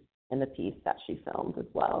Oakland in the piece that she filmed as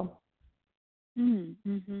well.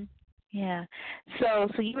 Yeah. So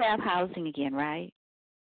you have housing again, right?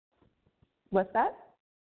 What's that?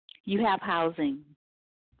 You have housing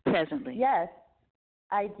presently. Yes,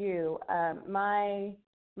 I do.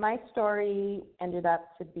 My story ended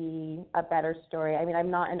up to be a better story. I mean, I'm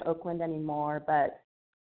not in Oakland anymore, but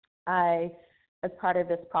I, as part of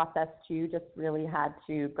this process too, just really had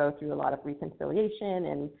to go through a lot of reconciliation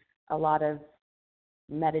and a lot of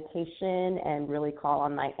meditation and really call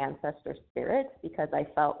on my ancestor spirits, because I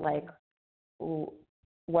felt like,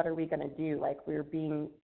 what are we going to do? Like, we were being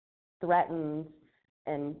threatened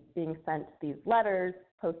and being sent these letters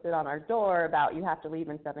posted on our door about, you have to leave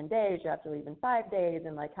in 7 days, you have to leave in 5 days,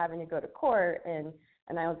 and like having to go to court. And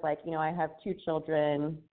I was like, I have 2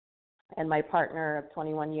 children and my partner of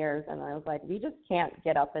 21 years. And I was like, we just can't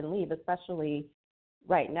get up and leave, especially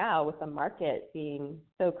right now with the market being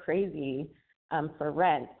so crazy for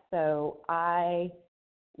rent. So I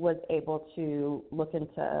was able to look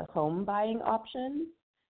into home buying options.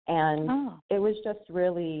 And it was just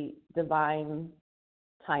really divine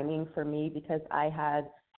timing for me, because I had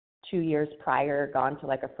 2 years prior gone to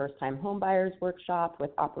like a first-time home buyers workshop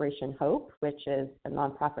with Operation Hope, which is a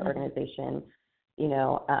nonprofit organization,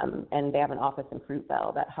 and they have an office in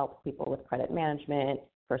Fruitvale that helps people with credit management,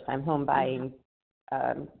 first-time home buying,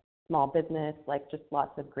 small business, like just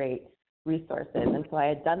lots of great resources. And so I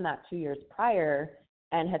had done that 2 years prior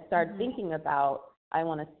and had started thinking about, I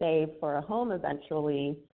want to save for a home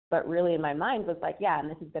eventually, but really in my mind was like,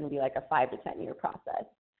 and this is going to be like a 5 to 10 year process.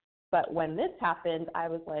 But when this happened, I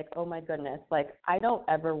was like, oh my goodness, like I don't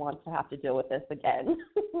ever want to have to deal with this again.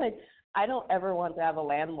 Like I don't ever want to have a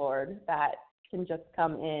landlord that can just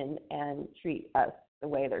come in and treat us the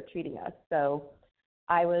way they're treating us. So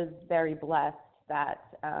I was very blessed that,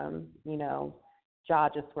 you know, Ja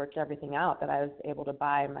just worked everything out, that I was able to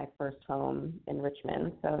buy my first home in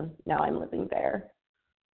Richmond. So now I'm living there.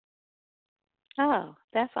 Oh,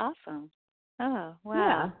 that's awesome. Oh,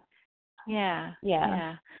 wow. Yeah.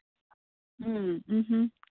 Yeah. Mm-hmm.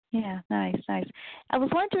 Yeah, nice. I was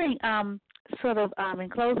wondering, sort of in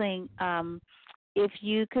closing, if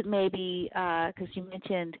you could maybe, because you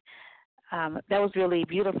mentioned that was really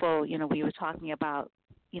beautiful. You know, we were talking about,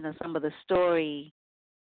 you know, some of the story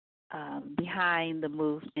behind the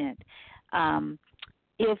movement.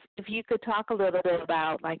 If you could talk a little bit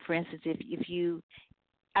about, like, for instance, if you,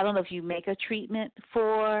 I don't know if you make a treatment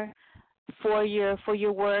for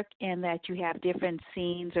your work, and that you have different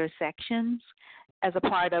scenes or sections as a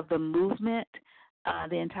part of the movement,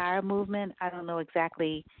 the entire movement. I don't know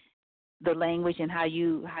exactly the language and how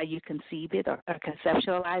you conceive it or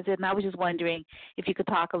conceptualize it. And I was just wondering if you could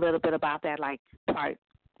talk a little bit about that, like part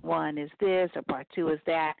one is this or part two is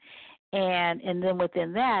that. And then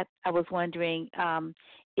within that, I was wondering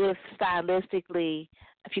if stylistically,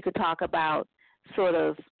 if you could talk about sort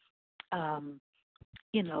of,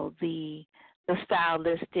 you know, the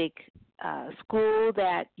stylistic school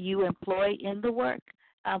that you employ in the work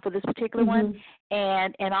for this particular one,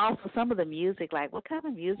 and also some of the music, like what kind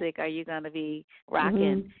of music are you going to be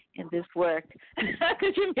rocking in this work?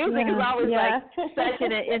 Because your music is always like such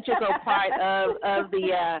an integral part of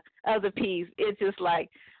the piece. It's just like,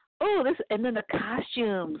 oh, this, and then the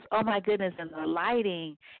costumes, oh my goodness, and the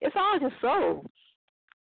lighting. It's all just so.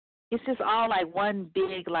 It's just all like one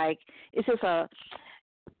big, like it's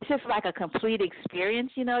just like a complete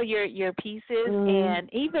experience, you know, your pieces, and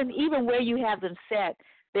even where you have them set,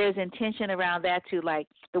 there's intention around that too, like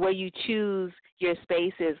the way you choose your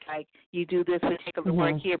spaces, like you do this particular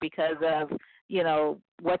work here because of, you know,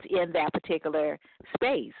 what's in that particular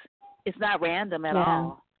space. It's not random at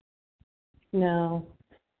all. No.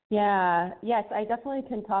 Yeah. Yes, I definitely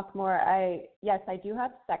can talk more. I do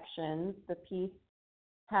have sections. The piece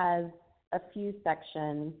has a few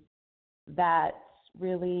sections that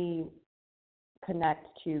really connect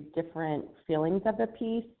to different feelings of the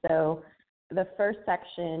piece. So the first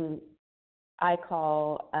section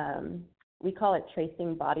we call it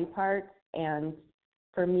tracing body parts, and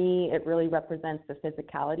for me it really represents the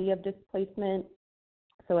physicality of displacement.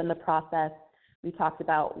 So in the process we talked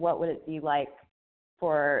about what would it be like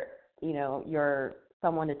for, you know,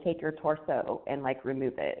 someone to take your torso and like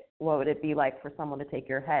remove it. What would it be like for someone to take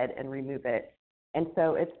your head and remove it? And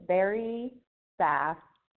so it's very fast.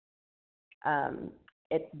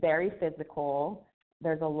 It's very physical.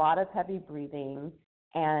 There's a lot of heavy breathing,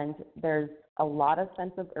 and there's a lot of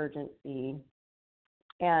sense of urgency,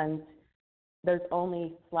 and there's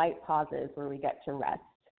only slight pauses where we get to rest.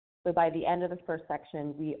 So by the end of the first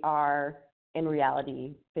section, we are, in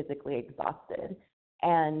reality, physically exhausted.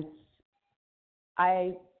 And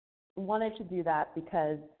I wanted to do that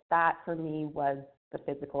because that, for me, was the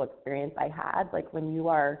physical experience I had. Like when you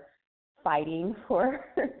are fighting for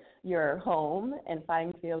your home and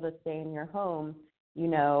fighting to be able to stay in your home, you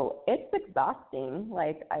know, it's exhausting.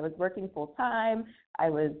 Like I was working full time. I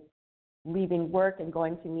was leaving work and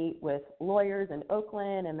going to meet with lawyers in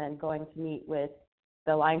Oakland, and then going to meet with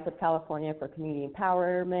the Alliance of California for Community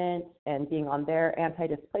Empowerment and being on their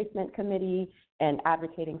anti-displacement committee and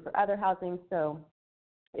advocating for other housing. So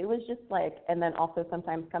it was just like, and then also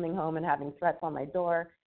sometimes coming home and having threats on my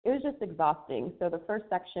door. It was just exhausting. So the first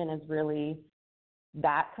section is really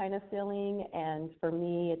that kind of feeling. And for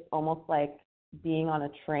me, it's almost like being on a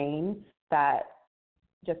train that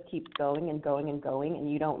just keeps going and going and going,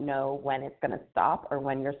 and you don't know when it's going to stop or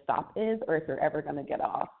when your stop is, or if you're ever going to get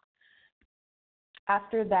off.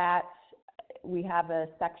 After that, we have a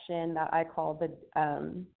section that I call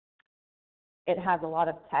it has a lot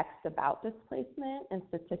of text about displacement and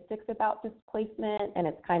statistics about displacement, and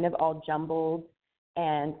it's kind of all jumbled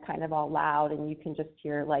and kind of all loud, and you can just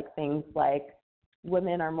hear like things like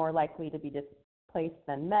women are more likely to be displaced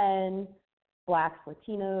than men, Blacks,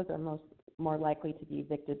 Latinos are more likely to be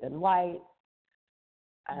evicted than whites,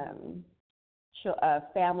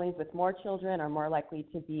 families with more children are more likely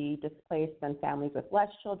to be displaced than families with less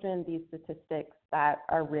children. These statistics that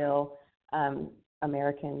are real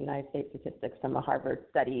American, United States statistics from a Harvard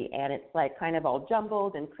study, and it's like kind of all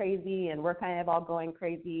jumbled and crazy, and we're kind of all going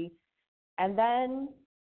crazy. And then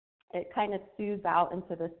it kind of soothes out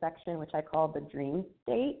into this section, which I call the dream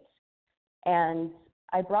state. And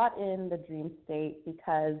I brought in the dream state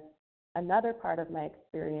because another part of my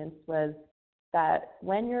experience was that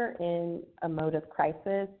when you're in a mode of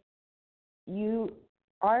crisis, you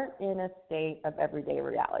aren't in a state of everyday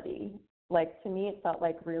reality. Like, to me, it felt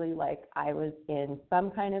like really like I was in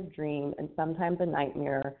some kind of dream and sometimes a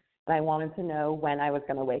nightmare, and I wanted to know when I was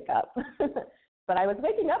going to wake up. But I was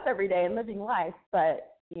waking up every day and living life,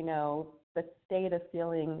 but, you know, the state of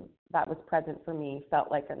feeling that was present for me felt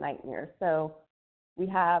like a nightmare. So we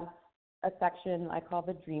have a section I call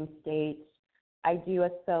the dream state. I do a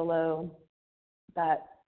solo that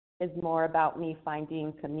is more about me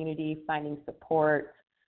finding community, finding support,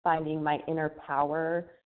 finding my inner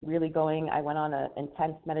power, really going. I went on an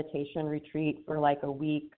intense meditation retreat for like a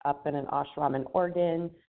week up in an ashram in Oregon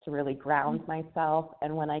to really ground myself.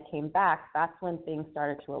 And when I came back, that's when things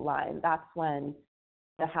started to align. That's when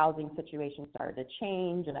the housing situation started to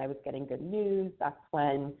change and I was getting good news. That's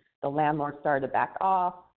when the landlord started to back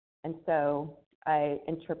off. And so I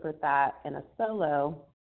interpret that in a solo.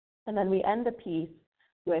 And then we end the piece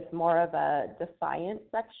with more of a defiant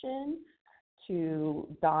section to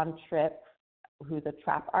Dawn Tripp, who's a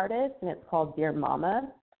trap artist, and it's called Dear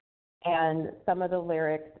Mama. And some of the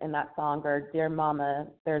lyrics in that song are, Dear Mama,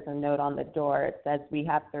 there's a note on the door. It says, we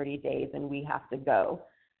have 30 days and we have to go.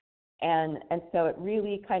 And so it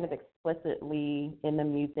really kind of explicitly in the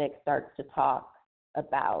music starts to talk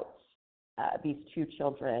about these two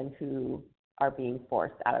children who are being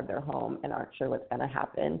forced out of their home and aren't sure what's going to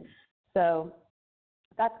happen. So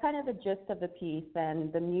that's kind of the gist of the piece.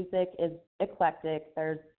 And the music is eclectic.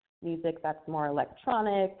 There's music that's more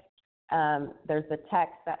electronic. There's the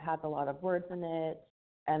text that has a lot of words in it.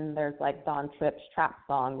 And there's like Dawn Tripp's trap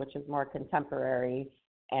song, which is more contemporary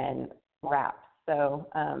and rap. So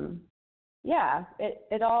yeah,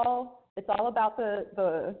 it's all about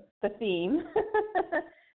the theme.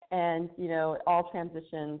 And, you know, it all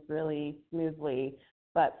transitions really smoothly,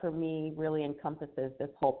 but for me really encompasses this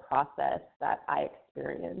whole process that I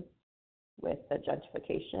experienced with the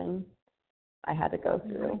judgification I had to go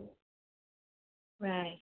through.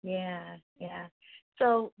 Right. Yeah. Yeah.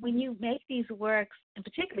 So when you make these works, and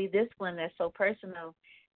particularly this one that's so personal,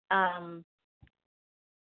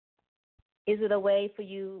 is it a way for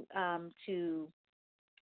you to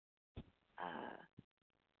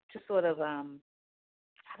sort of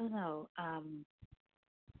I don't know,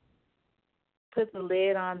 put the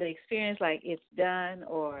lid on the experience, like it's done,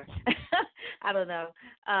 or I don't know.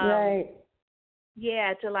 Right.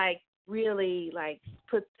 Yeah, to like really like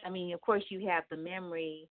put, I mean, of course you have the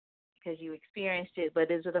memory because you experienced it, but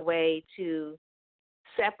is it a way to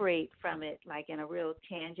separate from it, like in a real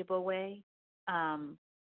tangible way?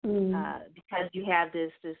 Because you have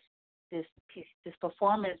this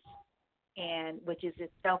performance, and which is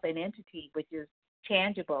itself an entity, which is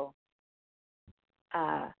tangible.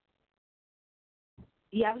 Yeah,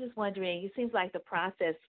 I was just wondering, it seems like the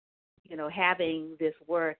process, you know, having this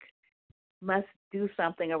work must do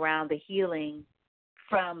something around the healing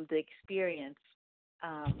from the experience.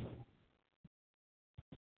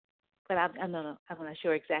 But I'm not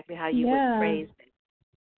sure exactly how you would phrase it.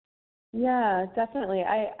 Yeah, definitely.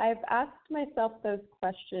 I've asked myself those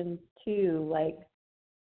questions too, like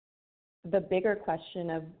the bigger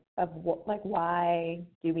question of what, like, why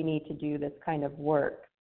do we need to do this kind of work?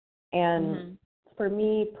 And for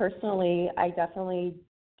me personally, I definitely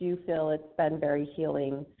do feel it's been very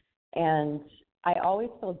healing, and I always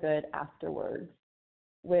feel good afterwards,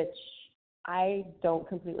 which I don't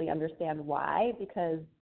completely understand why, because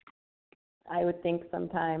I would think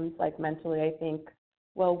sometimes, like mentally, I think,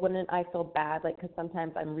 well, wouldn't I feel bad? Like, because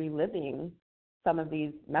sometimes I'm reliving some of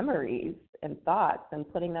these memories and thoughts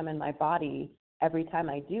and putting them in my body every time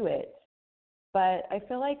I do it. But I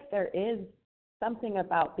feel like there is something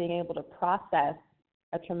about being able to process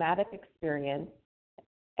a traumatic experience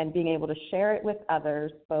and being able to share it with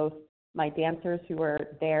others, both my dancers who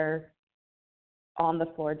were there on the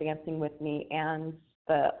floor dancing with me and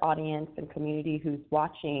the audience and community who's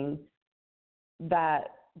watching, that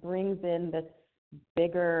brings in this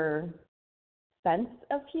bigger sense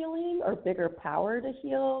of healing or bigger power to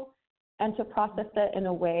heal, and to process it in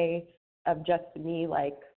a way of just me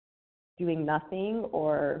like doing nothing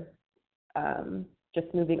or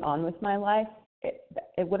just moving on with my life.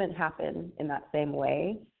 It wouldn't happen in that same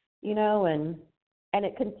way, you know, and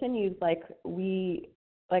it continues. Like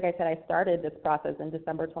I said, I started this process in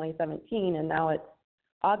December 2017, and now it's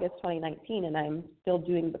August 2019, and I'm still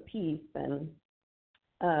doing the piece, and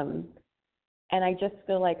I just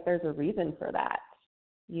feel like there's a reason for that,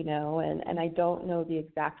 you know, and I don't know the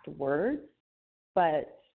exact words,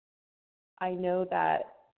 but I know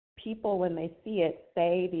that people, when they see it,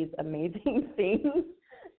 say these amazing things,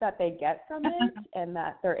 that they get from it and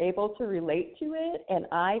that they're able to relate to it. And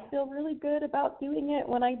I feel really good about doing it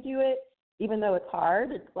when I do it, even though it's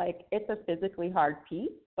hard. It's like, it's a physically hard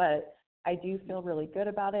piece, but I do feel really good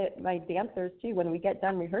about it. My dancers too, when we get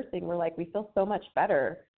done rehearsing, we're like, we feel so much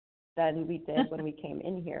better than we did when we came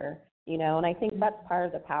in here, you know. And I think that's part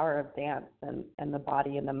of the power of dance and the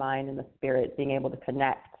body and the mind and the spirit, being able to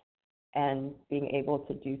connect and being able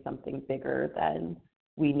to do something bigger than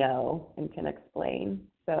we know and can explain.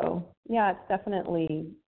 So yeah, it's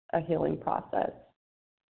definitely a healing process.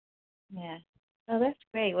 Yeah. Oh, that's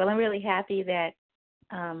great. Well, I'm really happy that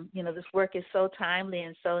this work is so timely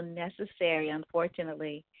and so necessary,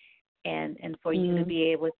 unfortunately, and for you to be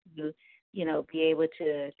able to,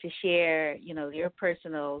 to share, your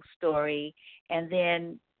personal story, and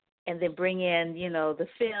then bring in, the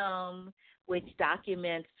film, which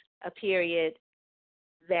documents a period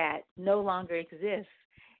that no longer exists,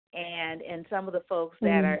 and some of the folks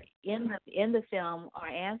that are in the film are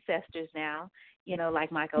ancestors now,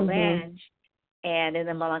 like Michael Lange. And in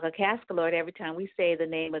the Malanga Cascalord, every time we say the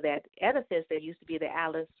name of that edifice that used to be the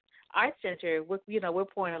Alice Art Center, we're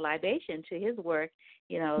pouring a libation to his work,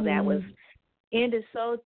 that was ended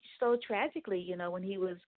so tragically, when he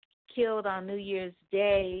was killed on New Year's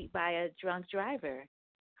Day by a drunk driver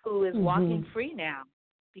who is walking free now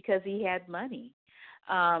because he had money.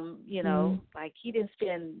 Like he didn't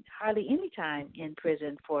spend hardly any time in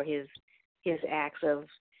prison for his acts of,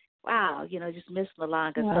 wow, just miss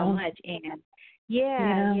Malanga so much. And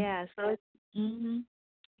so it's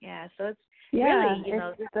so it's really,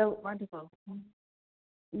 it's so wonderful.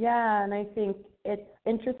 Yeah, and I think it's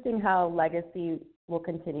interesting how legacy will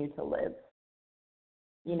continue to live.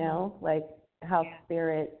 Like how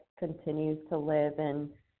spirit continues to live and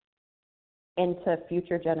into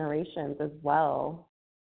future generations as well.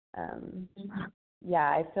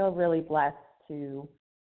 I feel really blessed to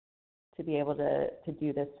be able to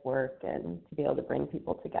do this work and to be able to bring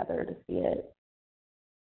people together to see it.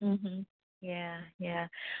 Yeah.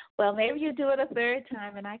 Well, maybe you do it a third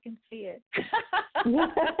time and I can see it.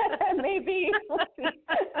 Maybe.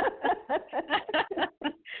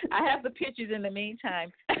 I have the pictures in the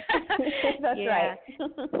meantime. That's right.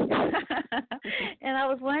 And I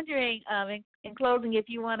was wondering, in closing, if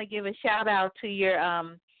you want to give a shout out to your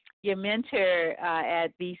mentor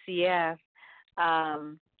at BCF,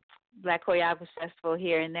 Black Choreographers Festival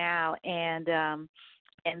Here and Now,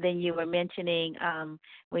 and then you were mentioning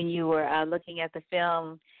when you were looking at the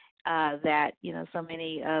film that so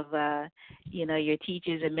many of your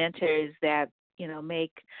teachers and mentors that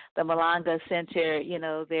make the Malanga Center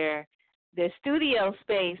their studio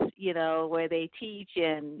space where they teach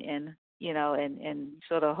and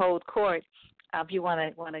sort of hold court. If you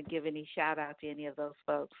want to give any shout out to any of those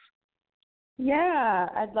folks. Yeah,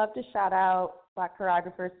 I'd love to shout out Black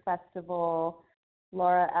Choreographers Festival,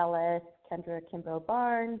 Laura Ellis, Kendra Kimbrough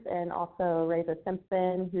Barnes, and also Reza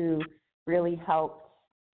Simpson, who really helped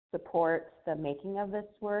support the making of this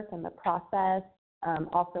work and the process.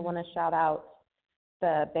 Also want to shout out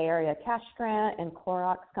the Bay Area Cash Grant and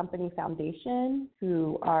Clorox Company Foundation,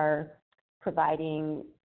 who are providing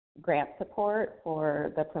grant support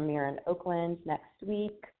for the premiere in Oakland next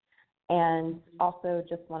week. And also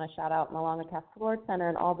just want to shout out Malanga Cascalord Center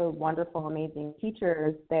and all the wonderful, amazing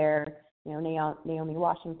teachers there, Naomi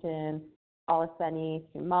Washington, Olaseni,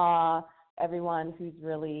 Suma, everyone who's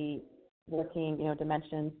really working,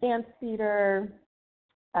 Dimensions Dance Theater,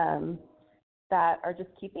 that are just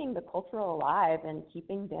keeping the culture alive and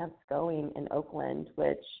keeping dance going in Oakland,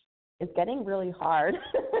 which is getting really hard,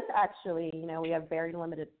 actually. We have very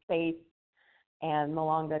limited space, and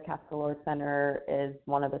Malanga Cascalord Center is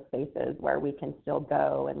one of the spaces where we can still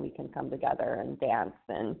go and we can come together and dance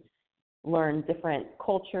and learn different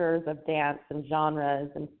cultures of dance and genres.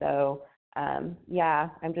 And so, I'm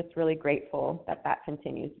just really grateful that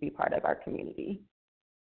continues to be part of our community.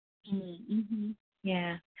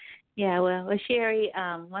 Yeah. Well, Sherry,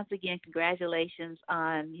 once again, congratulations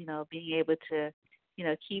on, being able to,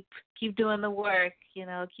 keep doing the work,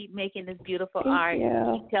 keep making this beautiful art,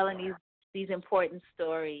 keep telling these important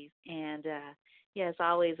stories. And, it's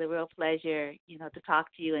always a real pleasure, to talk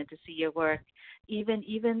to you and to see your work, even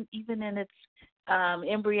in its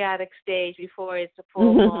embryonic stage before it's a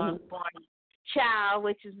full-born child,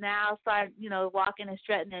 which is now starting, walking and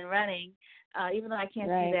strutting and running. Even though I can't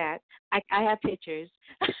see that, I have pictures.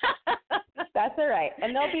 That's all right.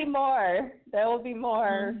 And there'll be more. There will be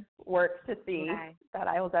more work to see that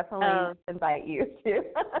I will definitely invite you to.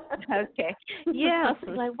 Okay. Yeah. I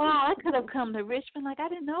was like, wow, I could have come to Richmond. Like, I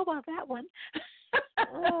didn't know about that one.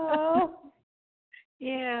 Oh.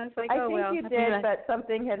 Yeah. It's like, I think you did, but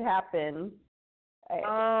something had happened.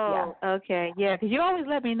 Okay. Yeah, because you always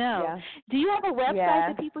let me know. Yeah. Do you have a website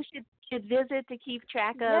that people should visit to keep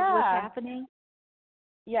track of what's happening?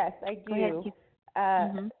 Yes, I do.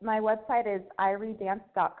 My website is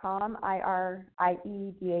iredance.com,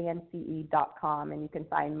 IRIEDANCE.com, and you can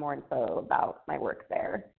find more info about my work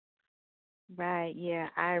there. Right, yeah,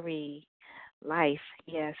 Irie. Life,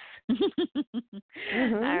 yes.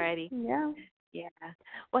 All righty. Yeah. Yeah.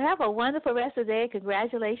 Well, have a wonderful rest of the day.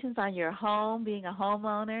 Congratulations on your home, being a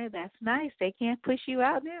homeowner. That's nice. They can't push you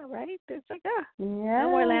out now, right? It's like, no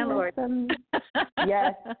more landlord.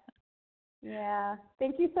 Yes. Yeah.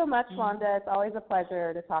 Thank you so much, Wanda. It's always a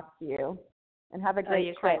pleasure to talk to you. And have a great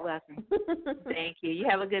you're trip. quite welcome. Thank you. You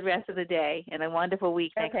have a good rest of the day and a wonderful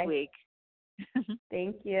week next week.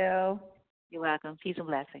 Thank you. You're welcome. Peace and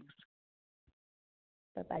blessings.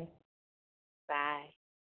 Bye-bye. Bye.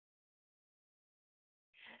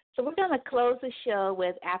 So we're going to close the show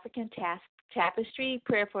with African Tapestry,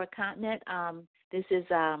 Prayer for a Continent. This is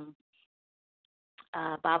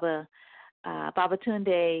Baba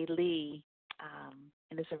Tunde Lee,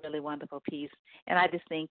 and it's a really wonderful piece. And I just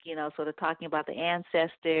think, sort of talking about the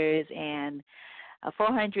ancestors and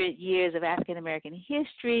 400 years of African American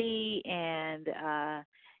history, and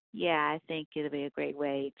I think it'll be a great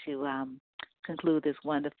way to conclude this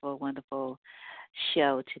wonderful, wonderful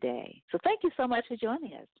show today. So thank you so much for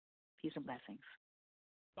joining us. Peace and blessings.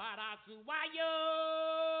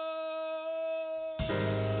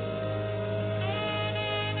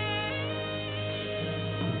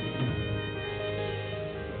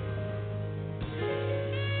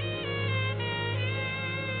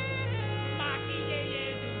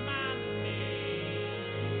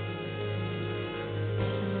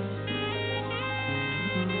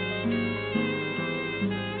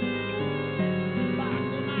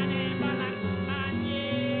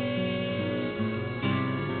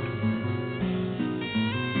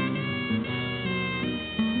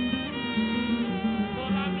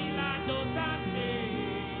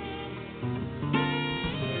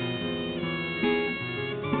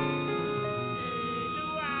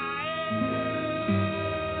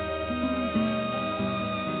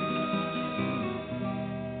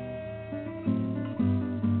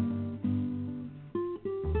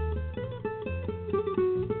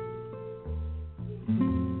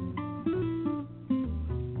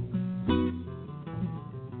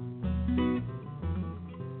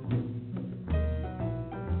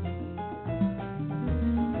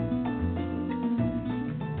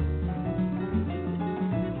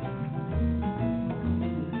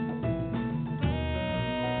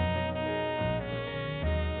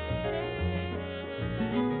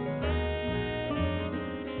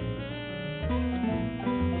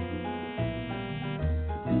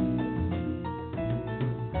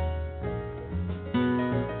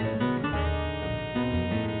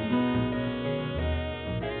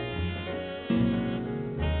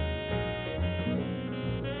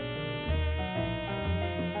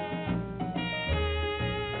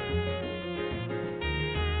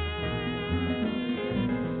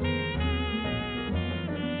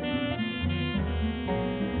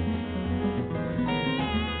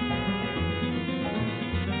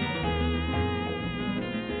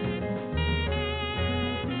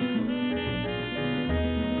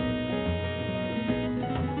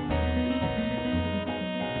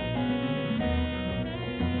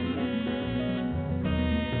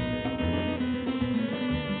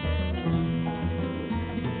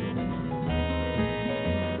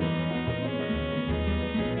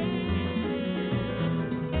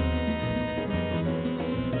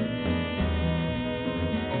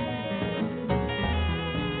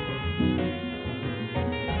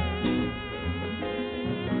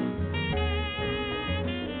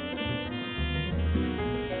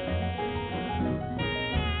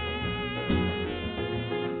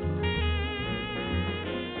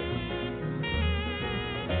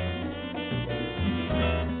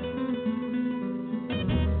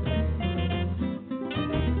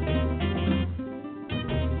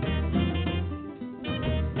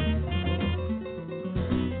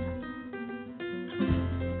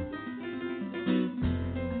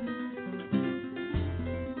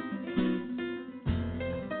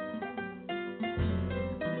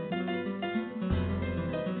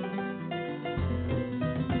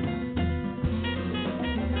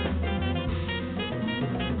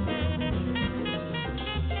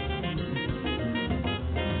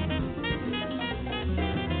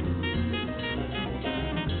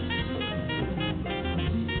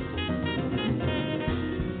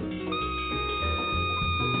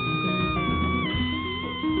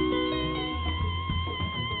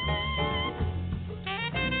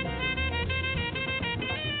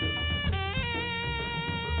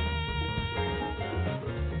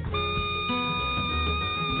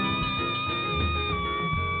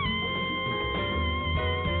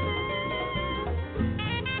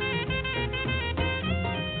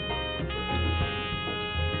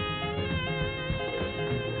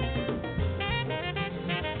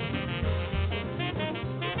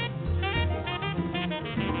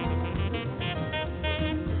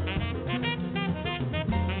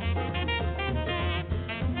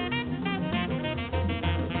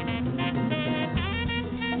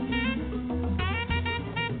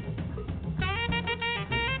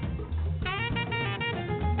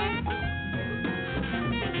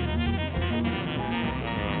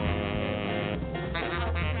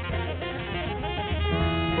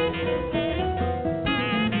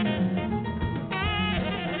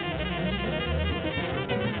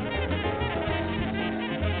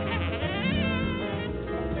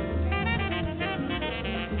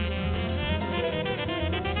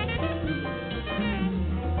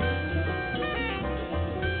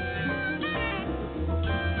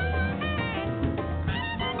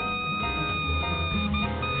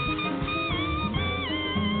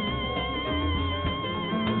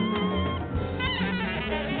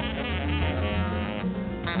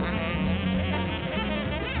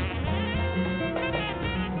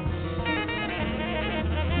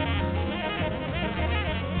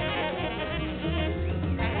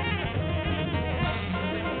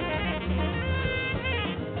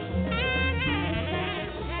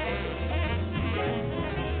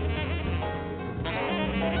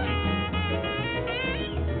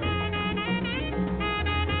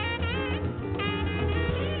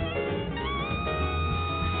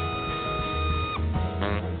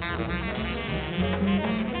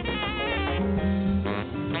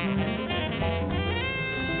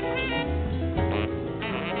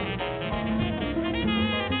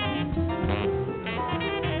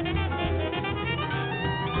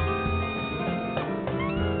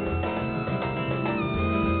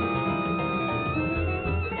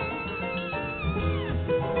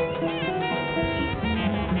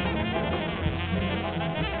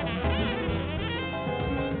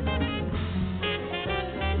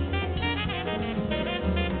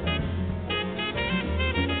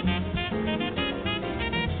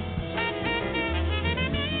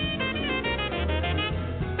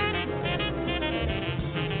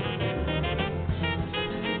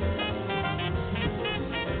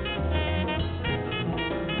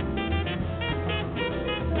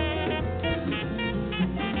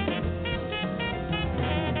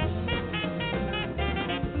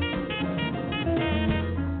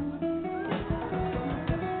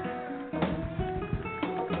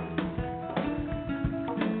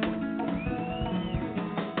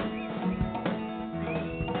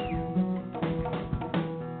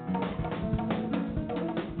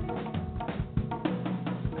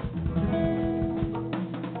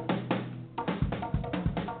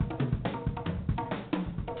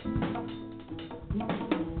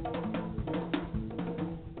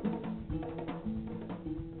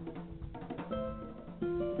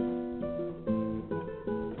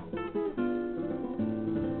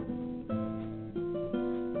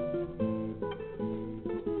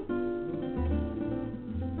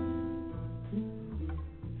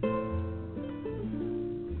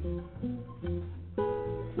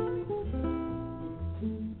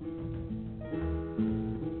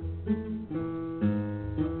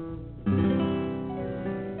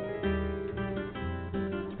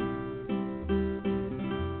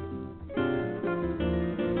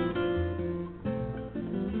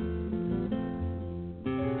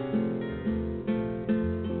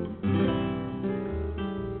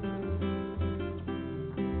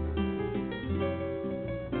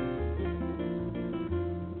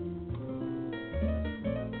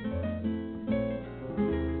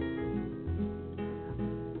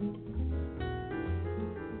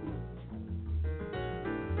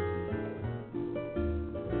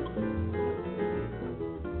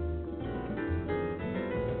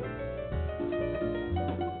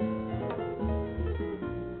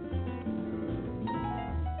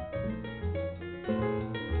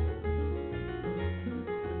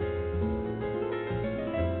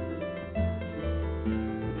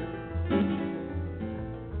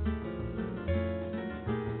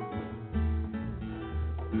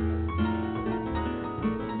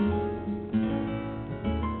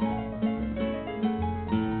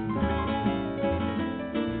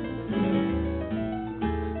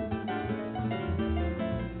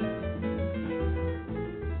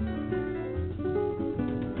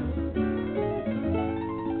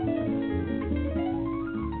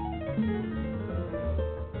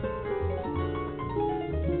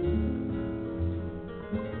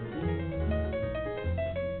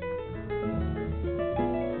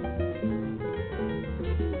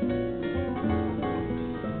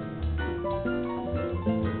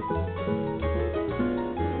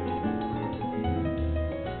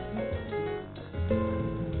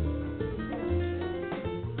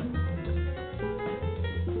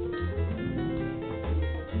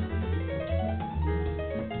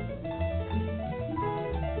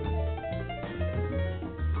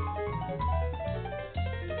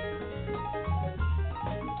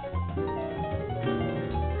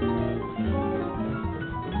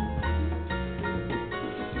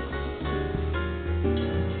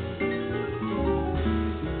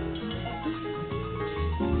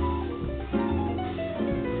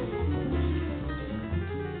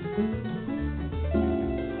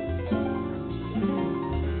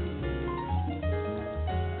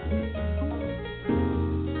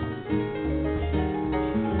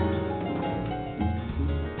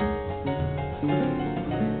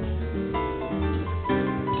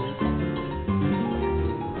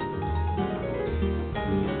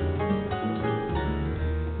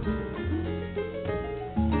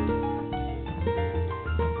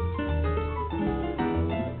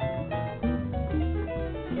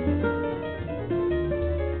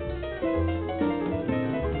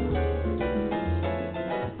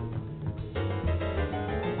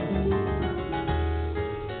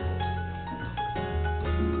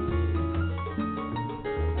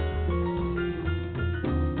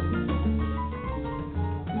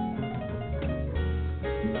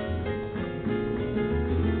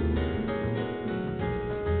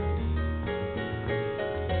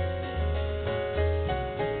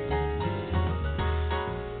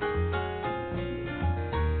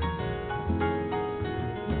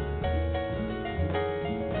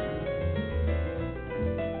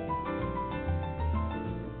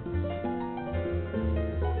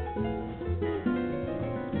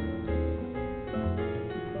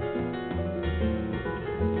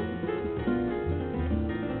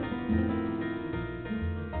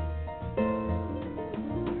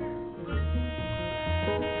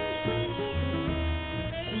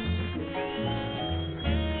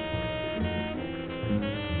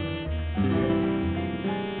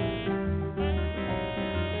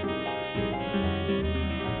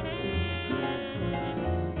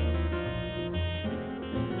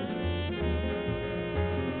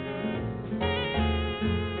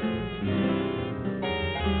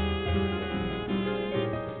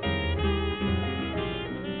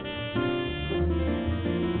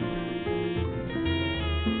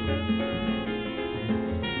 Thank